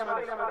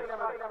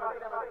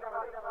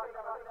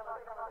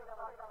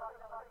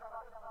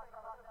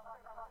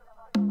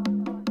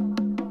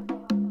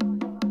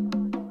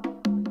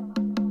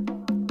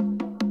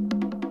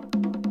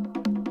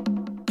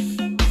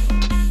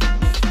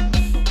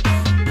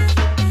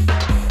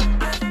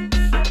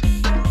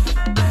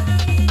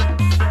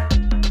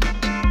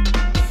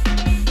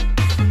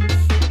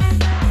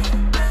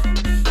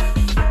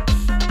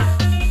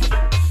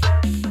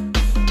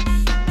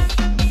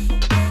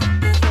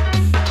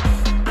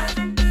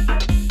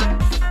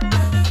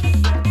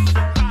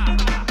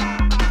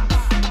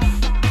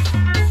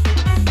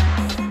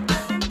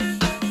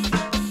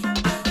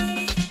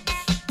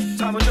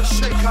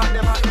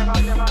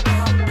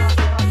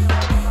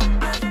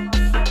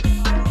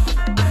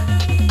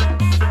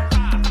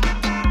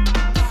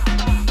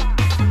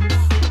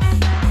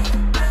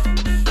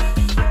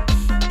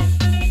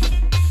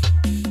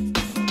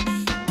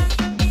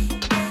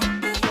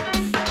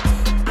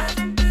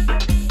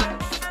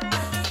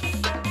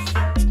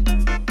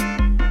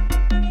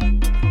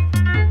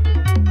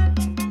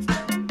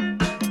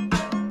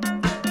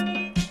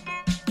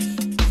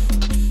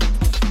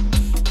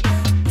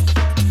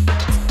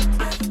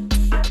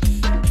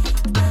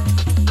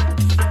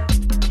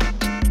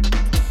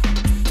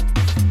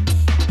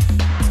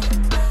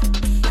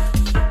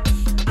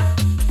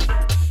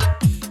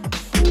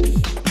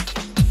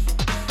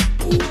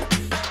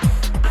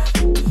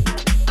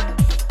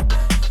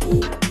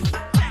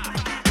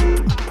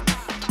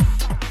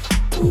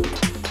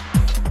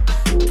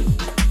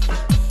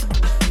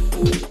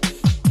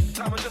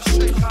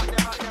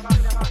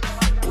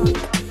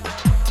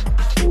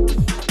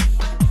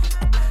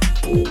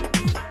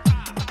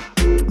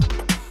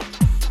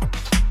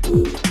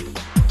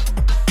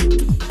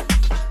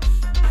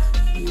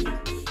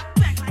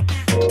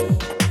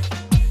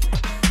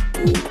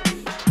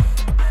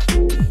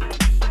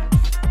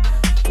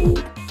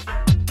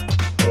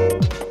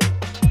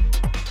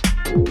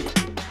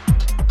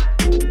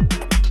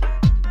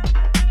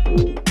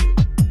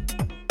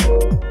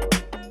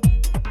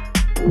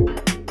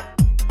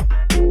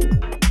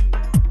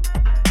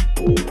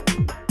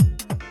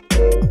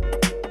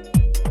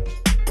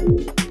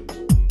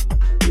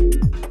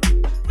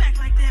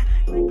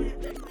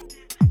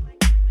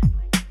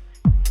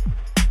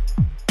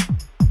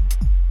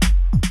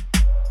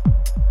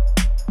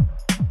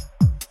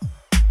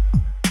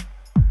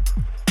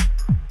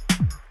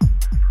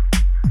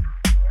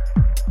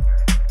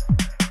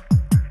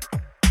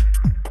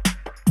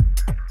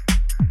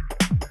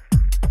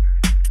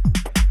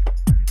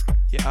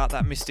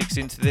 Mystics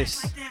into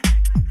this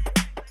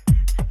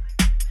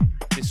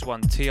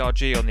one,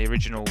 TRG on the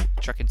original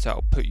track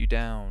entitled Put You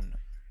Down.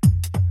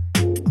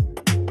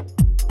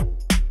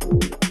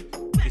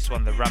 This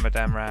one, the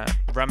Ramadan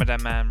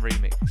Man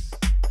remix.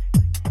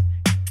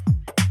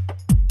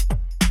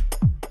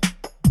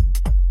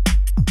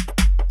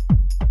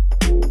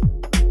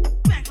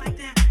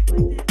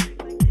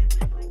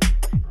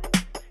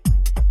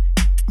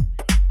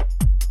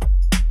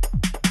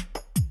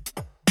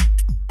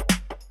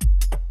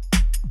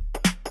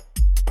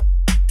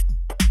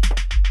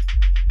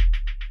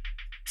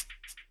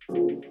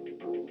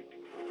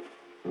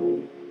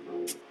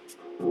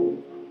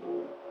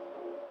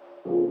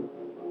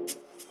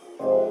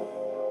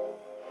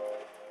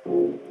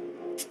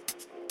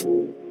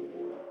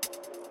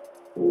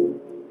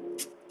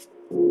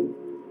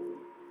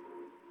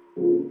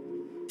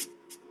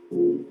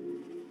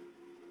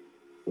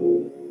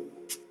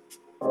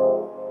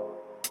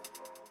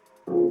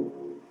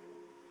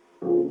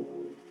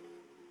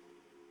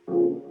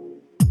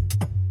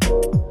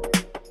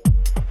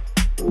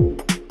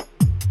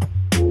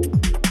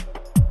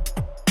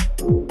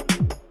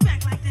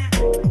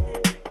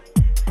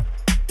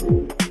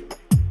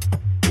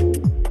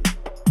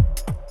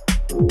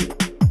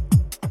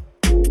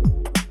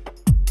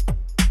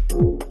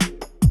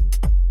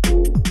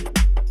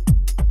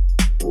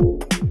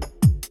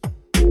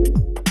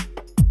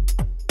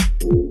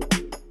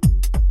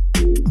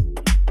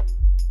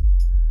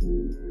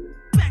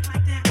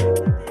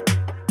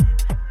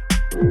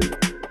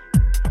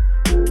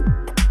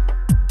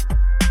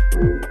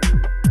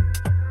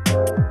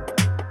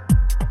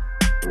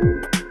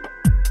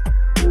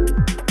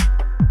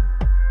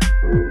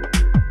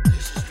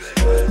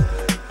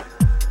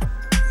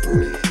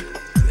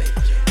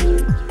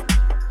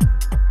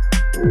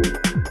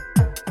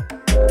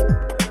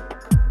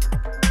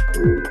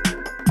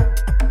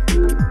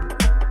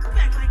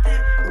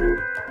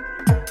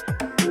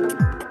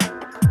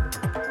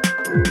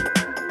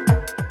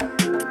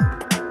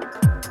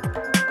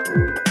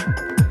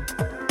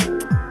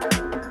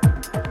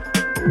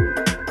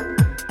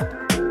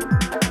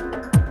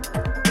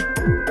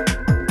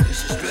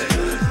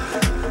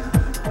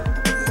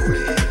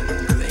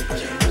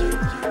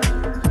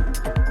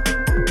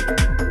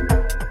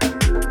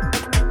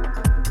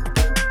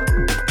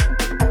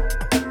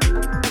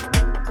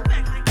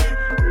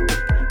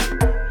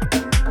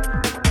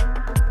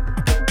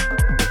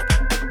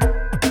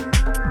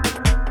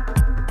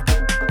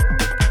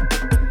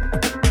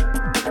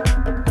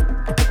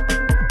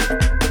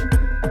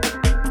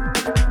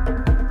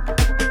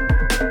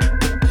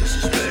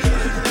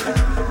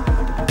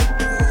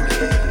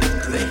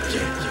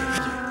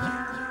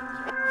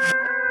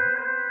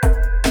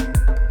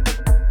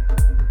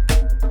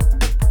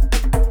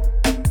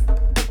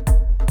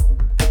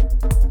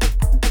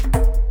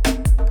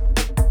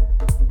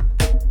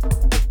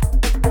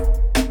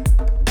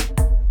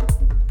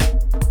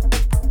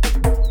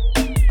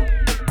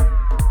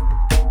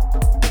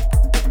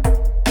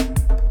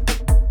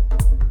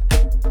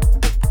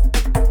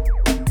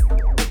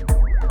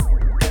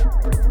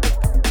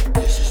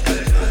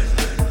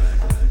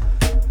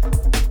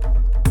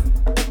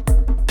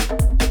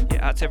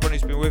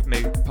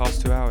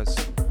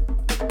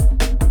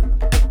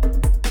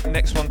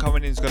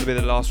 gonna be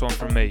the last one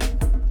from me.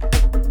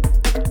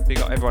 Big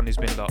up everyone who's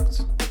been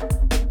locked.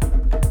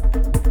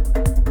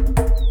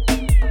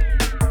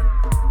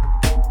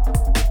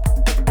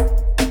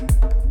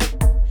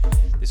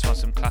 This one's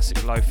some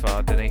classic lo-fi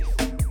underneath.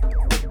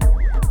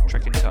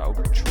 Track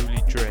entitled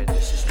Truly Dread.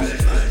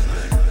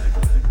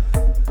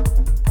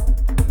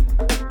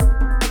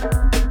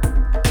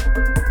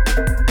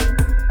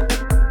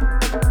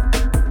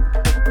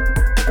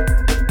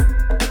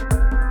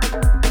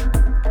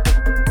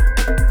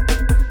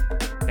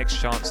 Next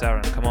chance,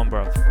 Aaron. Come on,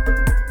 bruv.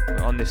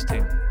 We're on this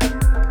thing.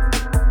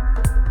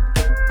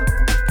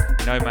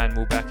 No man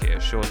will back it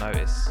at short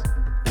notice.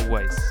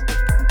 Always.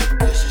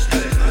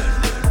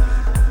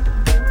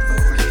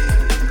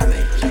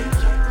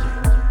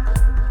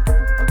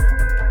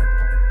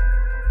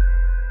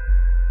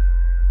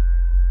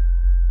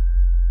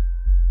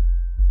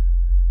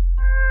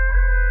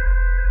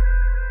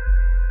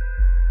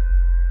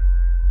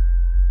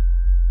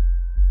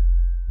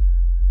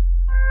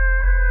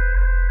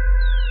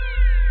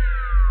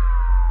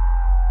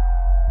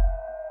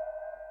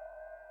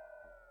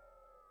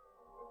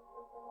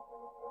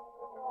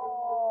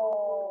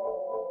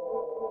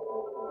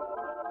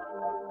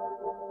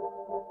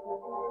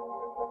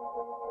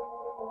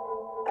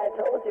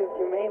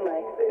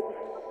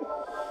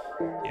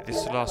 Yeah, this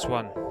is the last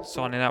one.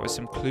 Signing out with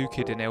some Clue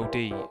Kid and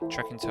LD,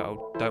 track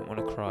entitled Don't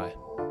Wanna Cry.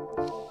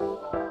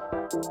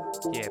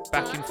 Yeah,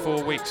 back in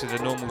 4 weeks with a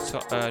normal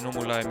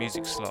low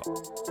music slot.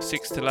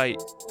 6 till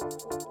 8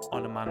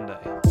 on a Monday.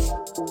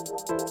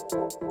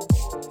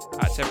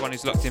 To everyone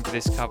who's locked in for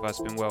this cover, it's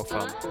been well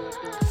fun.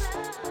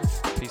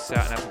 Peace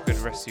out and have a good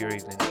rest of your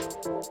evening.